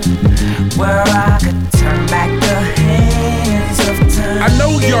where I could turn back the hands of time. I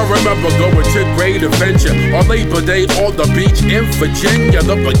know y'all remember going to Great Adventure on Labor Day on the beach in Virginia,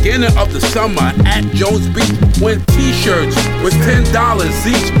 the beginning of the summer at Jones Beach, when t-shirts was $10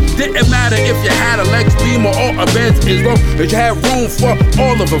 each. Didn't matter if you had a Lex Beamer or a Benz, as long as you had room for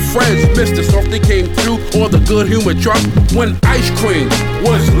all of your friends. Mr. Softy came through or the good humor truck when ice cream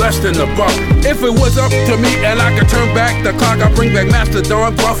was less than $1. If it was up to me and I could turn back the clock, I'd bring back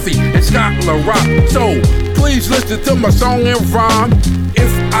Mastodon, Buffy, and Scott LaRock. So please listen to my song and rhyme.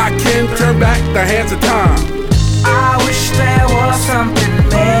 If I can turn back the hands of time. I wish there was something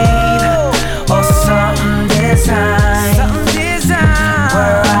made or something designed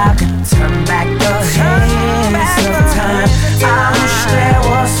where I could turn back the hands of time. I wish there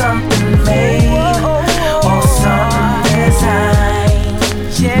was something made or something designed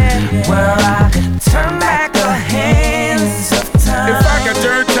where I could turn back the hands of time. If I could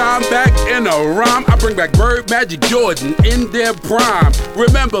turn time back in a rhyme, I bring back Bird, Magic, Jordan in their prime.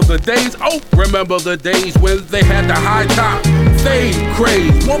 Remember the days when they had the high top fade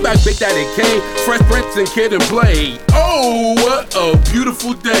craze. One back Big Daddy Kane, Fresh Prince and Kid and Blade. Oh, what a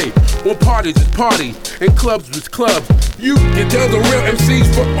beautiful day when parties is parties and clubs was clubs. You can tell the real MCs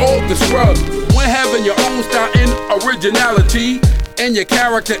for all the scrubs. When having your own style and originality and your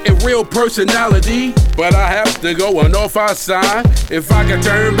character and real personality. But I have to go on off outside if I can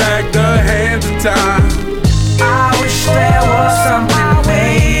turn back the hands of time. I wish there was something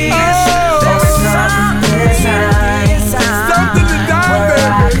made or something designed where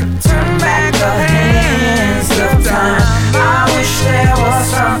I could turn back the hands of time. I wish there was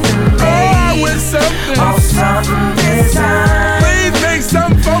something made or something designed. Please make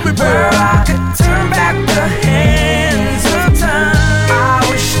something for me, baby. Where I could turn back the hands of time. I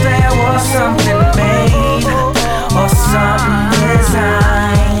wish there was something made or something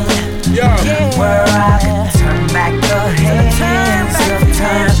designed where I could turn back the hands of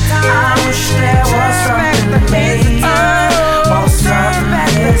time. I wish there was something made or something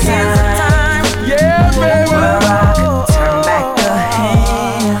designed where I could turn back the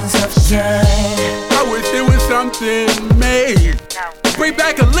hands of time. I wish there was something made to bring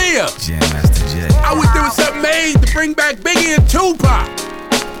back Aaliyah. I wish there was something made to bring back Biggie and Tupac.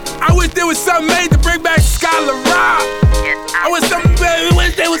 I wish there was something made to bring back Scott LaRock. I wish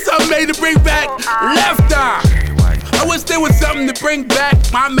there was something made to bring back Left Eye. I wish there was something to bring back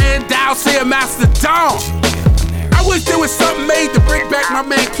my man Dowsey Master Don. I wish there was something made to bring back my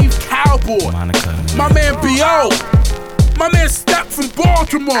man Keith Cowboy, my man B.O., my man Step from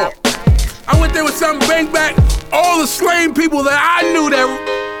Baltimore. I wish there was something to bring back all the slain people that I knew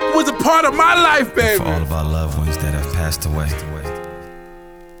that was a part of my life, baby. For all of our loved ones that have passed away.